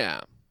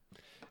 Yeah.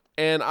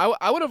 And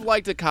I would have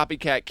liked a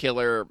copycat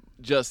killer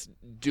just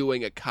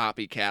doing a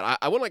copycat.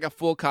 I want like a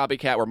full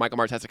copycat where Michael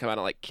Myers has to come out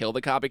and like kill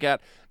the copycat,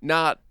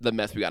 not the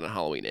mess we got in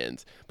Halloween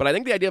Ends. But I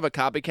think the idea of a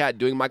copycat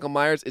doing Michael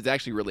Myers is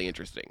actually really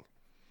interesting.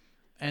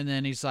 And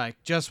then he's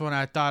like, just when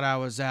I thought I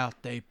was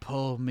out, they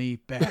pull me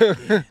back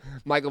in.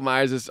 Michael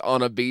Myers is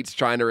on a beach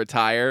trying to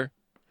retire.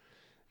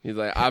 He's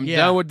like, I'm Yeah.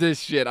 done with this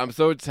shit. I'm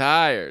so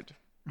tired.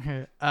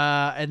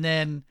 And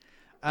then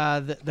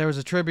there was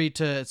a tribute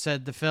to, it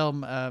said the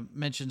film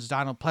mentions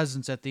Donald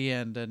Pleasance at the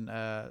end and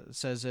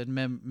says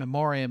in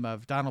memoriam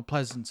of Donald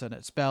Pleasance, and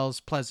it spells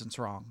Pleasance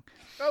wrong.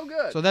 Oh,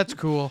 good. So that's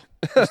cool.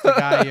 Just the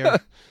guy here.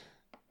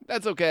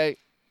 That's okay.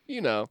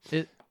 You know.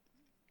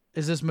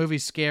 Is this movie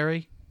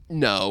scary?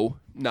 No,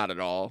 not at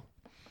all.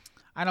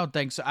 I don't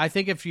think so. I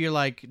think if you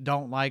like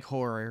don't like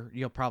horror,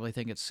 you'll probably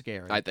think it's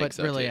scary. I think but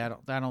so, really, too.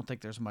 I don't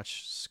think there's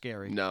much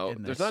scary. No,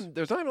 in there's this.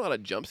 not even a lot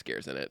of jump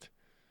scares in it.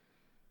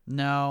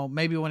 No,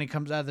 maybe when he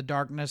comes out of the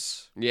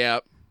darkness,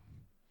 Yeah.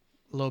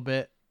 a little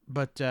bit.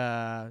 But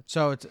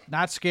so it's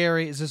not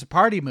scary. Is this a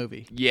party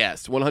movie?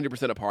 Yes,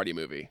 100% a party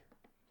movie.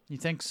 You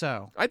think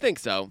so? I think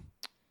so.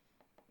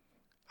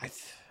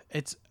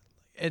 It's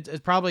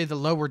probably the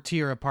lower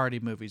tier of party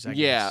movies. I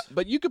Yeah, guess.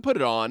 but you could put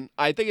it on.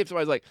 I think if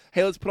somebody's like,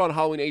 hey, let's put on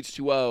Halloween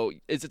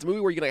H20, it's a movie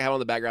where you can like, have it on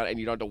the background and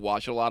you don't have to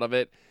watch a lot of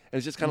it. And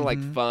it's just kind of like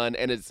fun.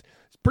 And it's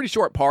pretty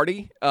short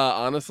party,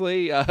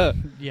 honestly.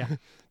 Yeah.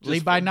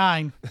 Leave by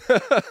 9.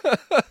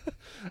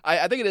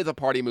 I think it is a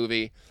party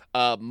movie,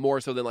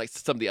 more so than like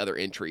some of the other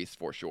entries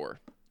for sure.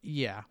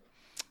 Yeah.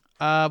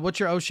 What's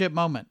your oh shit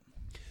moment?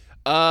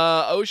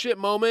 Oh shit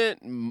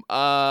moment.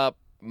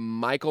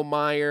 Michael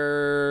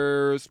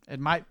Myers. It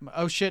might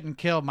oh shit and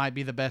kill might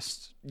be the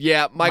best.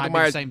 Yeah, Michael Might be the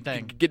Myers same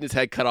thing. getting his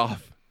head cut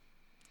off.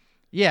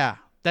 Yeah,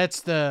 that's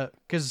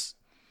because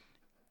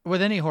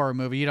with any horror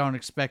movie, you don't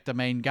expect the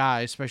main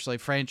guy, especially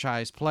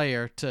franchise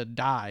player, to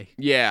die.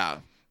 Yeah.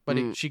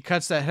 But she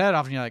cuts that head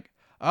off, and you're like,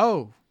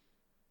 oh,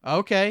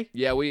 okay.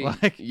 Yeah, we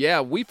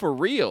for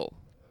real.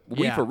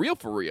 We Yeah.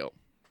 for real.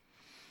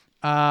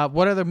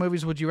 What other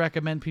movies would you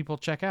recommend people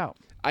check out?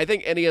 I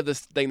think any of this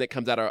thing that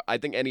comes out, I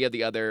think any of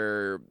the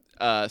other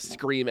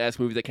Scream-esque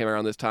movies that came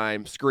around this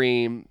time,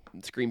 Scream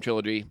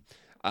trilogy,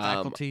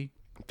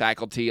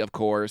 Faculty, of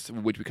course,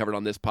 which we covered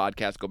on this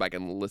podcast. Go back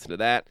and listen to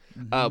that.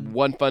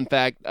 One fun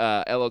fact,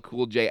 LL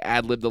Cool J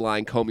ad-libbed the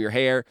line, comb your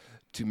hair,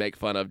 to make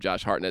fun of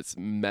Josh Hartnett's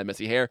mad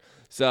messy hair.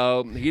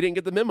 So he didn't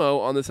get the memo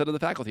on the set of The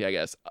Faculty, I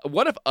guess.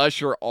 What if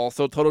Usher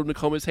also told him to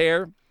comb his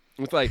hair?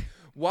 It's like,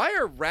 why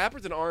are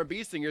rappers and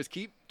R&B singers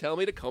keep telling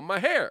me to comb my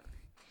hair?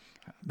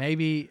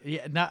 Maybe,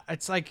 yeah. Not.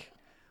 It's like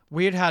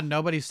weird how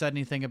nobody said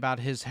anything about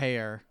his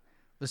hair.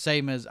 The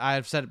same as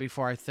I've said it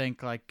before. I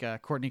think like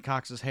Courtney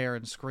Cox's hair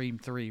in Scream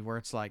 3, where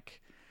it's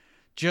like,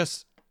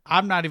 just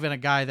I'm not even a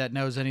guy that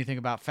knows anything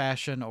about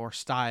fashion or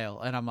style,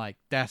 and I'm like,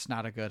 that's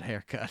not a good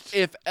haircut.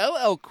 If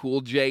LL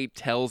Cool J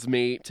tells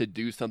me to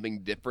do something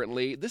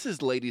differently, this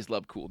is Ladies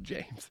Love Cool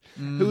James,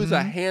 who's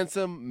a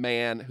handsome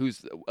man,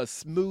 who's a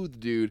smooth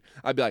dude.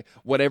 I'd be like,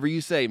 whatever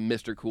you say,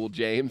 Mr. Cool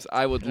James,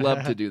 I would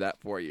love to do that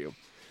for you.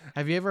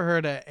 Have you ever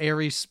heard of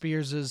Aries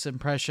Spears'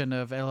 impression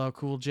of LL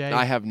Cool J?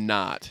 I have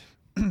not.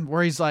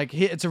 Where he's like,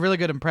 it's a really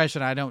good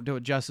impression. I don't do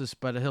it justice,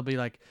 but he'll be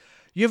like,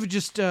 you ever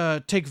just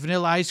take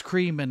vanilla ice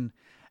cream and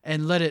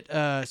let it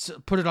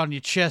put it on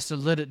your chest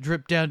and let it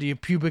drip down to your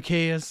pubic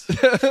hairs?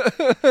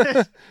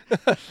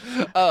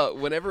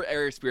 Whenever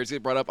Aries Spears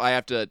gets brought up, I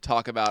have to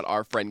talk about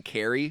our friend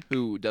Carrie,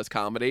 who does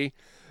comedy,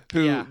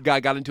 who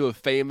got into a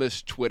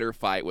famous Twitter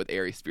fight with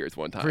Aries Spears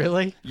one time.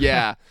 Really?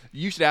 Yeah.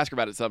 You should ask her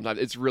about it sometime.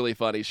 It's really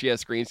funny. She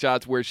has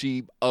screenshots where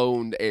she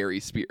owned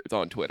Aries Spears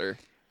on Twitter.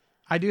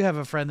 I do have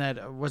a friend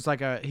that was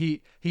like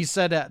he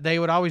said they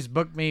would always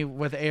book me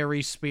with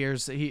Aries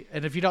Spears.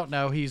 And if you don't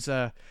know, he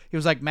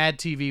was like Mad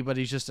TV, but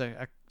he's just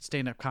a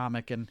stand-up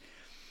comic. And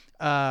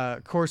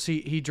of course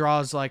he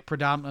draws like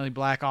predominantly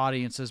black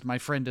audiences. My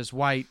friend is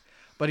white,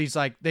 but he's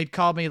like, they'd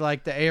call me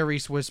like the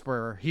Aries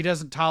Whisperer. He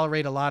doesn't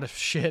tolerate a lot of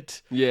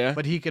shit. Yeah.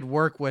 But he could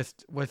work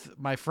with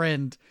my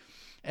friend.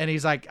 And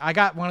he's like, I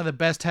got one of the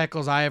best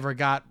heckles I ever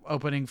got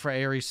opening for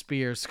Aries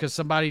Spears, because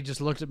somebody just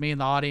looked at me in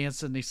the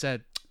audience and he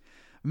said,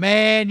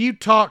 man, you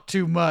talk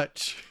too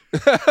much.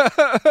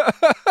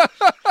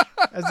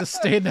 As a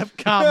stand-up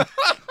comic.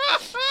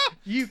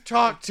 You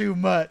talk too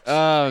much.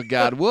 Oh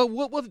God, we'll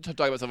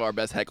talk about some of our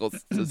best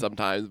heckles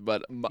sometimes,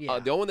 but Yeah.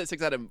 the only one that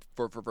sticks out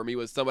for me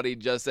was somebody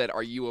just said,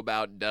 "Are you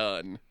about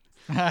done?"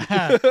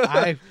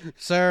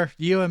 Sir,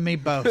 you and me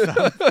both.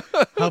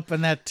 I'm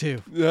hoping that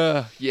too.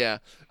 Yeah.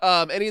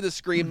 Any of the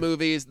Scream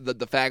movies,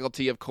 the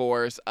Faculty, of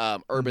course.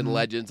 Urban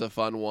Legends, a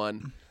fun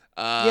one.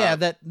 Yeah,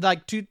 that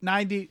like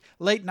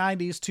late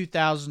 90s,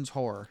 2000s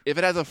horror. If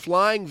it has a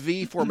flying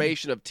V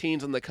formation of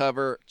teens on the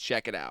cover,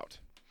 check it out.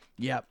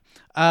 Yep.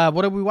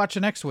 What are we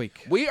watching next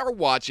week? We are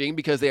watching,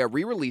 because they are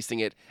re-releasing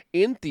it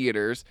in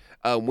theaters.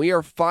 We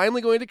are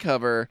finally going to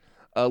cover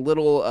a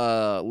little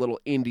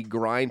indie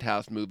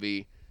grindhouse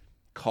movie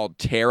called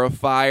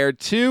Terrifier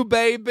 2,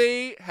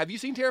 baby. Have you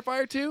seen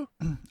Terrifier 2?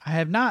 I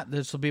have not.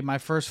 This will be my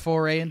first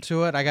foray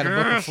into it. I got to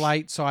book a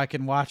flight so I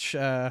can watch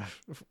it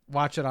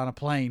on a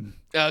plane.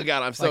 Oh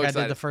God, I'm so like excited.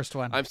 I did the first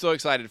one. I'm so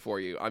excited for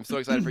you. I'm so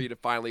excited for you to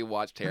finally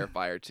watch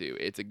Terrifier 2.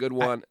 It's a good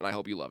one, and I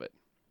hope you love it.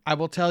 I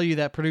will tell you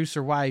that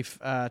producer wife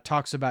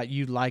talks about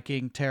you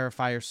liking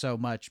Terrifier so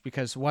much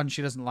because, one,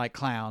 she doesn't like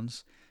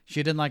clowns.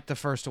 She didn't like the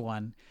first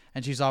one.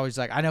 And she's always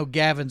like, I know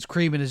Gavin's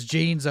creaming his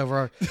jeans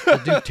over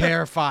the new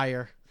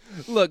Terrifier.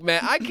 Look,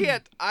 man, I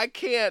can't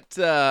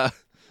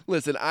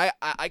listen,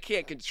 I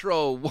can't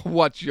control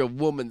what your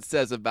woman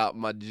says about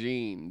my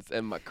jeans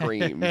and my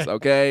creams,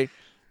 okay?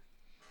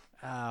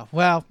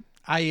 Well,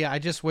 I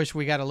just wish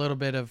we got a little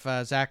bit of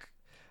Zach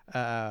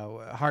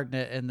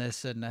Hartnett in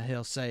this, and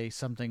he'll say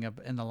something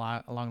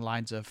along the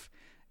lines of,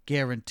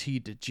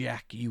 guaranteed to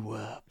jack you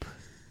up.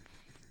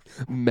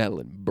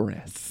 Melon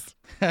breasts.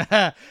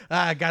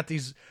 I got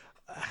these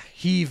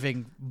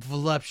heaving,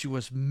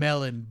 voluptuous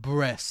melon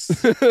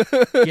breasts,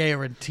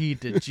 guaranteed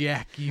to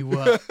jack you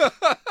up.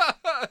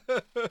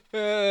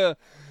 They're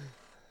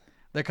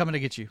coming to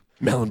get you.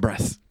 Melon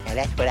breasts. And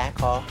that's what I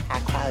call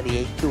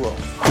high-quality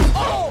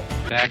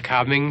H20. They're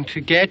coming to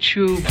get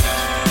you.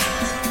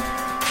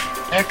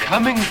 They're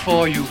coming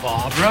for you,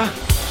 Barbara.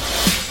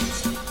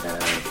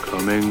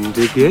 Coming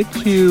to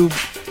get you.